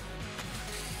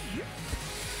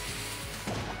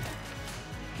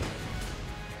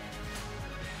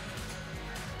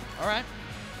 All right.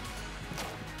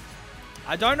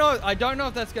 I don't know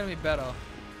if that's gonna be better.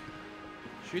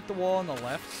 Shoot the wall on the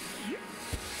left.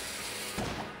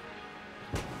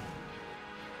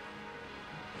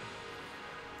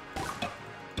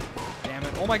 Damn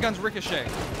it! All my guns ricochet.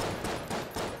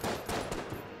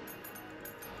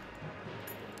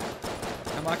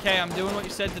 I'm okay. I'm doing what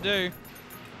you said to do.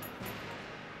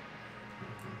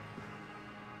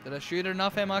 Did I shoot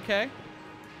enough, MRK?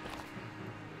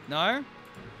 No?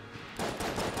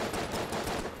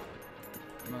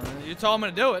 You told me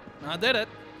to do it, and I did it.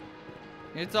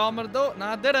 You told me to do it, and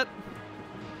I did it.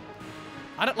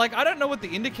 I don't know what the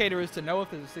indicator is to know if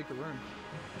there's a secret room.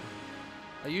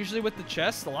 Usually with the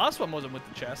chest. The last one wasn't with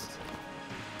the chest.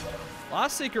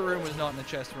 Last secret room was not in the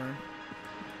chest room.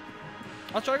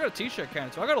 Actually, I got a t-shirt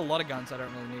cannon, so I got a lot of guns I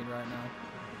don't really need right now.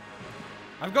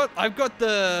 I've got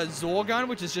the Zor gun,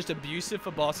 which is just abusive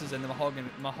for bosses, and the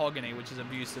mahogany, which is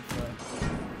abusive for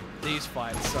these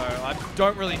fights. So I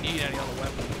don't really need any other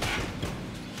weapon.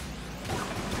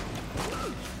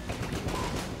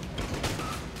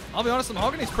 I'll be honest, the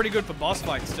mahogany is pretty good for boss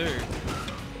fights too.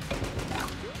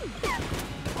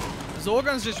 The Zor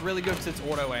gun's just really good because it's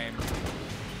auto aim,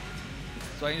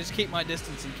 so I can just keep my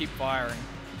distance and keep firing.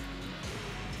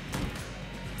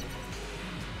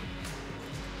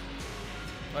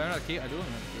 Why not keep? I do have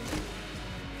another key.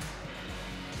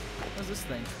 What's this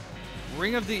thing?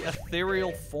 Ring of the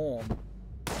Ethereal Form.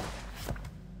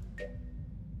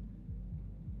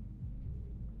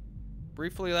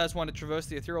 Briefly allows one to traverse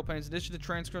the ethereal planes. In addition to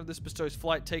transcript, this bestows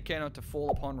flight. Take care not to fall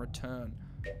upon return.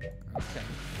 Okay.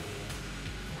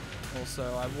 Also,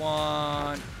 I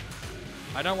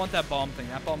don't want that bomb thing.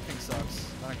 That bomb thing sucks.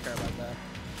 I don't care about that.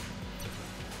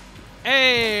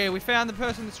 Hey, we found the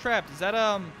person that's trapped. Is that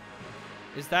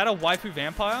Is that a waifu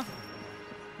vampire?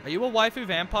 Are you a waifu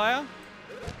vampire?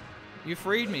 You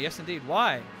freed me. Yes, indeed.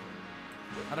 Why?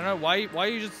 I don't know. Why are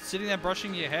you just sitting there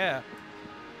brushing your hair?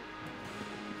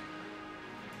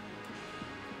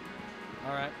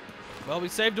 Alright. Well, we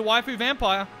saved a waifu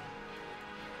vampire.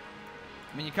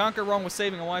 I mean, you can't go wrong with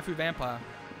saving a waifu vampire.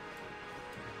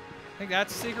 I think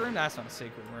that's a secret room? That's not a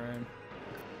secret room.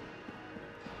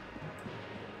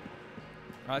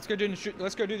 Alright,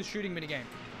 let's go do the shooting minigame.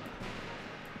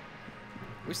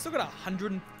 We still got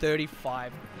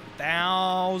 $135,000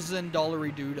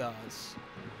 doodahs.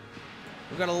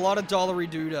 We've got a lot of dollary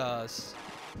doodahs.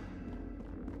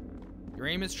 Your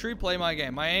aim is true, play my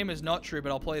game. My aim is not true,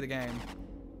 but I'll play the game.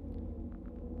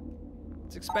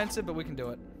 It's expensive, but we can do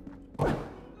it.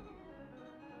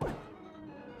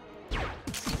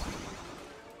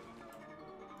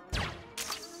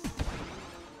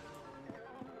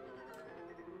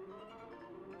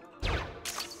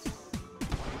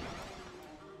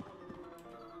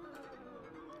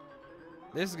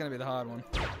 This is gonna be the hard one.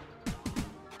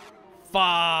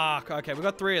 Fuck! Okay, we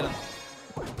got 3 of them.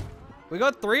 We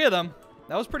got 3 of them.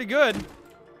 That was pretty good.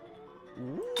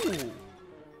 Ooh.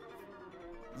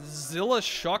 Zilla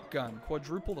shotgun.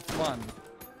 Quadruple the fun.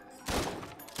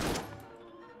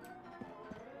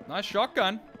 Nice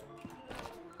shotgun.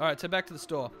 Alright, let's head back to the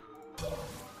store.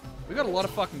 We got a lot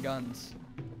of fucking guns.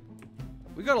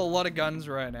 We got a lot of guns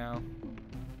right now.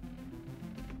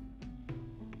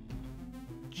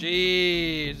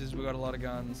 Jesus, we got a lot of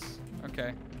guns.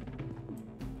 Okay.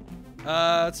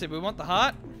 Let's see. We want the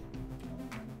heart.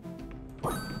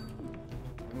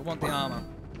 And we want the armor.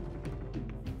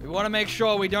 We want to make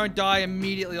sure we don't die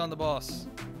immediately on the boss.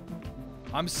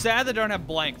 I'm sad they don't have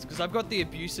blanks, because I've got the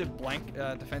abusive blank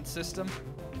defense system.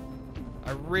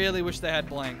 I really wish they had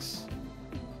blanks.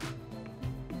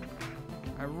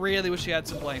 I really wish he had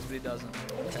some blanks, but he doesn't.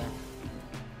 Okay.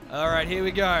 Alright, here we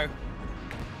go.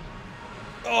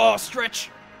 Oh, stretch.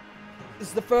 This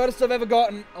is the furthest I've ever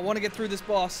gotten. I want to get through this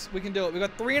boss. We can do it. We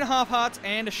got 3.5 hearts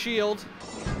and a shield.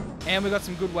 And we got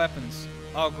some good weapons.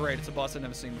 Oh, great. It's a boss I've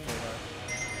never seen before, though.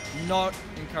 Not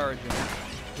encouraging.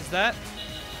 Is that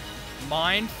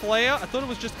Mind Flayer? I thought it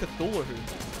was just Cthulhu.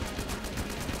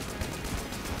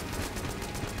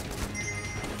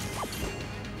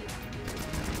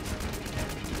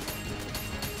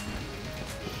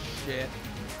 Shit.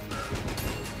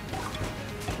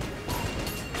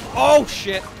 Oh,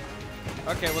 shit.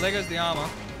 Okay, well, there goes the armor.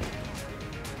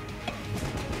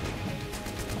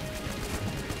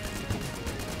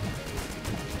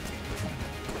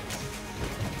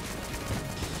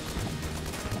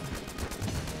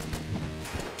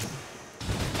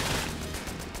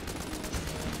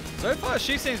 So far,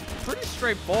 she seems pretty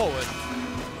straightforward.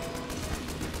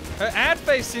 Her ad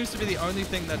face seems to be the only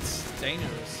thing that's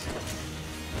dangerous.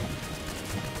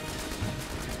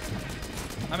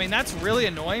 I mean, that's really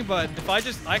annoying, but if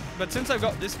but since I've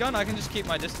got this gun, I can just keep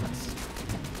my distance.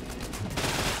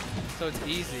 So it's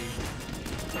easy.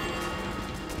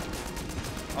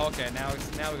 Okay, now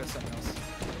we got something else.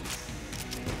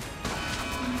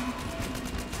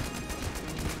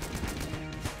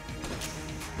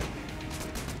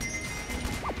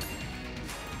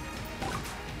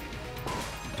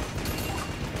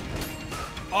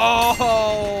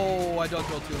 Oh, I dodged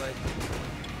roll too late.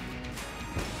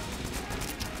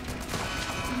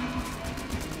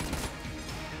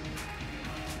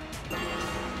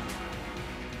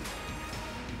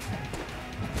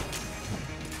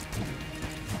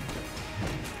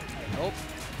 Nope.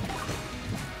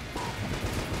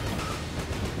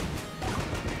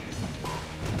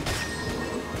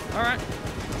 All right.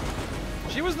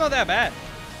 She was not that bad.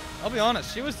 I'll be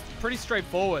honest. She was pretty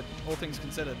straightforward, all things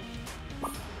considered.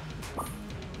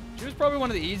 She was probably one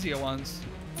of the easier ones.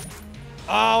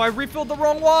 Oh, I refilled the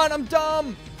wrong one. I'm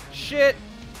dumb. Shit.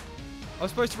 I was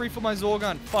supposed to refill my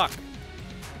Zorgun. Fuck.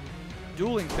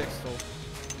 Dueling pistol.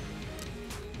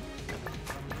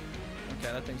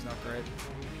 Okay, that thing's not great.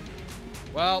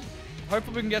 Well,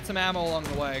 hopefully we can get some ammo along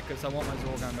the way, because I want my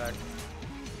Zorgun back.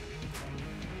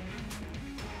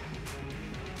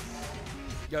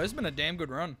 Yo, this has been a damn good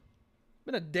run. It's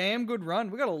been a damn good run.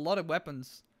 We got a lot of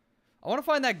weapons. I want to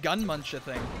find that gun muncher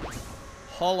thing.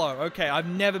 Hollow. Okay, I've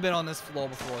never been on this floor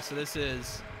before, so this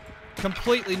is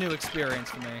completely new experience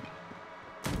for me.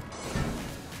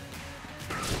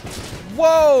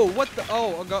 Whoa! What the?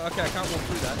 Oh, okay, I can't walk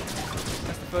through that.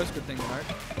 That's the first good thing to note.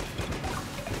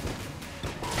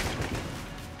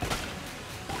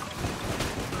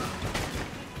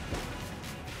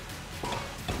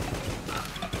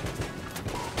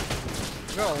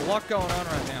 We've got a lot going on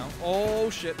right now.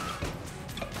 Oh, shit.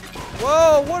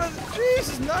 Whoa, what is...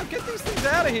 Jesus, no, get these things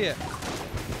out of here.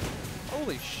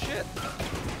 Holy shit.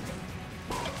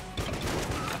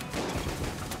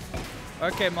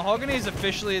 Okay, mahogany is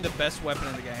officially the best weapon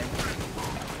in the game.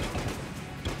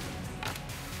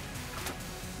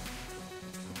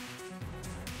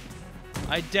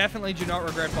 I definitely do not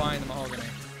regret buying the mahogany.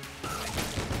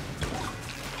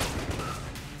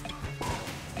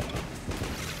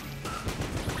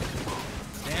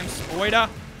 Damn spoiler.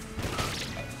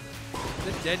 Is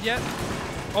it dead yet?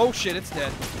 Oh shit, it's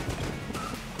dead.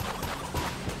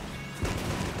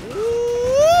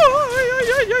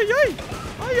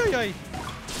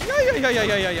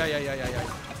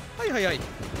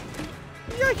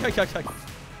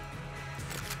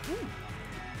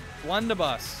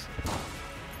 Blunderbuss.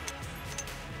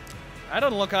 That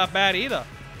doesn't look half bad either.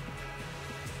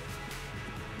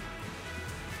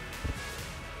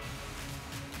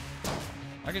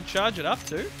 I can charge it up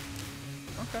too.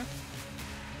 Okay.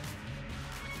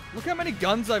 Look how many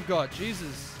guns I've got.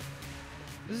 Jesus.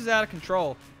 This is out of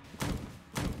control.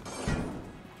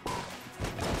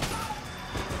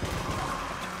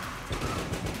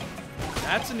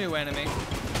 That's a new enemy.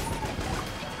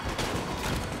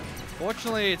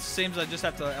 Fortunately, it seems I just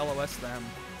have to LOS them.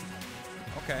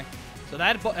 Okay. So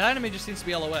that enemy just needs to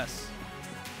be LOS.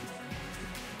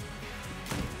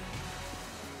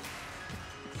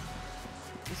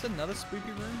 Is this another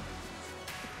spooky room?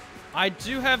 I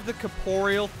do have the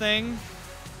corporeal thing.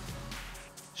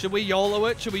 Should we YOLO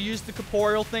it? Should we use the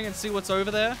corporeal thing and see what's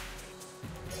over there?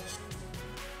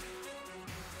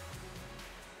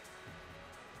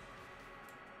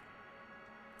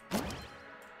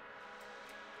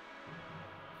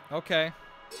 Okay.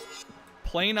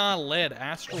 Planar lead,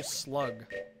 astral slug.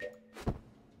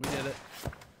 We did it.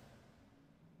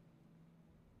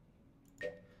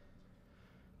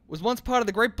 Was once part of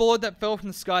the great board that fell from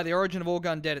the sky, the origin of all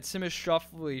Gunday. It simmers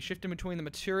shufflingly, shifting between the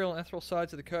material and ethereal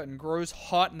sides of the curtain, grows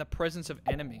hot in the presence of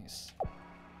enemies.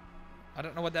 I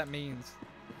don't know what that means.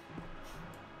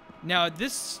 Now,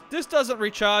 this doesn't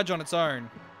recharge on its own.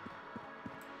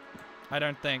 I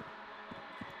don't think.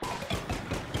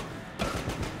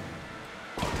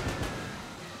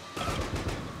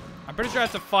 I'm pretty sure I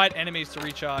have to fight enemies to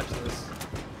recharge this.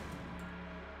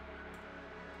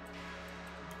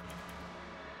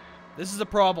 This is a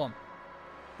problem.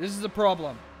 This is a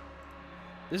problem.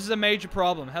 This is a major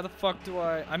problem. How the fuck do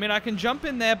I... I mean, I can jump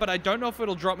in there, but I don't know if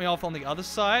it'll drop me off on the other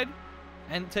side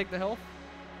and take the health.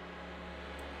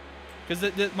 Because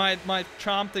my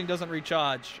charm thing doesn't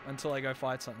recharge until I go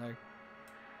fight something.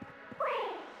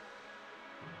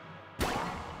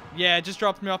 Yeah, it just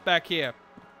drops me off back here.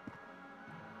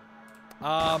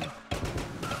 Does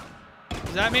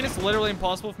that mean it's literally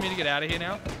impossible for me to get out of here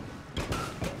now?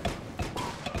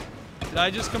 Did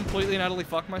I just completely and utterly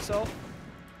fuck myself?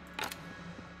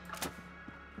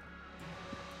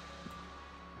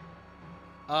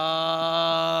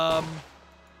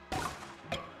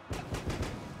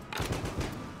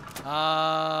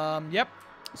 Yep.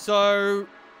 So,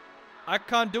 I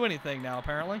can't do anything now,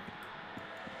 apparently.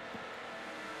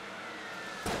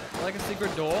 Like a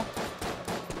secret door.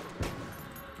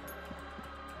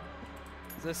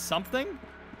 Is there something?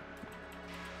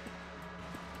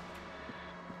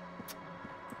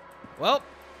 Well,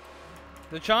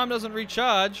 the charm doesn't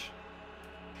recharge.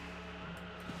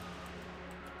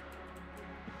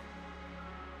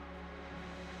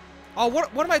 Oh,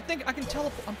 what am I thinking? I can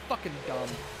teleport. I'm fucking dumb.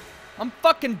 I'm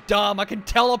fucking dumb. I can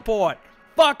teleport.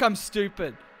 Fuck, I'm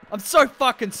stupid. I'm so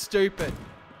fucking stupid.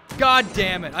 God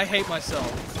damn it. I hate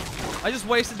myself. I just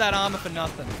wasted that armor for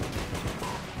nothing.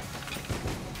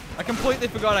 I completely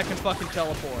forgot I can fucking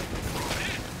teleport.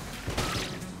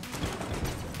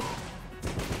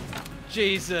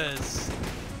 Jesus.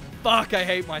 Fuck, I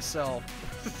hate myself.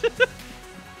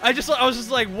 I was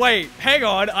just like, wait, hang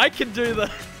on, I can do the...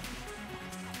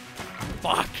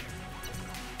 Fuck.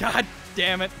 God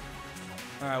damn it.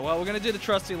 Alright, well, we're gonna do the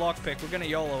trusty lockpick. We're gonna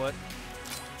YOLO it.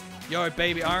 Yo,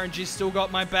 baby, RNG still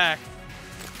got my back.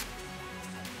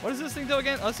 What does this thing do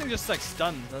again? Oh, this thing just, like,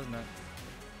 stuns, doesn't it?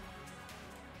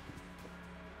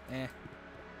 Eh.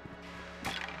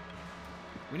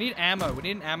 We need ammo. We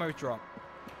need an ammo drop.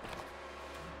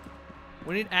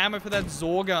 We need ammo for that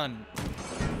Zorgun.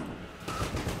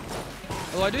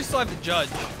 Although I do still have the Judge.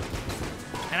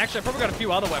 And actually, I probably got a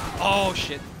few other weapons. Oh,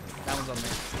 shit. That one's on me.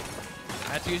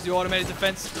 I had to use the automated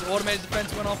defense. The automated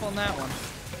defense went off on that one.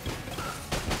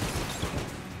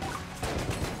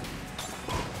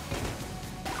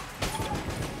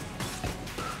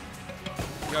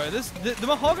 Yo, the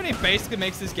mahogany basically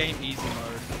makes this game easy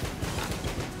mode.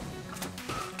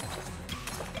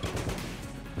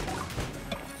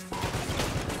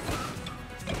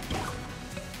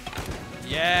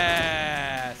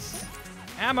 Yes.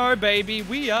 ammo, baby.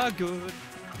 We are good.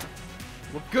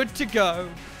 We're good to go.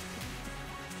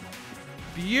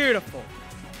 Beautiful.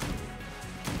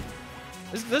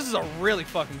 This is a really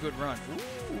fucking good run.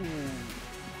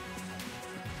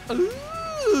 Ooh.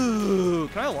 Ooh.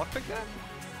 Can I lockpick that?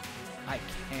 I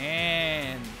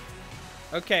can.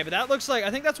 Okay, but that looks like,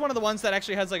 I think that's one of the ones that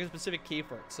actually has like a specific key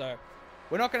for it. So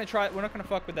we're not gonna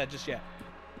fuck with that just yet.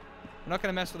 We're not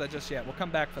gonna mess with that just yet. We'll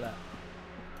come back for that.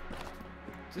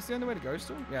 Is this the only way to go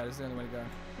still? Yeah, this is the only way to go.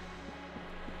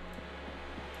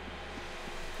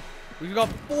 We've got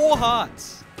 4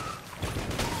 hearts.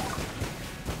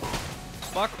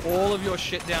 Fuck all of your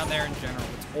shit down there in general.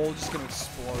 It's all just gonna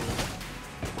explode.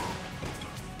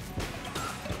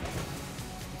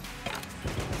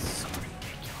 So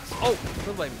ridiculous. Oh,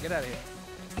 good lady, get out of here.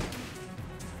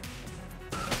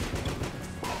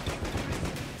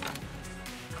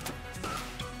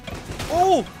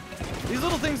 Oh! These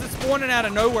little things that spawn in out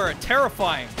of nowhere are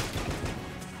terrifying.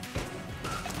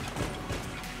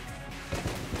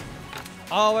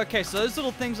 Oh, okay, so those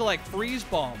little things are like freeze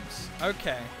bombs.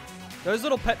 Okay. Those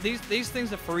little these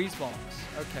things are freeze bombs.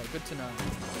 Okay, good to know.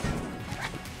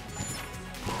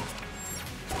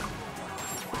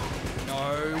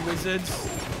 No wizards.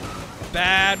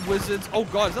 Bad wizards. Oh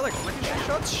god, is that like ricochet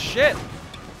shots? Shit.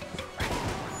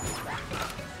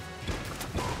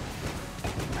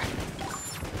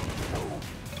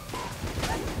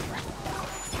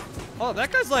 Oh,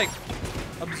 that guy's like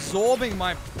absorbing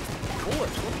my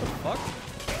bullets. What the fuck?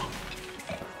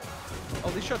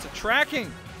 Oh, these shots are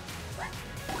tracking.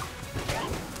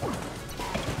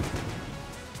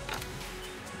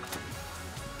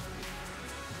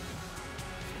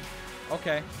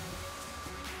 Okay.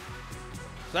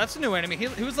 So that's a new enemy.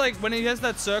 He was like, when he has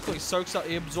that circle, he soaks up,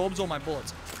 he absorbs all my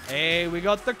bullets. Hey, we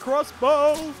got the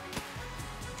crossbow.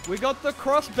 We got the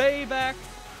crossbow back.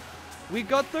 We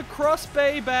got the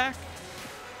crossbow back.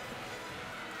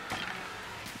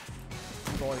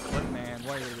 Holy clip, man.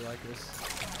 Why do you like this?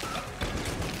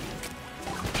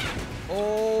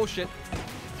 Oh, shit.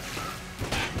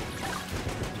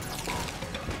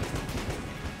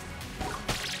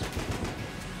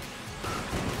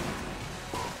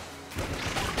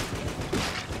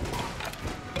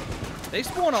 They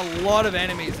spawn a lot of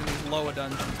enemies in these lower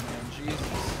dungeons, man. Jesus.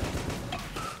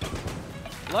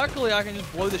 Luckily, I can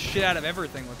just blow the shit out of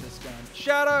everything with this gun.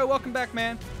 Shadow, welcome back,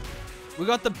 man. We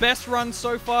got the best run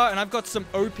so far, and I've got some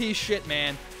OP shit,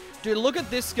 man. Dude, look at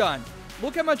this gun.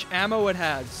 Look how much ammo it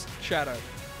has, Shadow.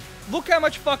 Look how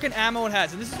much fucking ammo it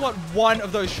has, and this is what one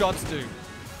of those shots do.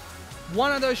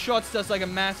 One of those shots does like a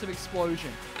massive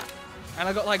explosion. And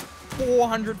I got like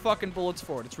 400 fucking bullets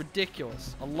for it. It's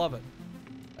ridiculous. I love it.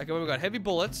 Okay, we've got heavy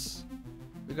bullets.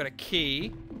 We've got a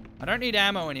key. I don't need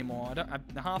ammo anymore.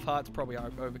 The half heart's probably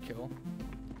overkill.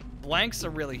 Blanks are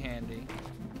really handy.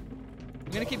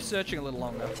 I'm gonna keep searching a little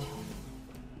longer.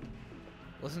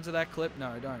 Listen to that clip?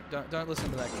 No, don't listen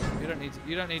to that clip. You don't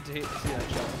need to see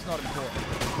that shot. It's not important.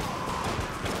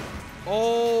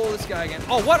 Oh, this guy again.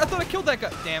 Oh, what? I thought I killed that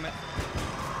guy. Damn it.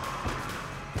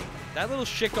 That little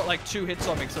shit got like 2 hits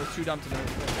on me, so I was too dumb to know.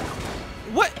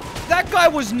 What? That guy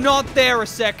was not there a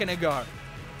second ago.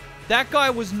 That guy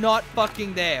was not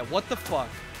fucking there. What the fuck?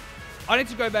 I need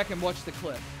to go back and watch the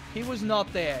clip. He was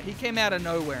not there. He came out of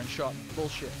nowhere and shot me.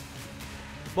 Bullshit.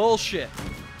 Bullshit.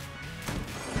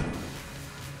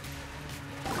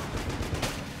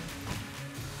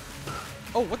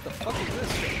 Oh, what the fuck is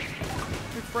this?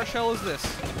 Who the fresh hell is this?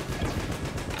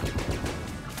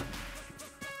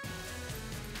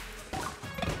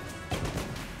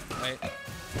 Wait.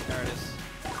 There it is.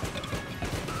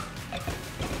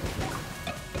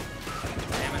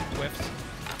 Damn it, whiffed.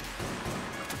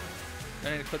 Do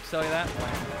I need a clip to tell you that?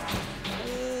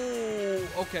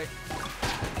 Oh, okay.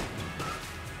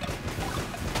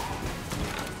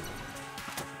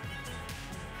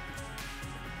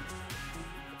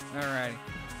 Alrighty.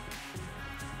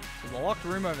 So the locked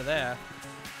room over there.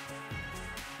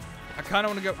 I kind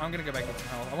of want to go. I'm going to go back and get some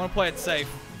health. I want to play it safe.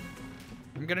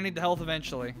 I'm going to need the health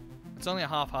eventually. It's only a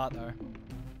half heart though.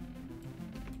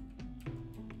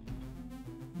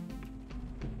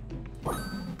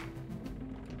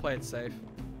 Play it safe.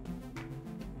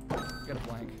 Get a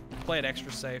blank. Play it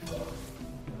extra safe.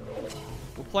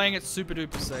 We're playing it super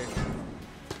duper safe.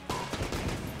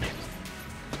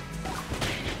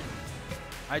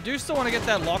 I do still want to get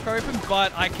that lock open,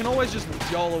 but I can always just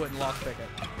YOLO it and lockpick it.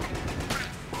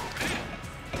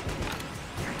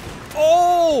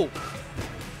 Oh!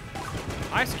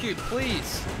 Ice Cube,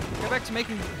 please. Go back to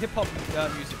making hip-hop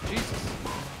music. Jesus.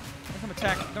 Don't come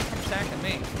attacking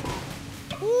me.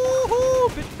 Woohoo!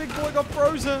 Big boy got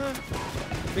frozen.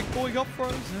 Big boy got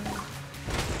frozen.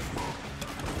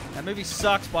 That movie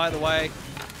sucks, by the way.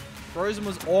 Frozen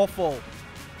was awful.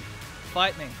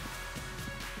 Fight me.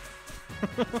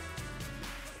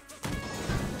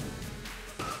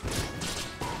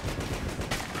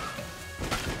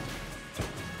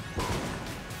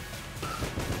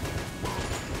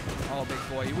 Oh, big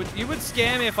boy. You would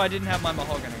scare me if I didn't have my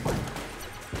mahogany.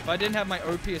 If I didn't have my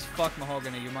OP as fuck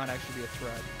mahogany, you might actually be a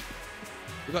threat.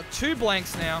 We've got 2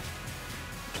 blanks now.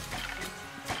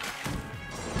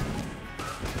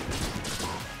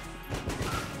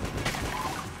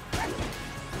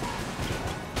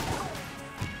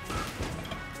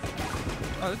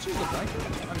 Oh, let's use the blanket.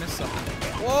 I missed something.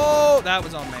 Whoa! That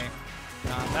was on me.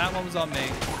 Nah, that one was on me.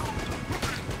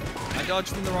 I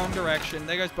dodged in the wrong direction.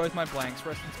 There goes both my blanks.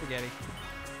 Rest in spaghetti.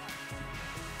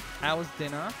 How was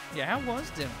dinner? Yeah, how was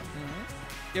dinner?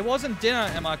 It wasn't dinner,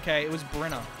 MRK. It was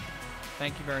Brenner.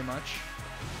 Thank you very much.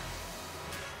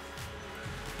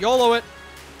 YOLO it.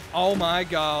 Oh my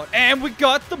god. And we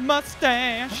got the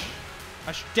mustache.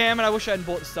 Damn it, I wish I hadn't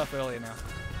bought the stuff earlier now.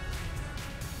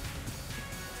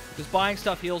 Because buying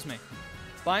stuff heals me.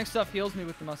 Buying stuff heals me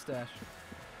with the mustache.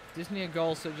 Disney a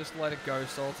goal, so just let it go,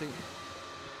 Salty.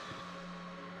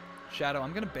 Shadow,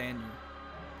 I'm gonna ban you.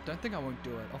 Don't think I won't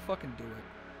do it. I'll fucking do it.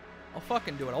 I'll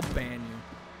fucking do it. I'll ban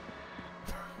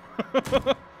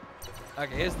you.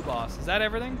 Okay, here's the boss. Is that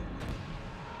everything?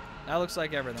 That looks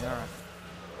like everything.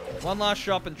 Alright. One last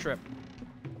shopping trip.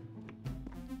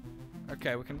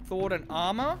 Okay, we can thwart an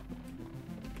armor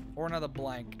or another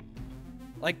blank.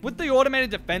 Like, with the automated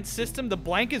defense system, the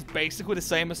blank is basically the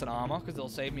same as an armor, because it'll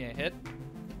save me a hit.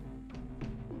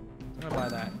 I'm gonna buy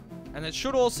that. And it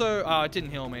should also... Oh, it didn't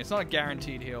heal me. It's not a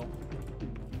guaranteed heal.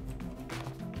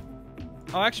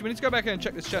 Oh, actually, we need to go back in and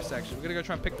check this chest, actually. We're gonna go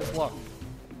try and pick this lock.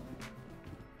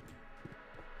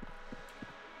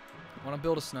 Want to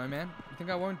build a snowman? You think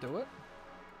I won't do it?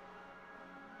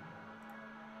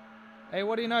 Hey,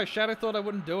 what do you know? Shadow thought I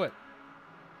wouldn't do it.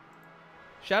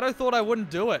 Shadow thought I wouldn't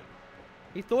do it.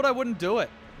 He thought I wouldn't do it.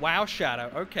 Wow,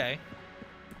 Shadow. Okay.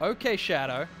 Okay,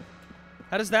 Shadow.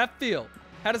 How does that feel?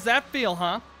 How does that feel,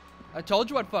 huh? I told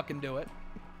you I'd fucking do it.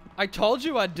 I told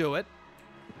you I'd do it.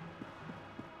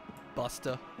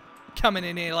 Buster. Coming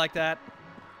in here like that.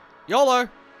 YOLO.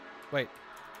 Wait.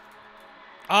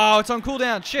 Oh, it's on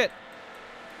cooldown. Shit.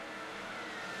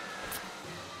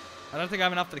 I don't think I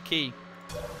have enough for the key.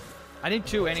 I need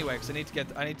 2 anyway, because I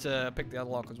need to pick the other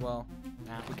lock as well.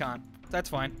 Nah, we can't. That's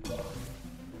fine.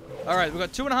 Alright, we've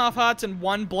got 2.5 hearts and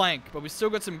 1 blank, but we still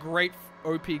got some great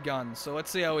OP guns, so let's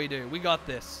see how we do. We got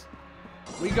this.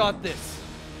 We got this.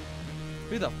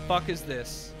 Who the fuck is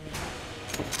this?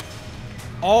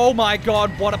 Oh my god,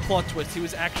 what a plot twist. He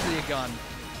was actually a gun.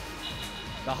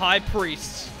 The High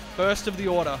Priest. First of the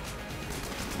Order.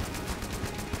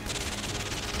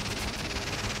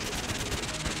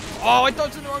 Oh, I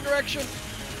dodged in the wrong direction.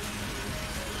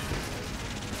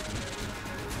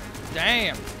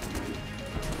 Damn.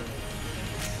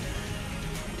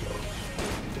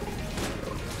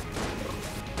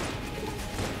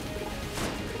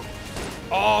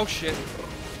 Oh, shit.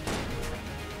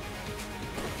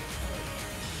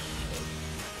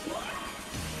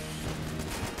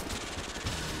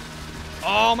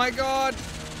 Oh my god.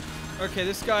 Okay,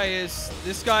 this guy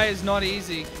is not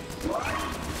easy.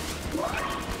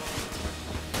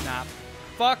 Nah.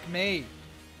 Fuck me.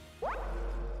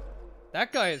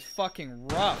 That guy is fucking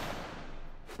rough.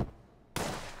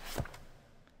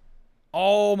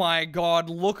 Oh my god,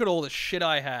 look at all the shit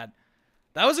I had.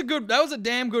 That was a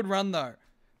damn good run though.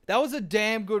 That was a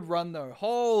damn good run though.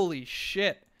 Holy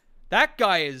shit. That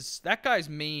guy's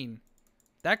mean.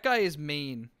 That guy is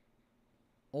mean.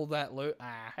 All that loot.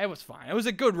 Ah, it was fine. It was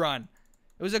a good run.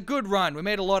 It was a good run. We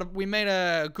made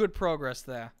a good progress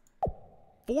there.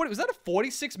 Was that a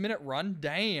 46-minute run?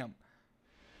 Damn.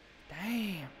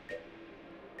 Damn.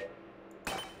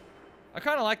 I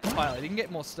kind of like the pilot. You can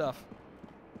get more stuff.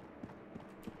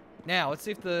 Now, let's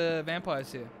see if the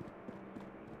vampire's here.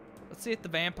 Let's see if the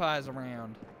vampire's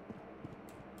around.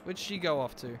 Where'd she go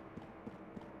off to? We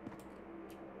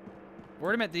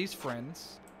already met these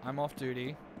friends. I'm off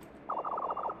duty.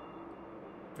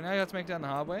 But now you have to make it down the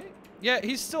hard way? Yeah,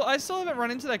 I still haven't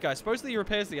run into that guy. Supposedly he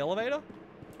repairs the elevator.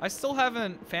 I still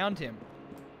haven't found him.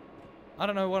 I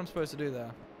don't know what I'm supposed to do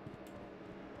there.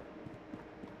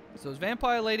 So is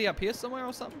Vampire Lady up here somewhere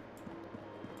or something?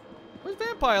 Where's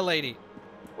Vampire Lady?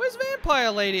 Where's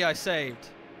Vampire Lady I saved?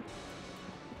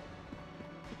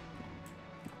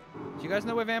 Do you guys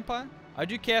know where Vampire? I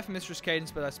do care for Mistress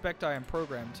Cadence, but I expect I am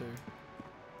programmed to.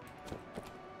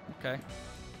 Okay.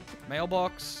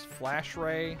 Mailbox, flash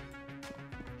ray,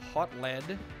 hot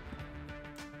lead,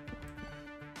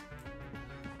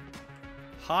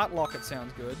 Heart Locket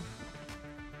sounds good.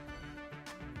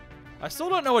 I still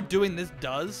don't know what doing this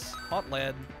does. Hot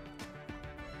lead.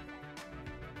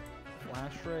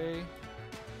 Flash ray.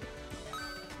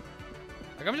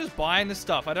 Like, I'm just buying this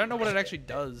stuff. I don't know what it actually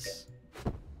does.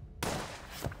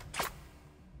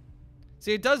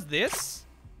 See, it does this.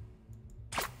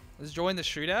 Let's join the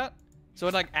shootout. So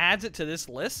it, like, adds it to this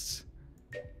list.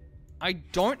 I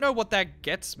don't know what that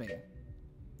gets me.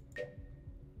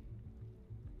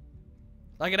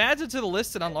 Like, it adds it to the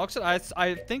list and unlocks it.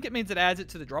 I think it means it adds it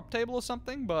to the drop table or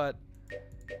something, but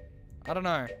I don't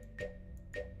know.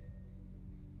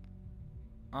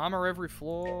 Armor every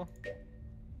floor.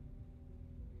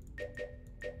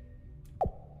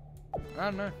 I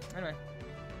don't know. Anyway.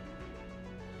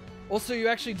 Also, you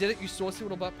actually did it. You saw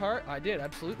Little Butt Pirate. I did.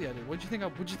 Absolutely, I did. Would you think I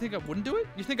wouldn't do it?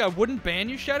 You think I wouldn't ban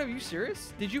you, Shadow? Are you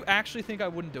serious? Did you actually think I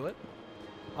wouldn't do it?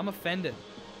 I'm offended.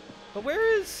 But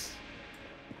where's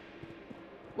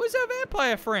our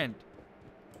vampire friend?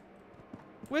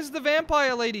 Where's the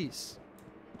vampire ladies?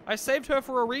 I saved her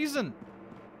for a reason.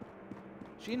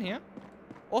 Is she in here?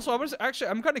 Also,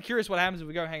 I'm kind of curious what happens if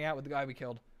we go hang out with the guy we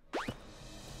killed.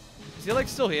 Is he, like,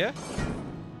 still here?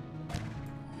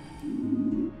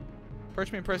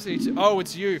 Approach me and press E2. Oh,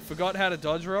 it's you. Forgot how to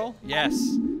dodge roll?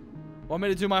 Yes. Want me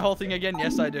to do my whole thing again?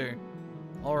 Yes, I do.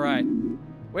 Alright.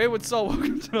 Wayward Soul,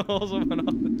 welcome to the halls of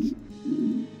knowledge.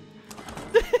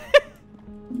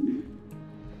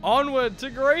 Onward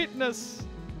to greatness.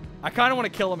 I kind of want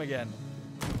to kill him again.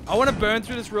 I want to burn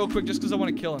through this real quick just because I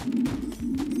want to kill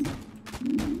him.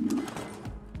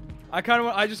 I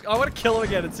want to kill him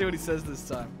again and see what he says this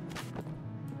time.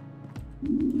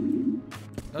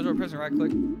 Those are pressing right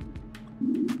click.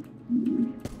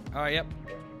 Alright, yep.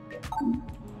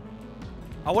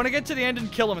 I want to get to the end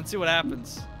and kill him and see what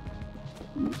happens.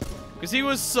 Because he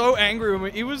was so angry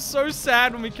he was so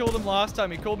sad when we killed him last time.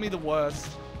 He called me the worst.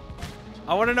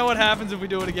 I want to know what happens if we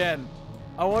do it again.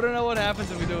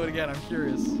 I'm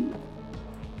curious.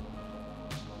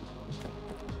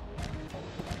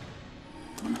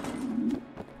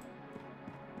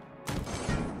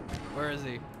 Where is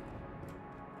he?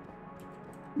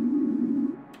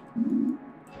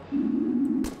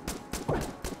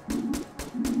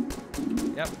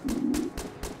 Yep.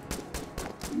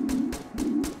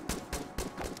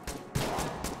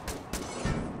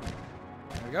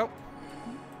 There we go.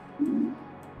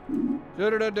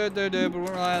 But we're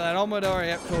like that. Almador.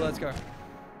 Yep, cool, let's go.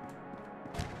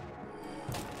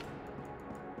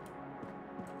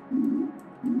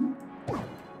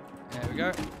 There we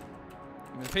go. Give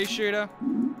me the pea shooter.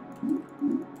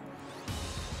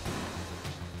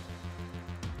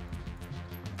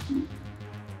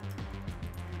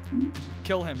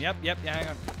 Kill him. Yep, yeah, hang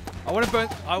on. I want to burn.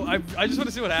 I just want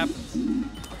to see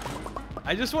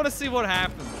what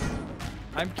happens.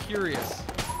 I'm curious.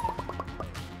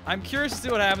 I'm curious to see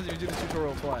what happens if you do the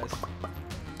tutorial twice.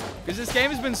 Because this game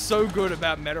has been so good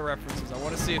about meta references. I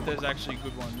want to see if there's actually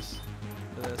good ones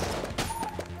for this.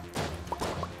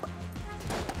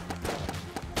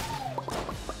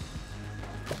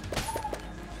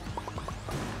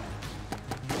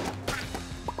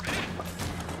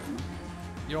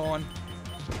 Yawn.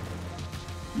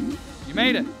 You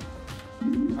made it.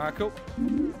 Alright, cool.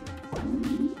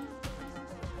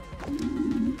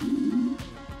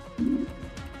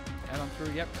 Add on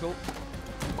through. Yep, cool.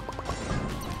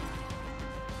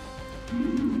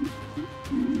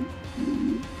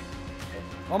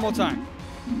 One more time.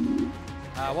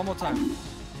 One more time.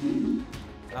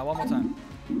 One more time.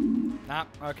 Nah,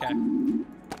 okay.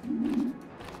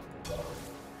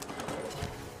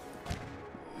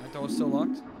 That door's still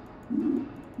locked.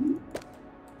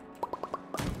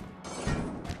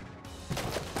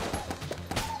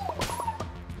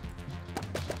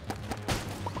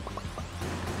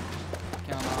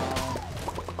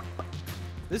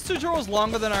 This tutorial is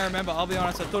longer than I remember. I'll be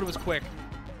honest. I thought it was quick.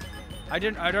 I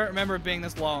don't remember it being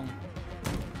this long.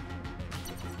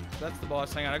 So that's the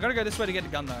boss. Hang on. I gotta go this way to get the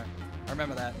gun though. I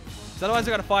remember that. So otherwise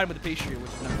I gotta fight him with the pea shooter,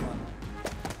 which is no fun.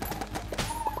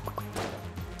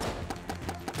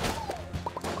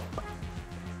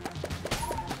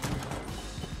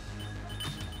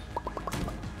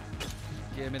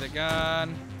 Give me the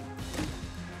gun.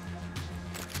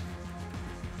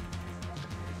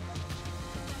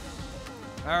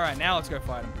 Alright, now let's go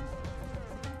fight him.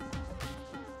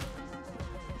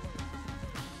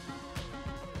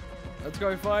 Let's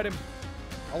go fight him.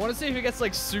 I want to see if he gets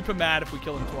like super mad if we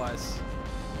kill him twice.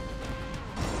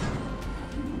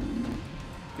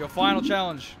 Your final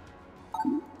challenge.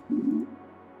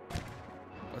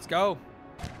 Let's go.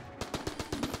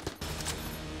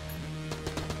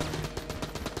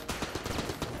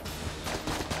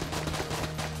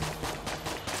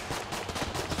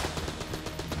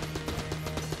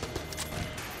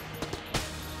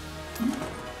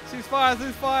 fire,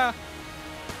 through fire.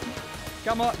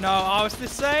 Come on. No, oh, it's the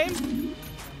same.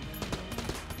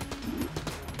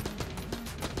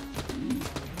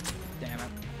 Damn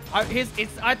it.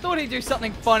 I thought he'd do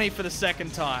something funny for the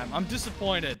second time. I'm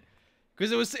disappointed.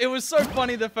 Because it was so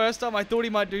funny the first time. I thought he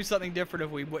might do something different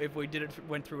if we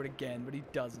went through it again, but he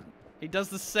doesn't. He does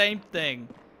the same thing.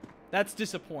 That's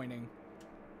disappointing.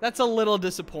 That's a little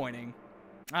disappointing.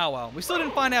 Oh well. We still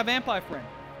didn't find our vampire friend.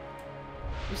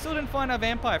 That's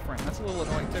a little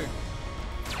annoying too.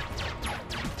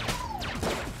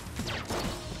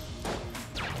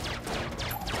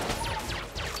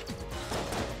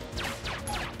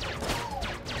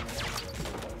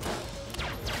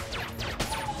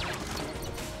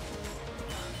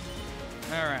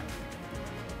 Alright.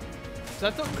 So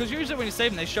I thought, because usually when you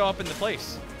save them, they show up in the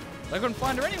place. I couldn't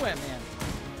find her anywhere, man.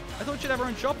 I thought she'd have her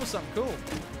own shop or something cool.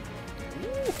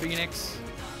 Ooh, Phoenix.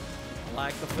 I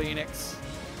like the Phoenix.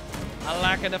 I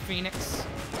like the Phoenix.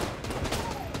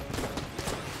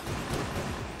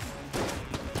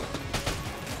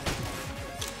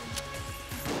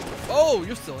 Oh,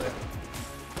 you're still here.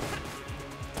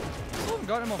 Still haven't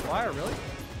got him on fire, really?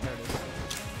 There it is.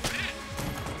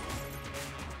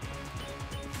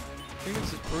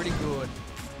 Phoenix is pretty good.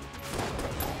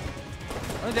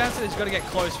 Only downside is you got to get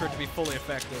close for it to be fully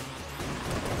effective.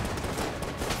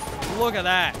 Look at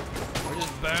that. It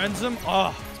just burns them.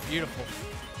 Oh, it's beautiful.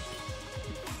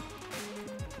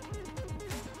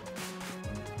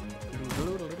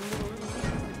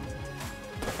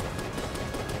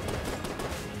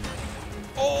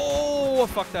 Oh, I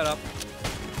fucked that up.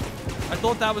 I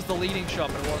thought that was the leading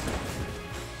shot, but it wasn't.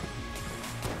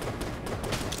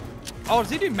 Oh,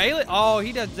 does he do melee? Oh,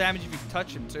 he does damage if you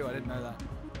touch him too. I didn't know that.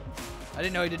 I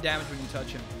didn't know he did damage when you touch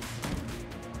him.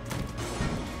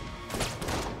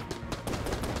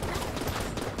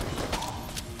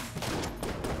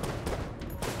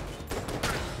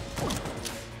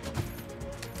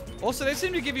 Also, they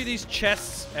seem to give you these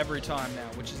chests every time now,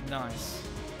 which is nice.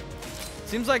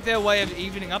 Seems like their way of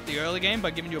evening up the early game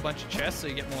by giving you a bunch of chests so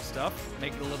you get more stuff.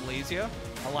 Make it a little easier.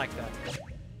 I like that.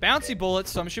 Bouncy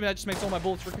bullets, so I'm assuming that just makes all my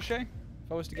bullets ricochet,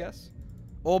 if I was to guess.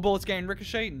 All bullets gain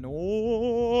ricochet.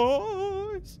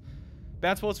 Nice.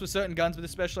 Bounce bullets with certain guns, but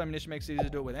this special ammunition makes it easy to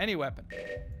do it with any weapon.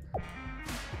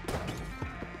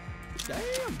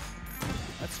 Damn.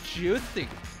 That's juicy.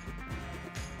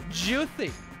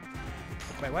 Juicy.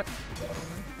 Wait, what?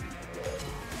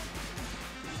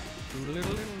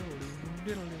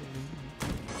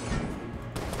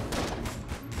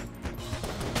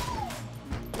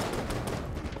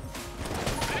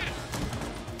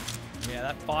 Yeah,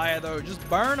 that fire though, just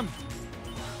burn them.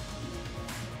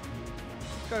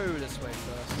 Let's go this way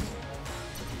first.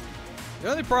 The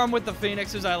only problem with the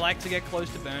Phoenix is I like to get close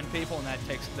to burn people, and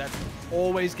that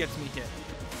always gets me hit.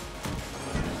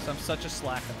 So I'm such a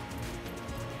slacker.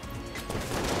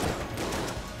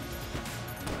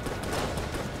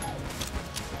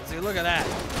 See, look at that.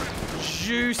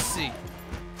 Juicy.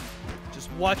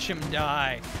 Just watch him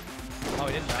die. Oh,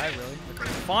 he didn't die, really? Okay.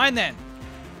 Fine, then.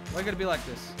 Why gotta be like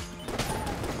this?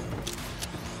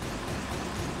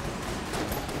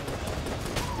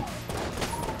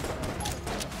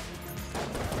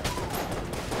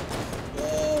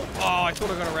 Oh, I thought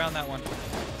I got around that one.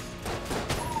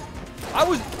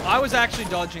 I was actually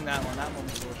dodging that one. That one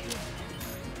was horseshit.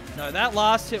 No, that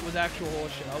last hit was actual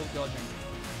horseshit. I was dodging.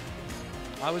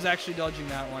 I was actually dodging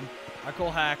that one. I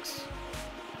call hacks.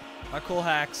 I call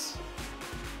hacks.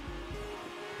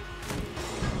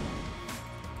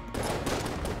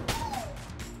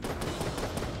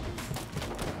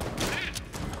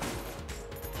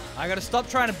 I gotta stop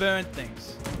trying to burn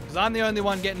things. Because I'm the only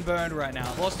one getting burned right now.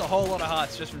 I've lost a whole lot of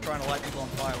hearts just from trying to light people on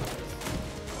fire with this.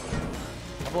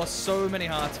 I've lost so many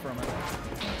hearts from it.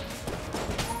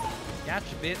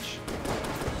 Gotcha, bitch.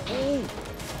 Ooh.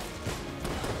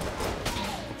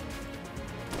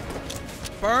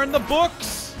 Burn the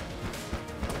books!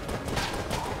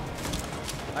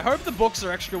 I hope the books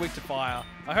are extra weak to fire.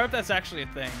 I hope that's actually a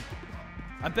thing.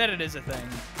 I bet it is a thing.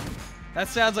 That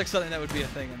sounds like something that would be a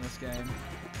thing in this game.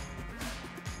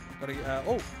 Gotta,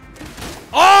 oh!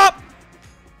 Oh!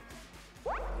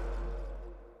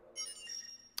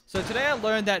 So today I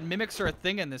learned that mimics are a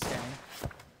thing in this game.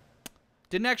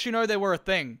 Didn't actually know they were a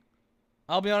thing.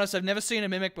 I'll be honest, I've never seen a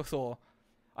mimic before.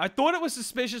 I thought it was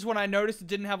suspicious when I noticed it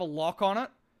didn't have a lock on it.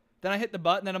 Then I hit the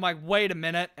button, and I'm like, wait a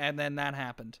minute, and then that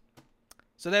happened.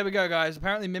 So there we go, guys.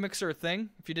 Apparently mimics are a thing.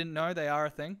 If you didn't know, they are a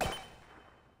thing.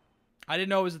 I didn't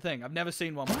know it was a thing. I've never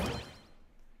seen one before.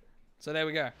 So there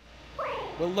we go.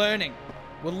 We're learning.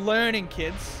 We're learning,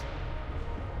 kids.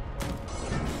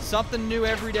 Something new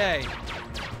every day.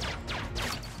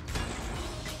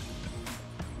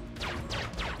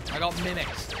 got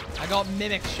mimicked. I got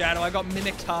mimicked, Shadow. I got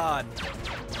mimicked hard.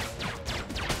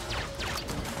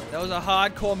 That was a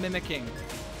hardcore mimicking.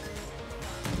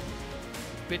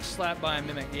 Bitch slapped by a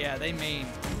mimic. Yeah, they mean.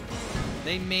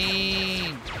 They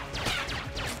mean.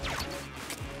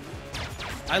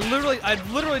 I've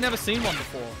literally never seen one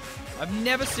before. I've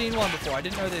never seen one before. I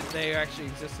didn't know that they actually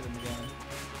existed in the game.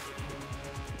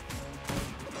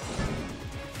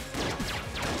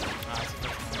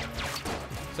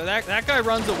 So that guy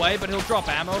runs away, but he'll drop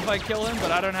ammo if I kill him.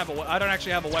 But I don't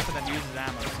actually have a weapon that uses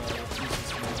ammo, so it's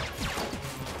useless for me.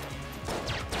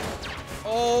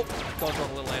 Oh, got a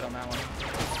little late on that one.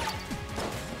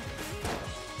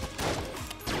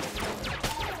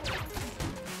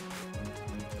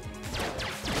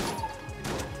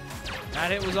 That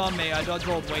hit was on me. I dodge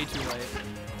rolled way too late.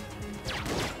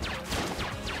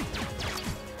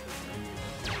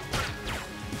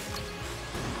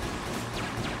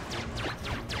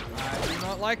 I do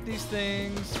not like these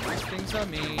things. These things are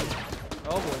mean.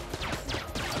 Oh boy.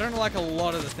 I don't like a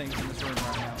lot of the things in this room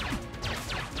right now.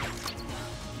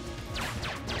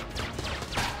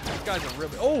 These guys are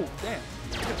really... Oh, damn.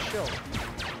 You gotta chill.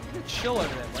 You gotta chill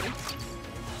over there, buddy.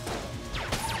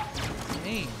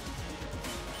 Mean.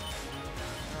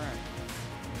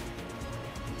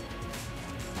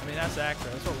 I mean, that's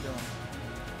accurate. That's what we're doing.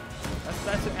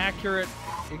 That's an accurate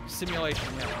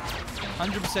simulation, yeah.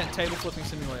 100% table flipping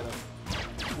simulator.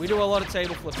 We do a lot of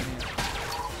table flipping here.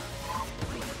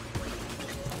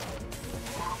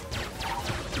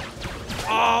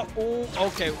 Oh,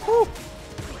 okay. Whew.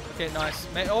 Okay, nice.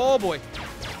 Oh, boy.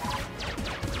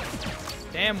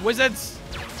 Damn wizards.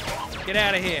 Get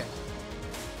out of here.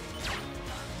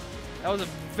 That was a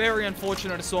very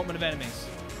unfortunate assortment of enemies.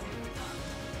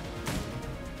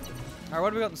 Alright,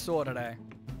 what do we got in the store today?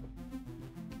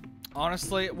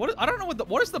 Honestly, I don't know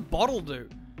what does the bottle do?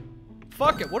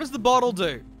 Fuck it, what does the bottle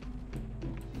do?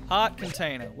 Heart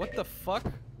container. What the fuck?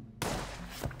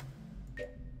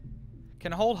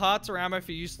 Can hold hearts or ammo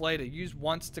for use later. Use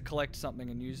once to collect something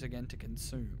and use again to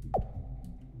consume.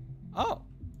 Oh.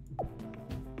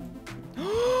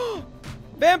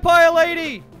 Vampire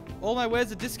lady! All my wares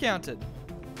are discounted.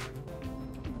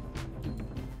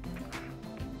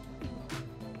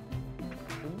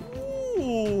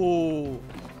 Ooh.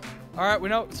 Alright, we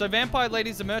know. So Vampire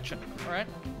Lady's a merchant. Alright.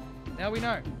 Now we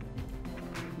know.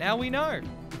 Now we know.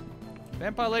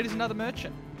 Vampire Lady's another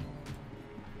merchant.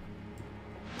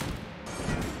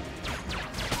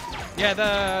 Yeah,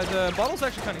 the bottle's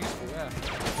actually kind of useful, yeah.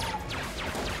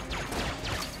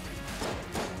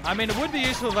 I mean, it would be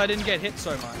useful if I didn't get hit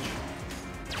so much.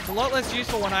 It's a lot less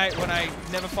useful when I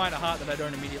never find a heart that I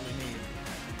don't immediately need.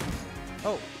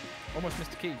 Oh, almost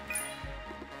missed a key.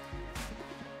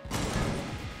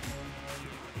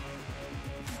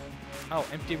 Oh,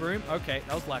 empty room? Okay,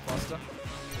 that was lackluster.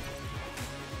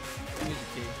 Use a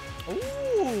key.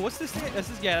 Ooh, what's this thing? This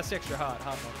is, yeah, that's the extra heart.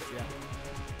 Heart pocket, yeah.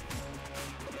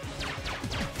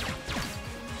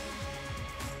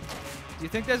 Do you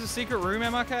think there's a secret room,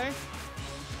 MRK?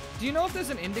 Do you know if there's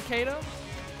an indicator?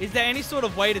 Is there any sort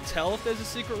of way to tell if there's a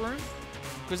secret room?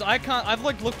 Because I can't, I've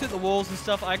like looked at the walls and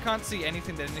stuff, I can't see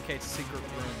anything that indicates a secret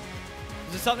room.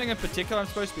 Is there something in particular I'm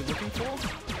supposed to be looking for?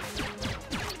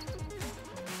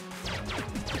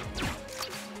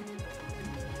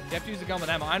 You have to use a gun with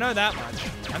ammo. I know that much.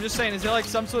 I'm just saying, is there like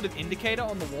some sort of indicator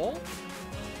on the wall?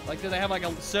 Like, do they have like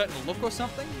a certain look or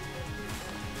something?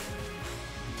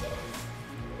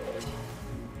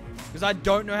 Because I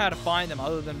don't know how to find them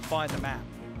other than find the map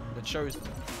that shows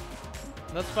them.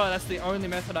 And that's the only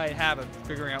method I have of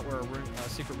figuring out where a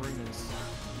secret room is.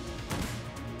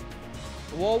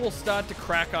 The wall will start to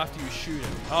crack after you shoot it.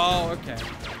 Oh, okay.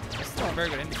 That's not a very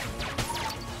good indicator.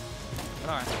 But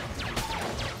alright.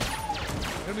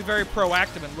 I'm going to be very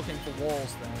proactive in looking for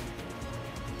walls then.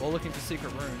 Or looking for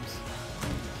secret rooms.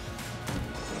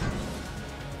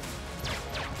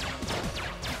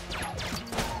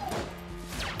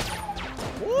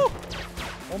 Woo!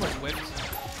 Almost whipped.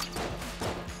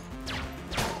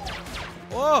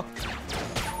 Whoa!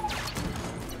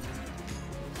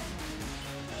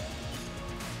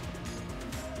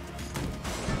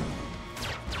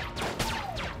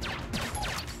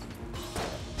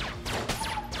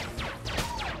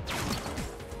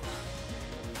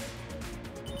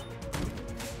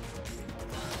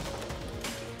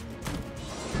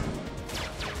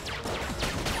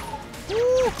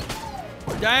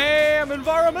 Damn,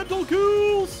 environmental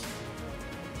kills!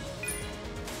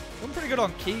 I'm pretty good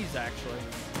on keys, actually.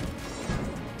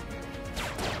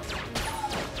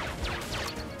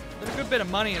 Got a good bit of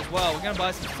money as well. We're gonna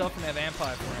buy some stuff from their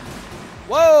vampire friend.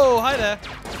 Whoa, hi there.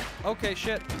 Okay,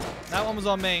 shit. That one was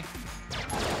on me.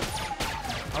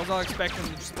 I was all expecting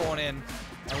them to spawn in.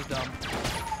 That was dumb.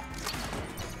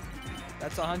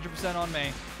 That's 100% on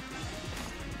me.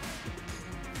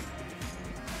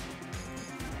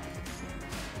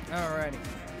 Alrighty.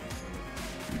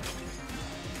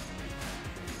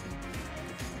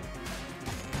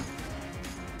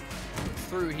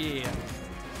 Through here.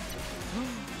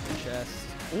 Chest.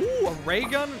 Ooh, a ray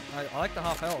gun? I like the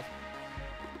half health.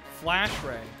 Flash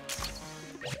ray.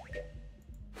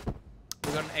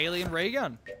 We got an alien ray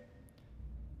gun.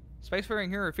 Spacefaring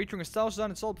hero featuring a stylish design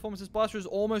and solid performance. This blaster is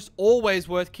almost always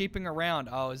worth keeping around.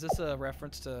 Oh, is this a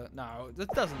reference to... No, this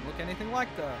doesn't look anything like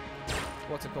the...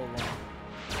 What's it called one?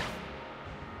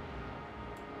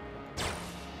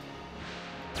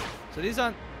 So these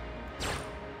aren't...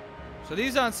 So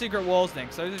these aren't secret walls,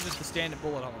 Nick. So these are just the standard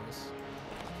bullet holes.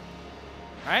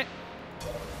 Alright?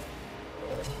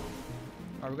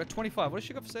 Alright, we got 25. What does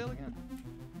she got for sale again?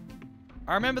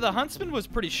 I remember the Huntsman was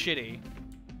pretty shitty.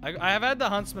 I have had the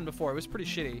Huntsman before. It was pretty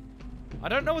shitty. I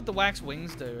don't know what the wax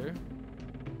wings do.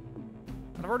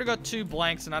 I've already got 2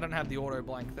 blanks and I don't have the auto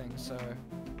blank thing, so...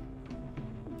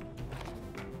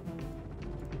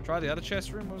 Try the other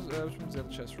chest room? Which one's the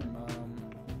other chest room?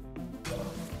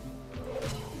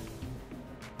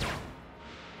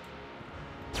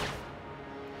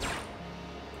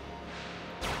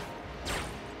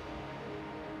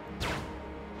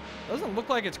 Doesn't look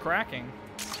like it's cracking.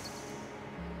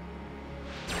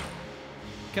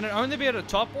 Can it only be at a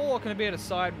top wall or can it be at a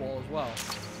side wall as well?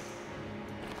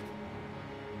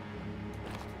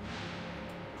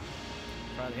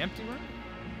 Try the empty room.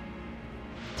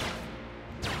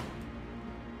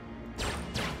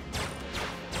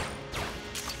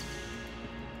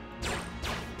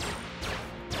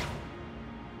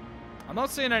 I'm not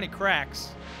seeing any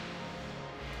cracks.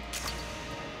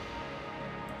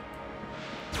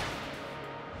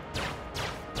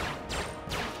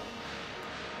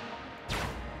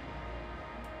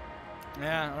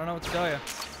 Yeah, I don't know what to tell you.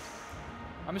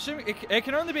 I'm assuming it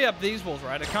can only be up these walls,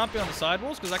 right? It can't be on the side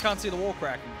walls because I can't see the wall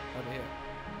cracking over here.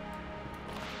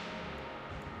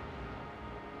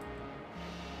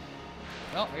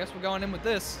 Well, I guess we're going in with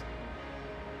this.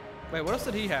 Wait, what else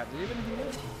did he have? Did he have anything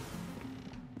else?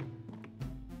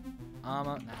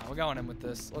 Armor. Nah, we're going in with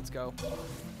this. Let's go.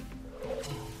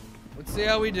 Let's see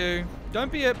how we do.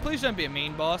 Please don't be a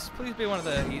mean boss. Please be one of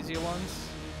the easier ones.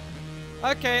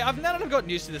 Okay, I've gotten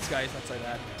used to this guy. He's not so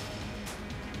bad.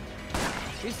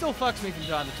 He still fucks me from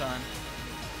time to time.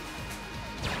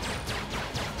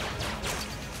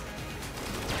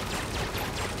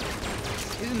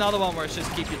 He's another one where it's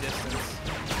just keep your distance.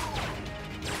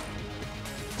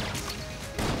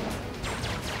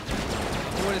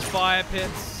 Avoid his fire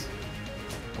pits.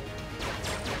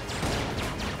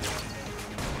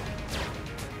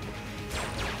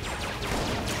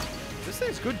 This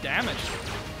thing's good damage.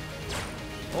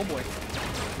 Oh boy.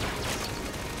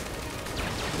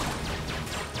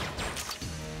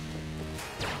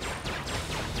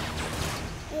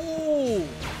 Ooh!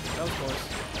 That was close.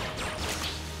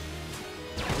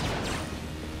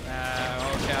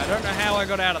 Okay, I don't know how I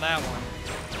got out of that one.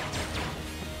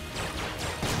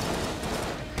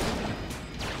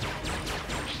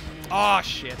 Oh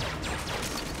shit.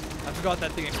 I forgot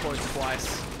that thing explodes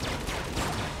twice.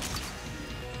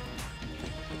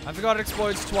 I forgot it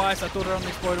explodes twice. I thought it only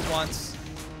exploded once.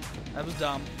 That was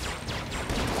dumb.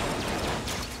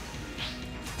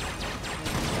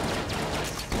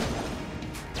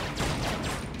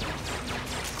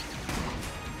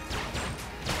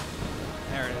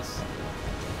 There it is.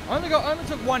 Only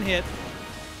took 1 hit.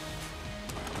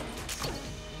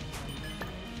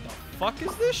 The fuck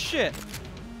is this shit?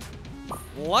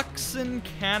 Luxon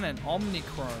Cannon,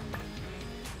 Omnichrome.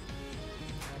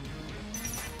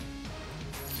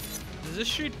 Does this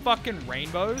shoot fucking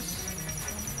rainbows?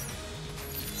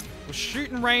 We're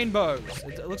shooting rainbows.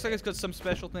 It looks like it's got some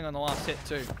special thing on the last hit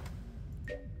too.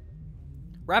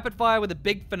 Rapid fire with a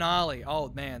big finale. Oh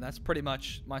man, that's pretty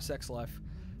much my sex life.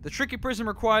 The tricky prism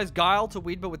requires guile to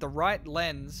weed, but with the right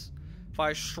lens,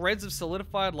 fires shreds of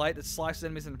solidified light that slices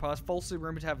enemies in the past, falsely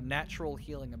rumored to have natural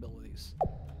healing abilities.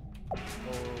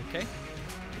 Okay.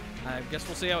 I guess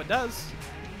we'll see how it does.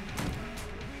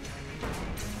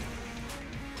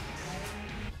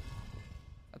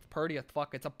 That's pretty as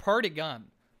fuck. It's a pretty gun.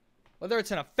 Whether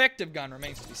it's an effective gun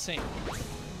remains to be seen.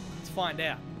 Let's find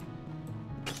out.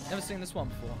 Never seen this one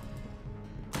before.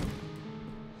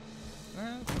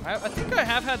 I think I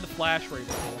have had the flash ray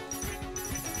before.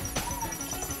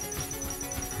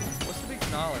 What's the big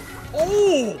finale?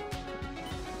 Oh!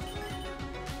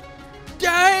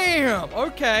 Damn!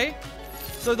 Okay.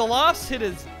 So the last hit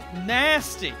is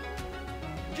nasty.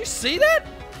 Did you see that?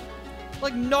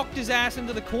 Like, knocked his ass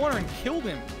into the corner and killed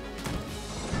him.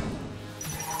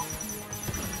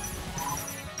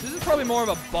 This is probably more of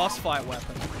a boss fight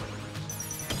weapon.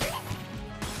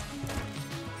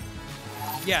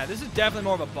 Yeah, this is definitely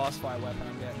more of a boss fight weapon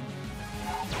I'm getting.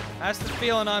 That's the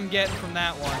feeling I'm getting from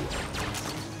that one.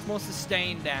 It's more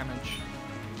sustained damage.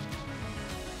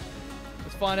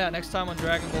 Let's find out next time on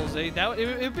Dragon Ball Z.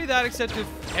 It would be that, except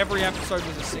if every episode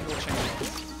was a single channel.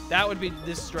 That would be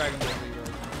this Dragon Ball Z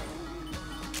version.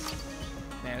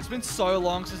 Man, it's been so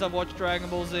long since I've watched Dragon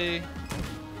Ball Z.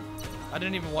 I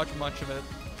didn't even watch much of it.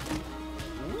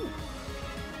 Ooh.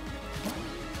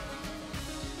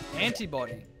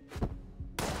 Antibody.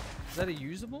 Is that a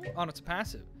usable? Oh, no, it's a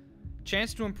passive.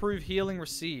 Chance to improve healing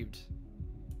received.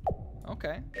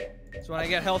 Okay. So when I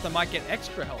get health, I might get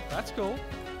extra health. That's cool.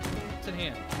 What's in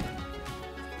here?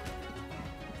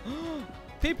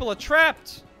 People are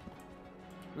trapped!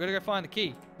 We gotta go find the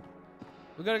key.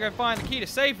 We gotta go find the key to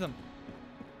save them.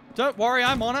 Don't worry,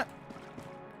 I'm on it.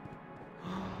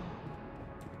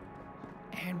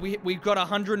 And we've got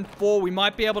 104. We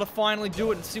might be able to finally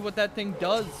do it and see what that thing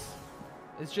does.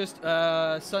 It's just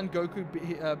Son Goku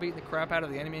beating the crap out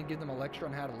of the enemy and give them a lecture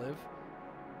on how to live.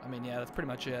 I mean, yeah, that's pretty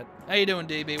much it. How you doing,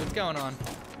 DB? What's going on?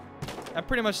 That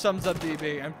pretty much sums up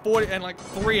DB. And like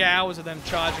 3 hours of them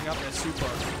charging up their super,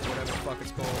 whatever the fuck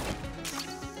it's called.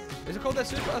 Is it called that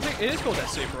super? I think it is called that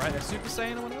super, right? That Super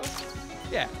Saiyan or whatever?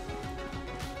 Yeah.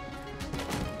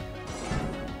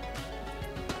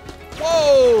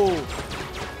 Whoa!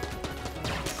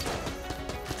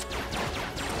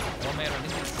 Oh man, I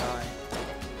need this guy.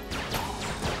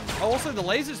 Oh, also the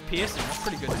laser's piercing. That's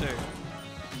pretty good too.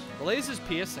 The laser's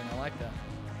piercing. I like that.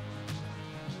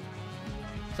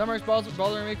 Summer's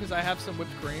bothering me because I have some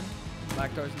whipped cream.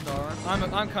 Lactose intolerant.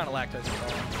 I'm kind of lactose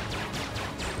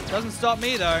intolerant. Doesn't stop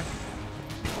me though.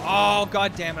 Oh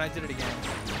god damn it! I did it again.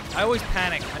 I always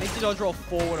panic. I need to dodge roll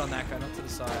forward on that guy, not to the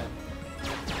side.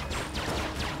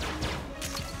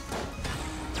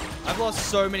 I've lost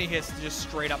so many hits to just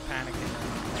straight up panicking.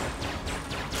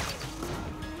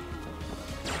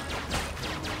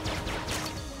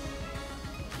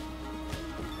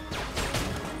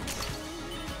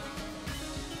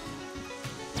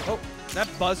 Oh, that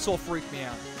buzzsaw freaked me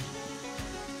out.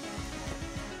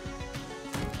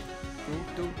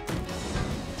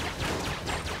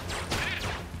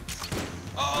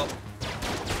 Oh!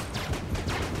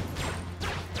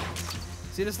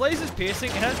 See, this laser's piercing.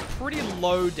 It has pretty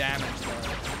low damage, though.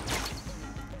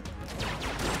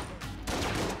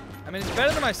 I mean, it's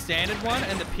better than my standard one,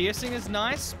 and the piercing is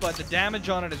nice, but the damage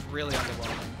on it is really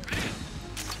underwhelming.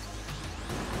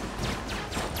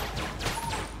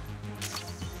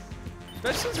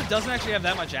 Especially since it doesn't actually have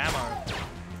that much ammo.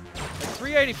 Like,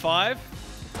 385,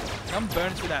 I'm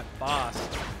burning through that fast.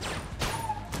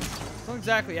 It's not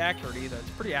exactly accurate either. It's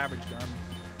a pretty average gun.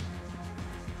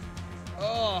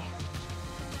 Oh.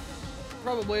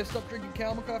 Probably have stopped drinking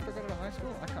cow milk after I got out of high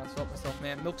school. I can't stop myself,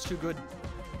 man. Milk's too good.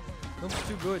 Milk's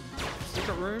too good.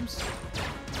 Secret rooms.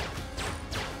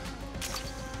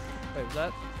 Wait, was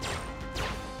that?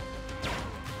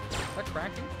 Is that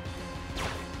cracking?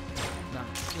 No,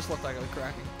 it just looked like it was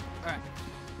cracking. Alright.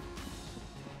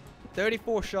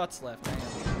 34 shots left. Hang on.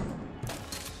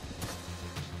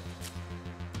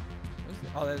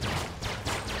 Oh, there's...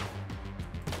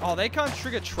 Oh, they can't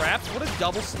trigger traps? What a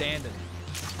double standard.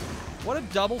 What a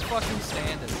double fucking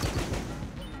standard.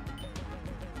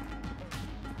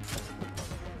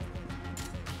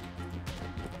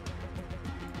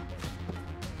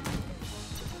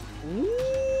 Ooh.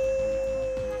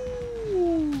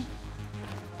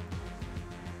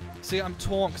 See, I'm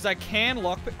torn because I can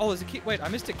lockpick. Oh, there's a key. Wait, I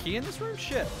missed a key in this room?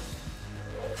 Shit.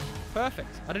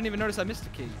 Perfect. I didn't even notice I missed a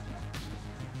key.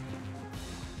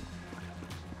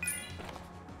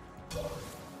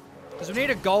 Because we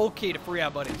need a gold key to free our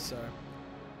buddies, so...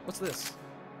 What's this?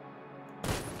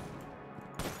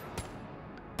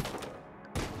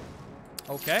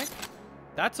 Okay.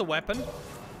 That's a weapon.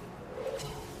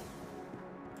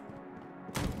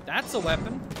 That's a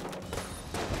weapon.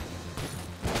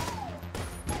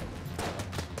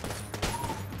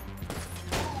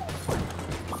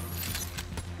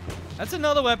 That's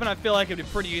another weapon I feel like it'd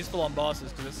be pretty useful on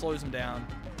bosses because it slows them down.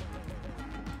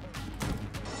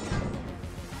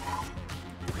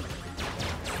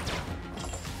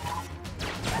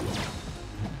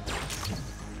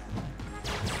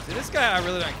 This guy, I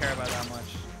really don't care about that much.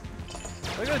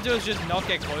 All I gotta do is just not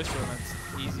get close to him. It's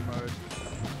easy mode.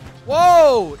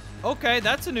 Whoa! Okay,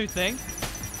 that's a new thing.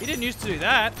 He didn't used to do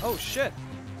that. Oh, shit.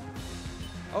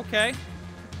 Okay.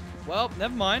 Well,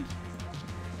 never mind.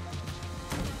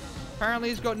 Apparently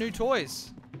he's got new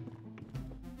toys.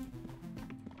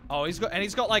 Oh, he's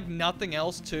got like nothing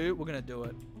else too. We're gonna do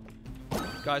it.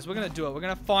 Guys, we're gonna do it. We're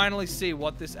gonna finally see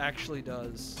what this actually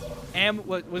does. And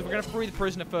we're gonna free the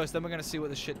prisoner first, then we're gonna see what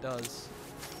this shit does.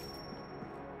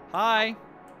 Hi.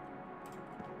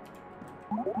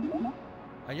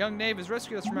 A young knave has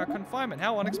rescued us from our confinement.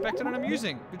 How unexpected and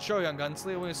amusing. Good show, young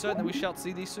gunslinger. We are certain that we shall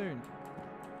see thee soon.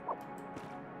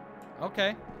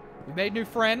 Okay. We made new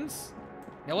friends.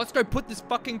 Now let's go put this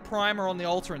fucking primer on the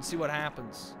altar and see what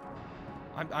happens.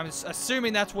 I'm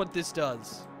assuming that's what this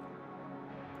does.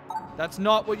 That's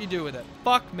not what you do with it.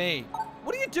 Fuck me.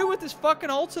 What do you do with this fucking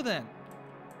altar then?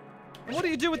 And what do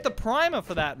you do with the primer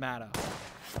for that matter?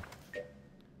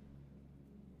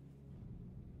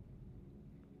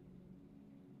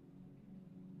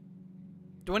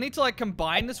 Do I need to like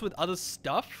combine this with other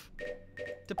stuff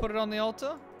to put it on the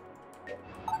altar?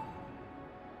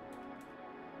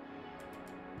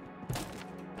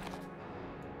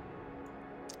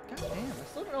 God damn, I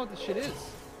still don't know what this shit is.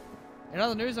 In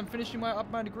other news, I'm finishing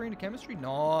up my degree in chemistry.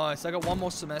 Nice. I got one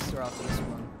more semester after this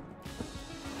one.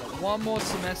 Got one more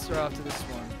semester after this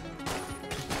one.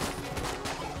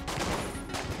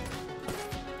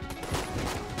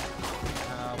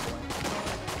 Oh boy.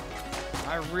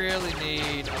 I really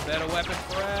need a better weapon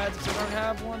for ads because I don't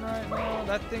have one right now.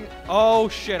 That thing. Oh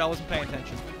shit! I wasn't paying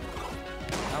attention.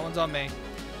 That one's on me.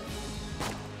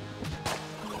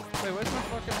 Wait, where's my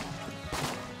fucking?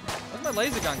 Where's my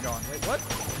laser gun going? Wait, what?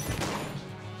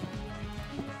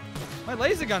 My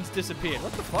laser gun's disappeared.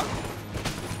 What the fuck?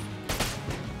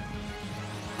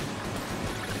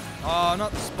 Oh,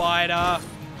 not the spider.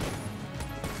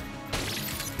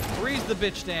 Freeze the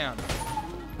bitch down.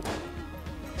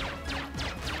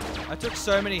 I took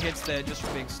so many hits there just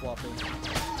for being sloppy.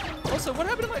 Also, what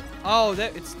happened to my... Oh,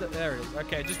 there it is.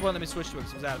 Okay, it just won't let me switch to it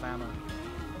because it was out of ammo.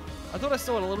 I thought I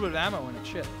still had a little bit of ammo in it.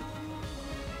 Shit.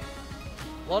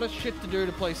 A lot of shit to do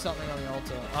to place something on the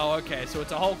altar. Oh, okay. So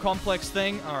it's a whole complex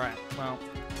thing? Alright. Well.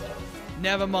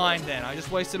 Never mind then. I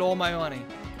just wasted all my money.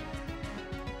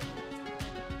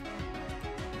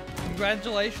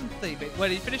 Congratulations, Thief.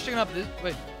 Wait, are you finishing up this?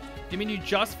 Wait. Do you mean you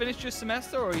just finished your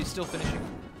semester or are you still finishing?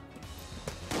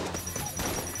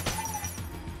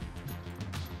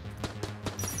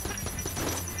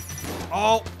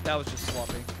 Oh, that was just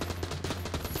sloppy.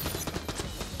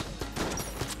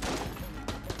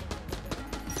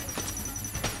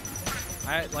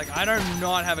 I do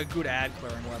not have a good ad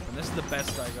clearing weapon. This is the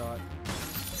best I got.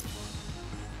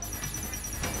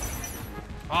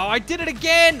 Oh, I did it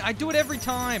again! I do it every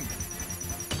time.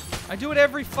 I do it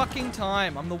every fucking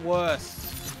time. I'm the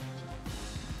worst.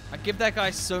 I give that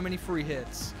guy so many free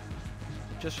hits.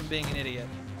 Just from being an idiot.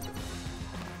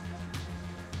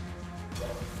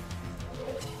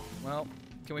 Well,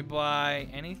 can we buy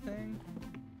anything?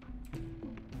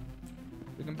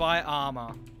 We can buy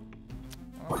armor.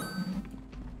 Oh.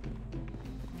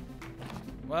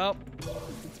 Well,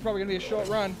 it's probably gonna be a short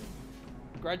run.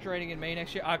 Graduating in May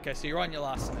next year. Okay, so you're on your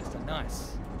last semester.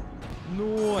 Nice.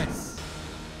 Nice.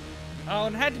 Oh,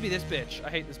 and it had to be this bitch. I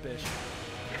hate this bitch.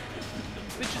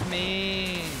 This bitch is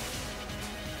mean.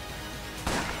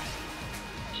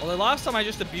 Although last time I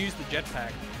just abused the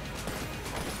jetpack.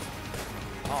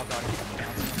 Oh god, I keep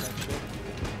bouncing on that shit.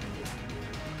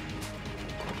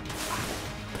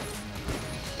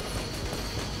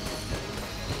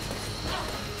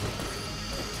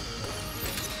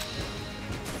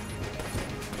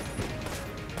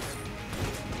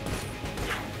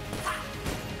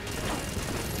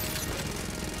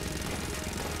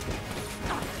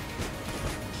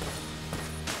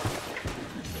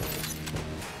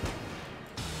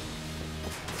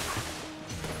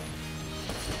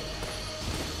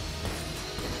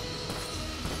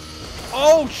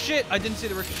 Oh shit! I didn't see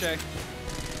the ricochet.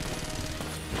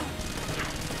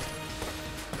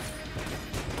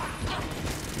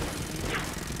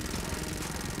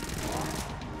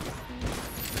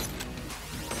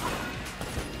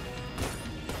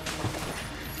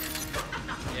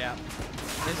 Yeah.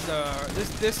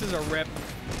 This is a rip.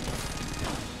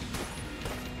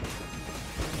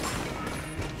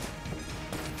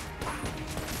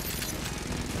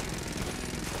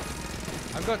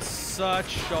 I've got such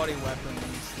shoddy weapons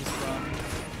this run.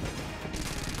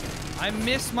 I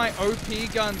miss my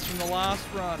OP guns from the last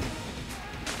run.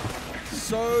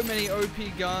 So many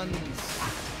OP guns.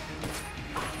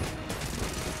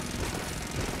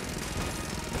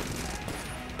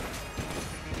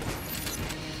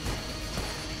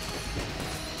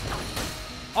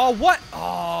 Oh, what?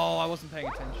 Oh, I wasn't paying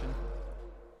attention.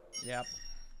 Yep.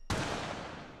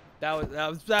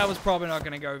 That was probably not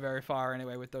going to go very far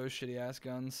anyway with those shitty ass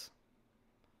guns.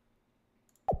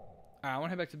 Alright, I want to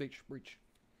head back to the breach.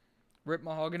 Rip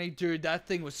mahogany. Dude, that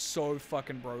thing was so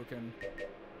fucking broken.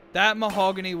 That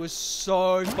mahogany was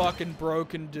so fucking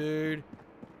broken, dude.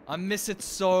 I miss it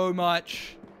so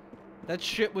much. That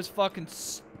shit was fucking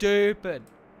stupid.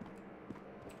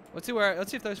 Let's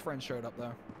see if those friends showed up,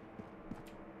 though.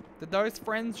 Did those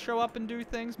friends show up and do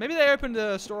things? Maybe they opened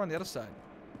a store on the other side.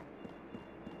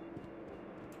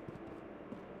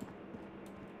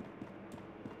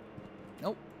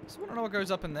 Nope. Just want to know what goes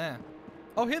up in there.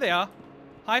 Oh, here they are.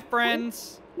 Hi,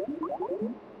 friends.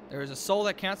 There is a soul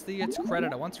that counts the its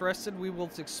creditor. Once rested, we will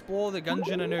explore the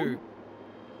Gungeon anew.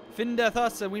 Findeth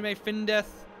us, and we may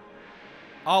findeth...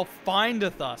 Oh,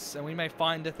 findeth us, and we may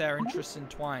findeth our interests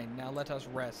entwined. Now let us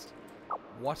rest.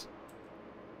 What?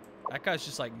 That guy's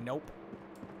just like, nope.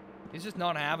 He's just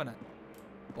not having it.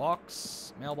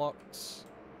 Box. Mailbox.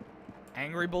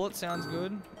 Angry bullet sounds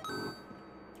good.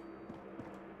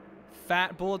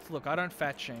 Fat bullets. Look, I don't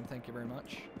fat shame. Thank you very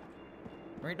much.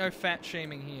 There ain't no fat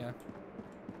shaming here.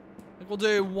 I think we'll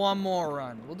do one more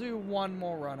run. We'll do one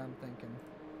more run, I'm thinking.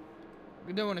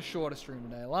 We're doing a shorter stream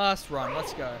today. Last run.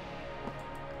 Let's go.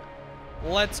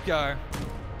 Let's go.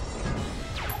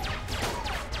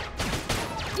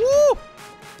 Woo!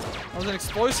 That was an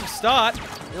explosive start.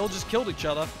 They all just killed each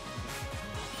other.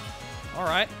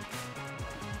 Alright.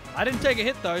 I didn't take a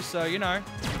hit though, so you know.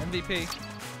 MVP.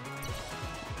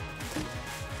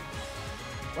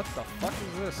 What the fuck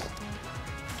is this?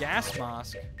 Gas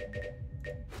mask.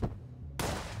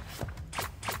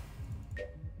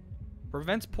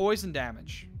 Prevents poison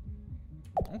damage.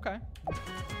 Okay. Looks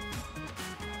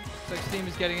like Steam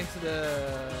is getting into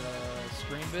the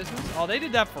stream business. Oh, they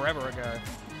did that forever ago.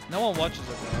 No one watches it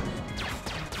though.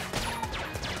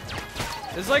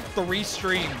 There's like 3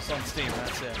 streams on Steam,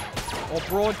 that's it. Or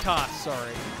broadcasts,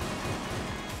 sorry.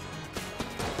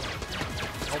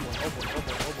 Oh boy, oh boy, oh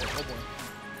boy, oh boy, oh boy.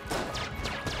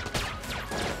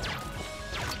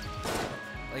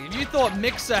 Like, if you thought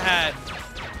Mixer had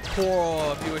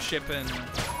poor viewership and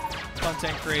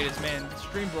content creators, man,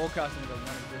 stream broadcasting is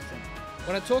non-existent.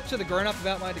 When I talk to the grown-up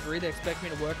about my degree, they expect me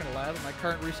to work in a lab. My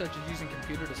current research is using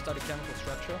computer to study chemical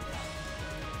structure.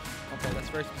 Okay, that's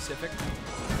very specific.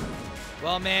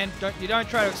 Well, man, you don't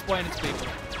try to explain it to people.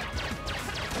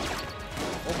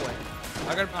 Oh boy,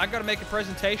 I gotta make a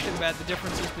presentation about the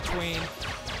differences between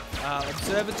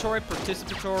observatory,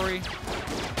 participatory,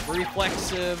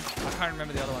 reflexive. I can't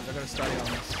remember the other ones. I gotta study on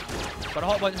this. But a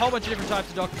whole bunch of different types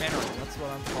of documentary. That's what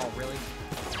I'm. Oh, really?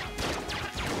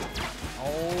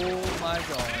 Oh my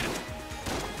god.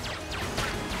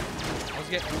 I was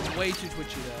getting way too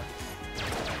twitchy there.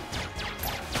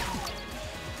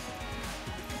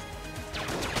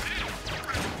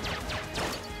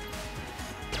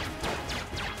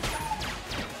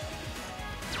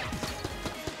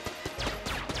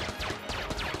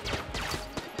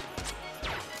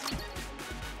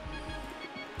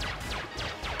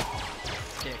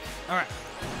 Alright.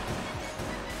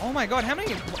 Oh my god, how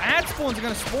many ad spawns are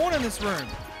going to spawn in this room?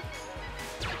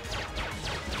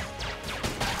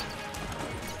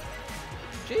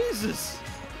 Jesus.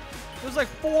 There's like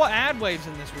 4 ad waves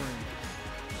in this room.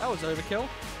 That was overkill.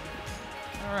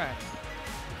 Alright.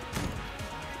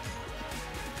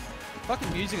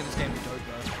 Fucking music in this game is dope,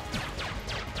 though.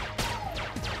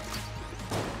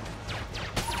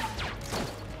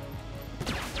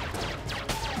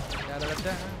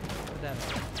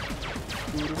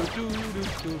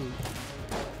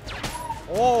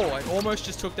 Oh, I almost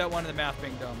just took that one in the mouth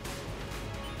being dumb.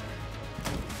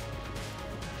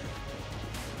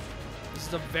 This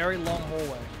is a very long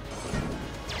hallway.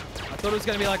 I thought it was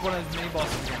going to be like one of those mini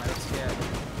bosses again. I got scared.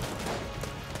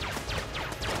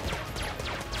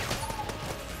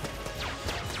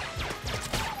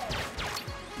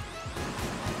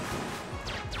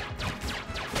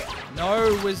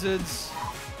 No wizards.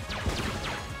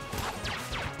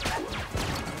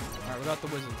 Alright, we got the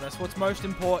wizards. That's what's most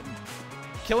important.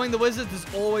 Killing the wizards is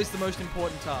always the most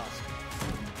important task.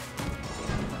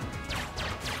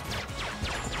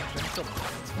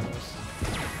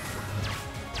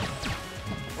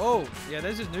 Oh, yeah,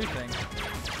 there's this new thing.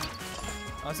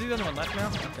 Oh, is he the only one left now?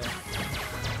 Okay.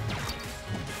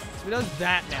 So he does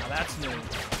that now. That's new.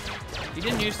 He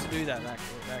didn't used to do that,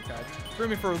 actually, that guy. Threw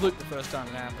me for a loop the first time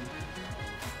it happened.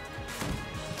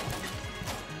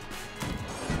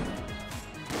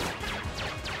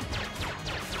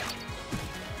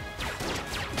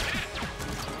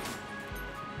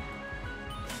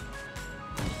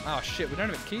 Oh shit, we don't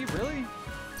have a key, really?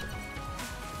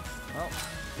 Oh,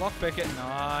 lockpick it,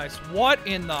 nice. What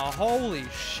in the holy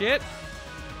shit?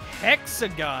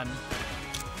 Hexagon.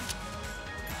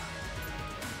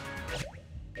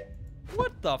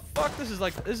 What the fuck? This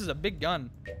is a big gun.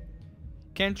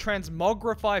 Can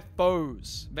transmogrify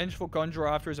foes. Vengeful conjurer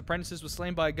after his apprentices were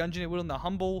slain by a Gungeon wielding the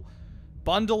humble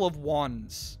bundle of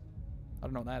wands. I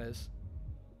don't know what that is.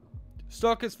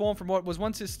 Stock is formed from what was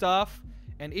once his staff,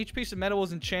 and each piece of metal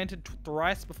was enchanted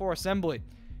thrice before assembly.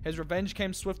 His revenge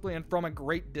came swiftly and from a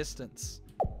great distance.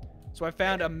 So I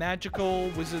found a magical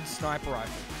wizard sniper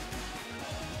rifle.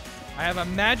 I have a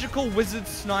magical wizard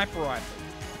sniper rifle.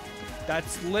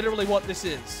 That's literally what this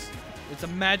is. It's a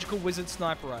magical wizard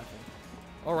sniper rifle.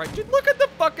 Alright, dude, look at the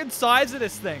fucking size of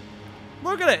this thing.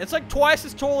 Look at it. It's like twice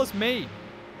as tall as me.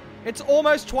 It's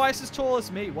almost twice as tall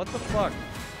as me. What the fuck?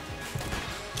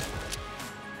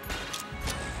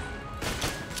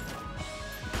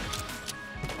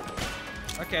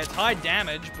 Okay, it's high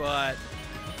damage, but...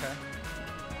 Okay.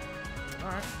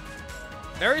 Alright.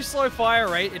 Very slow fire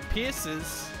rate. It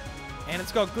pierces. And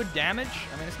it's got good damage.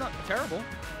 I mean, it's not terrible.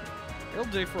 It'll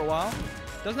do for a while.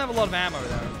 Doesn't have a lot of ammo,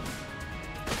 though.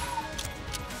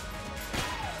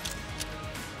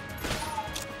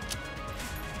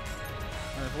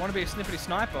 And if I want to be a snippety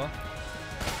sniper...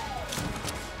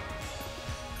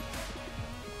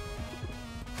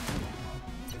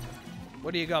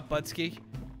 What do you got, Budsky?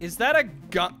 Is that a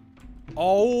gun?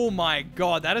 Oh my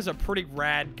god, that is a pretty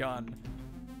rad gun.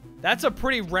 That's a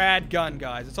pretty rad gun,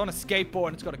 guys. It's on a skateboard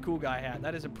and it's got a cool guy hat.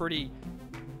 That's a pretty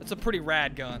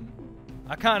rad gun.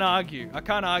 I can't argue. I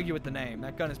can't argue with the name.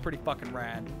 That gun is pretty fucking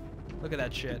rad. Look at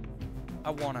that shit.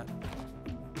 I want it.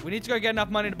 We need to go get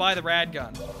enough money to buy the rad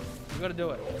gun. We gotta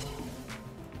do it.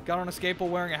 Gun on a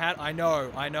skateboard wearing a hat? I know.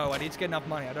 I need to get enough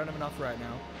money. I don't have enough right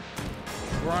now.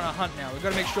 We're on a hunt now. We've got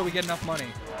to make sure we get enough money.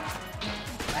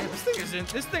 Hey,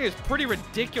 this thing is pretty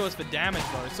ridiculous for damage,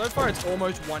 though. So far, it's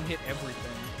almost one-hit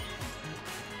everything.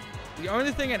 The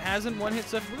only thing it hasn't one-hit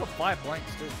so far... We've got 5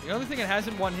 blanks, too. The only thing it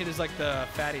hasn't one-hit is, like, the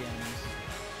fatty enemies.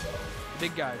 The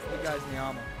big guys in the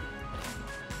armor.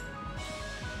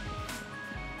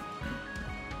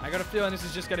 I got a feeling this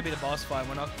is just going to be the boss fight.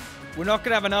 We're not going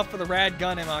to have enough for the rad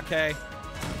gun, MRK.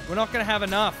 We're not going to have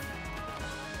enough.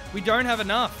 We don't have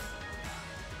enough.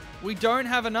 We don't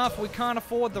have enough. We can't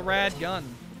afford the rad gun.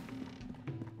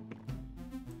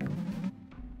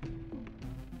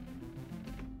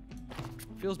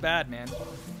 Feels bad, man.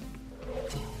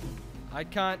 I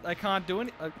can't do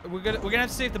any. We're gonna have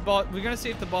to see if the boss. We're gonna see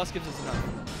if the boss gives us enough.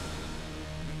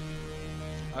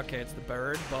 Okay, it's the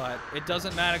bird, but it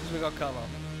doesn't matter because we got cover.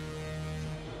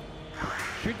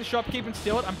 Shoot the shopkeep and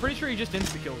steal it. I'm pretty sure he just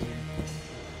insta kills you.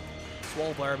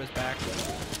 Swallow Blaraber's back.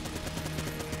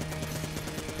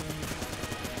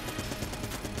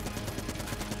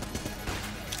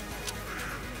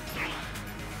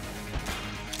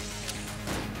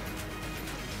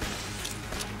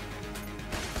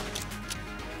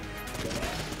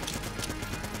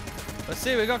 Let's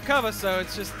see, we got cover, so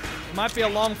it's just, it might be a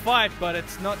long fight, but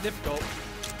it's not difficult.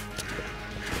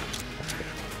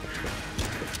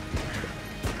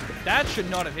 That should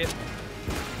not have hit me.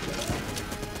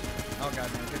 Oh god,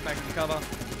 man, get back in cover.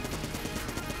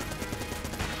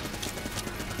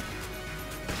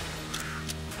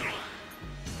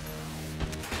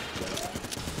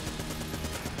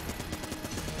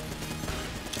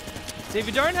 See, if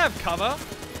you don't have cover,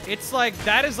 it's like,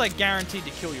 that is like guaranteed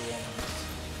to kill you almost.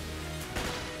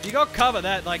 If you got cover,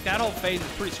 that whole phase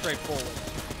is pretty straightforward.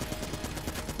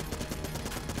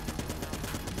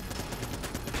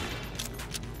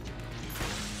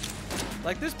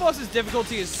 Like, this boss's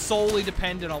difficulty is solely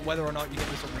dependent on whether or not you get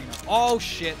this arena. Oh,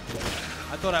 shit.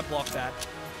 I thought I blocked that.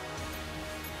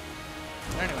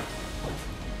 Anyway.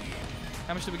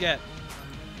 How much did we get?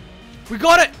 We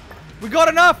got it! We got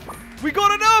enough! We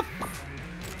got enough!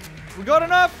 We got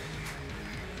enough!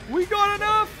 We got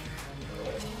enough!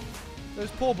 Those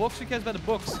poor books? Who cares about the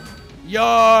books?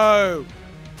 Yo!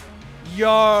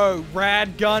 Yo!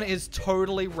 Rad gun is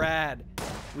totally rad.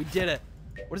 We did it.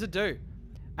 What does it do?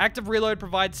 Active reload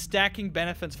provides stacking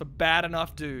benefits for bad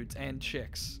enough dudes and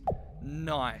chicks.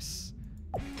 Nice.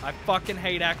 I fucking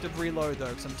hate active reload though,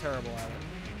 because I'm terrible at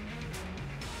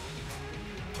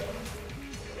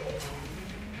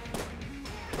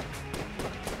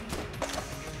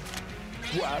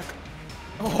it. Whack.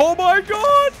 Oh my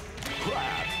god!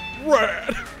 Crap.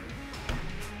 Rad!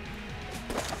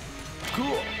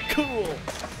 Cool. Cool!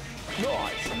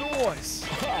 Nice. Nice!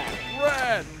 Crap.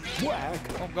 Rad! Whack.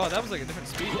 Oh god, that was like a different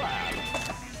speed. Crap.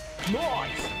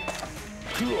 Nice.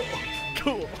 Cool.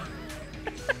 Cool.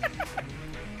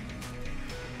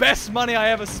 Best money I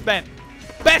ever spent.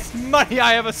 Best money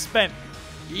I ever spent.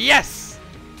 Yes!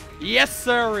 Yes,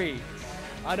 sirree.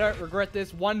 I don't regret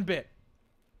this one bit.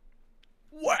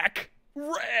 Whack!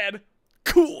 Rad!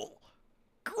 Cool!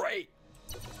 Great!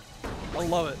 I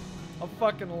love it. I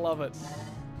fucking love it.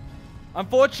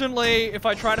 Unfortunately, if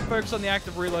I try to focus on the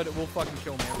active reload, it will fucking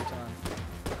kill me every time.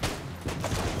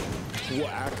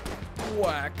 Whack.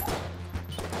 Whack.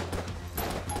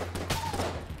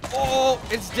 Oh,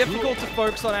 it's difficult to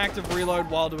focus on active reload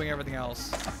while doing everything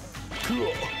else.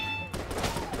 Cool.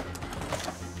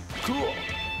 Cool.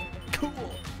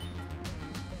 Cool.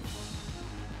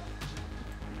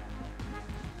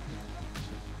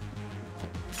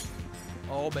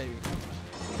 Oh, baby.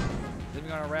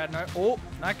 Living on a rad note. Oh,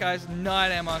 night, guys.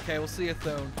 Night, MRK. We'll see you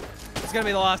soon. It's going to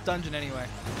be the last dungeon anyway.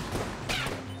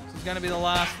 This is going to be the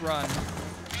last run.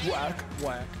 Whack.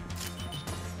 Whack.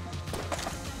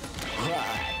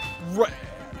 Rad. Red.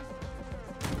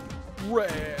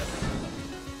 Red.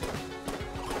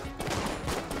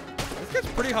 This gets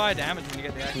pretty high damage when you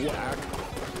get the action. Whack.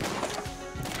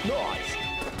 Nice.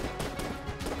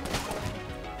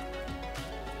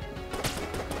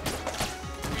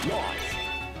 Nice.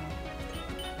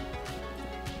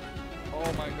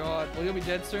 Oh my god. Well, you'll be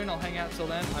dead soon. I'll hang out till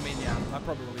then. I mean, yeah, I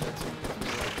probably will be dead soon.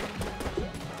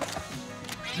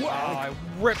 Oh, I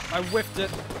whiffed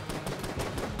it.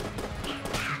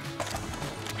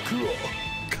 Cool.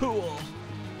 Cool.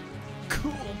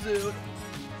 Cool, dude.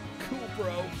 Cool,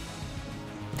 bro.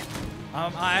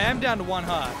 I am down to 1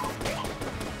 heart.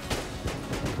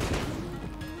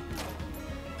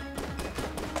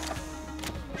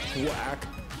 Whack.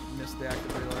 Missed the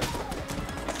active reload.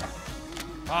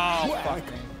 Oh, Whack. fuck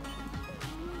me.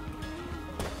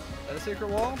 Is that a secret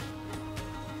wall?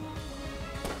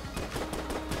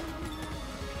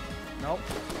 Nope.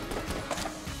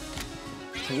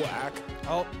 Whack.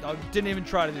 Oh, I didn't even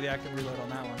try to do the active reload on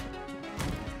that one.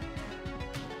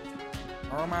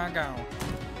 Oh my god.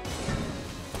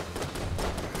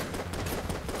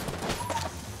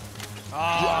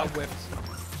 Ah, I whiffed.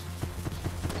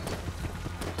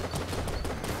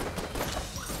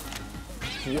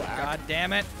 Whack. God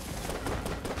damn it.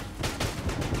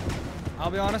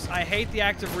 I'll be honest, I hate the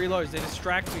active reloads. They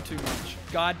distract me too much.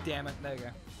 God damn it. There you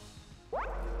go.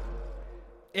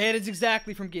 It is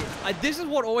exactly from Gears. This is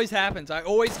what always happens. I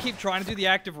always keep trying to do the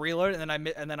active reload and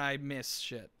then I miss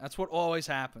shit. That's what always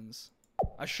happens.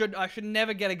 I should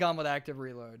never get a gun with active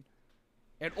reload.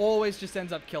 It always just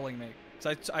ends up killing me.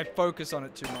 So I focus on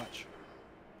it too much.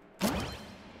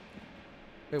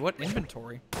 Wait, what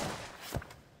inventory?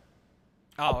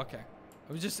 Oh, okay.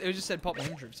 It just said pop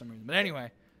injury for some reason. But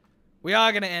anyway, we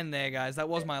are gonna end there, guys. That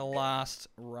was my last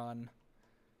run.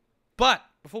 But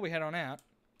before we head on out,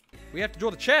 we have to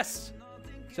draw the chest.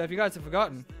 So if you guys have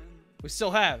forgotten, we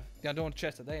still have the Undaunted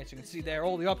chest there. As you can see there,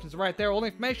 all the options are right there. All the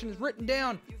information is written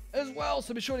down as well.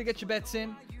 So be sure to get your bets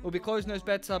in. We'll be closing those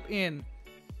bets up in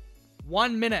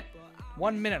 1 minute.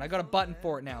 1 minute. I got a button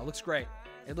for it now. It looks great.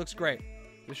 It looks great.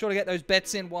 Be sure to get those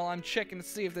bets in while I'm checking to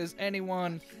see if there's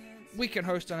anyone we can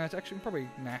host on out. Actually, probably,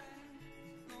 nah.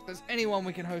 If there's anyone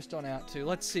we can host on out to.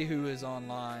 Let's see who is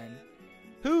online.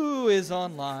 Who is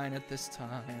online at this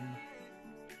time?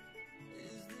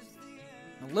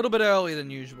 A little bit earlier than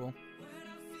usual.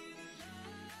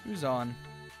 Who's on?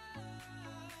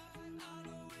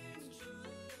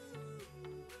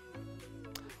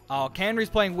 Oh, Canry's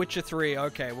playing Witcher 3.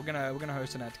 Okay, we're gonna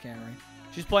host an out to Canry.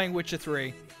 She's playing Witcher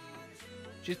 3.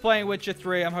 She's playing Witcher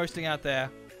 3. I'm hosting out there.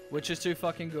 Witcher's too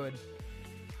fucking good.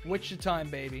 Witcher time,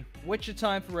 baby. Witcher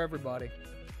time for everybody.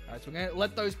 Alright, so we're gonna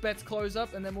let those bets close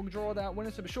up and then we'll draw that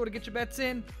winner. So be sure to get your bets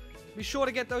in. Be sure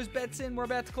to get those bets in. We're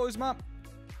about to close them up.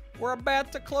 We're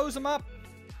about to close them up.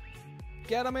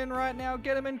 Get them in right now.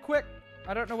 Get them in quick.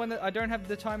 I don't know when I don't have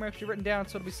the timer actually written down,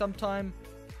 so it'll be sometime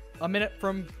a minute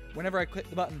from whenever I click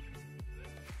the button.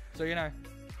 So you know.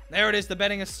 There it is. The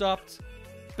betting has stopped.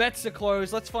 Bets are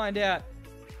closed. Let's find out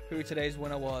who today's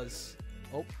winner was.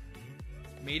 Oh.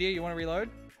 Media, you want to reload?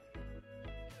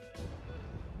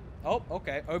 Oh,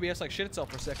 okay. OBS like shit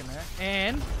itself for a second there.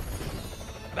 And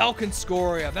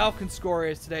Valkynscoria.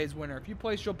 Valkynscoria is today's winner. If you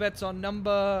place your bets on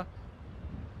number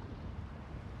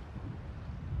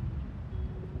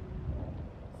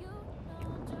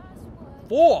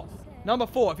 4. Number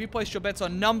 4. If you place your bets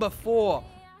on number 4,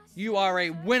 you are a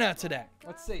winner today.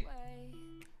 Let's see.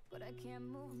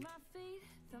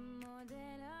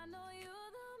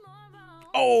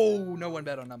 Oh, no one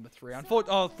bet on number 3.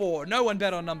 4. No one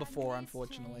bet on number 4,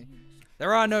 unfortunately.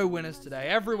 There are no winners today.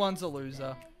 Everyone's a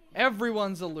loser.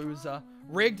 Everyone's a loser.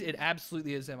 Rigged? It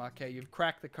absolutely is, MRK. You've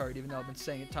cracked the code, even though I've been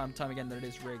saying it time and time again that it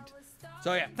is rigged.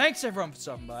 So yeah, thanks everyone for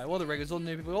stopping by. All the riggers, all the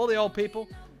new people, all the old people.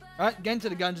 Alright, getting to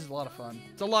the Gungeon is a lot of fun.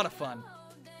 It's a lot of fun.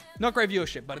 Not great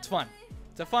viewership, but it's fun.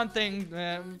 It's a fun thing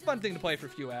to play for a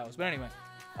few hours. But anyway,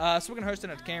 so we're going to host it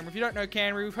at Canry. If you don't know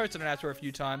Canry, we've hosted it out to her a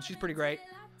few times. She's pretty great.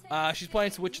 She's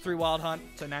playing some Witcher 3 Wild Hunt,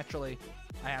 so naturally,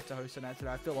 I have to host on out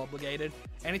today. I feel obligated.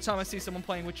 Anytime I see someone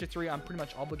playing Witcher 3, I'm pretty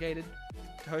much obligated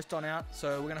to host on out.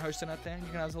 So we're going to host on out there. You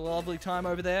can have a lovely time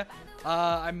over there.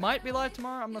 I might be live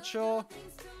tomorrow. I'm not sure.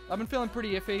 I've been feeling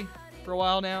pretty iffy for a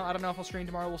while now. I don't know if I'll stream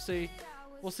tomorrow. We'll see.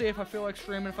 We'll see if I feel like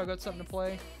streaming, if I got something to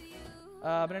play.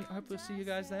 But hopefully I'll see you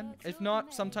guys then. If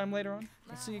not, sometime later on.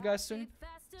 I'll see you guys soon.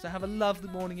 So have a lovely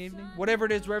morning, evening. Whatever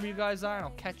it is, wherever you guys are. And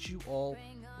I'll catch you all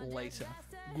later.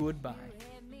 Goodbye.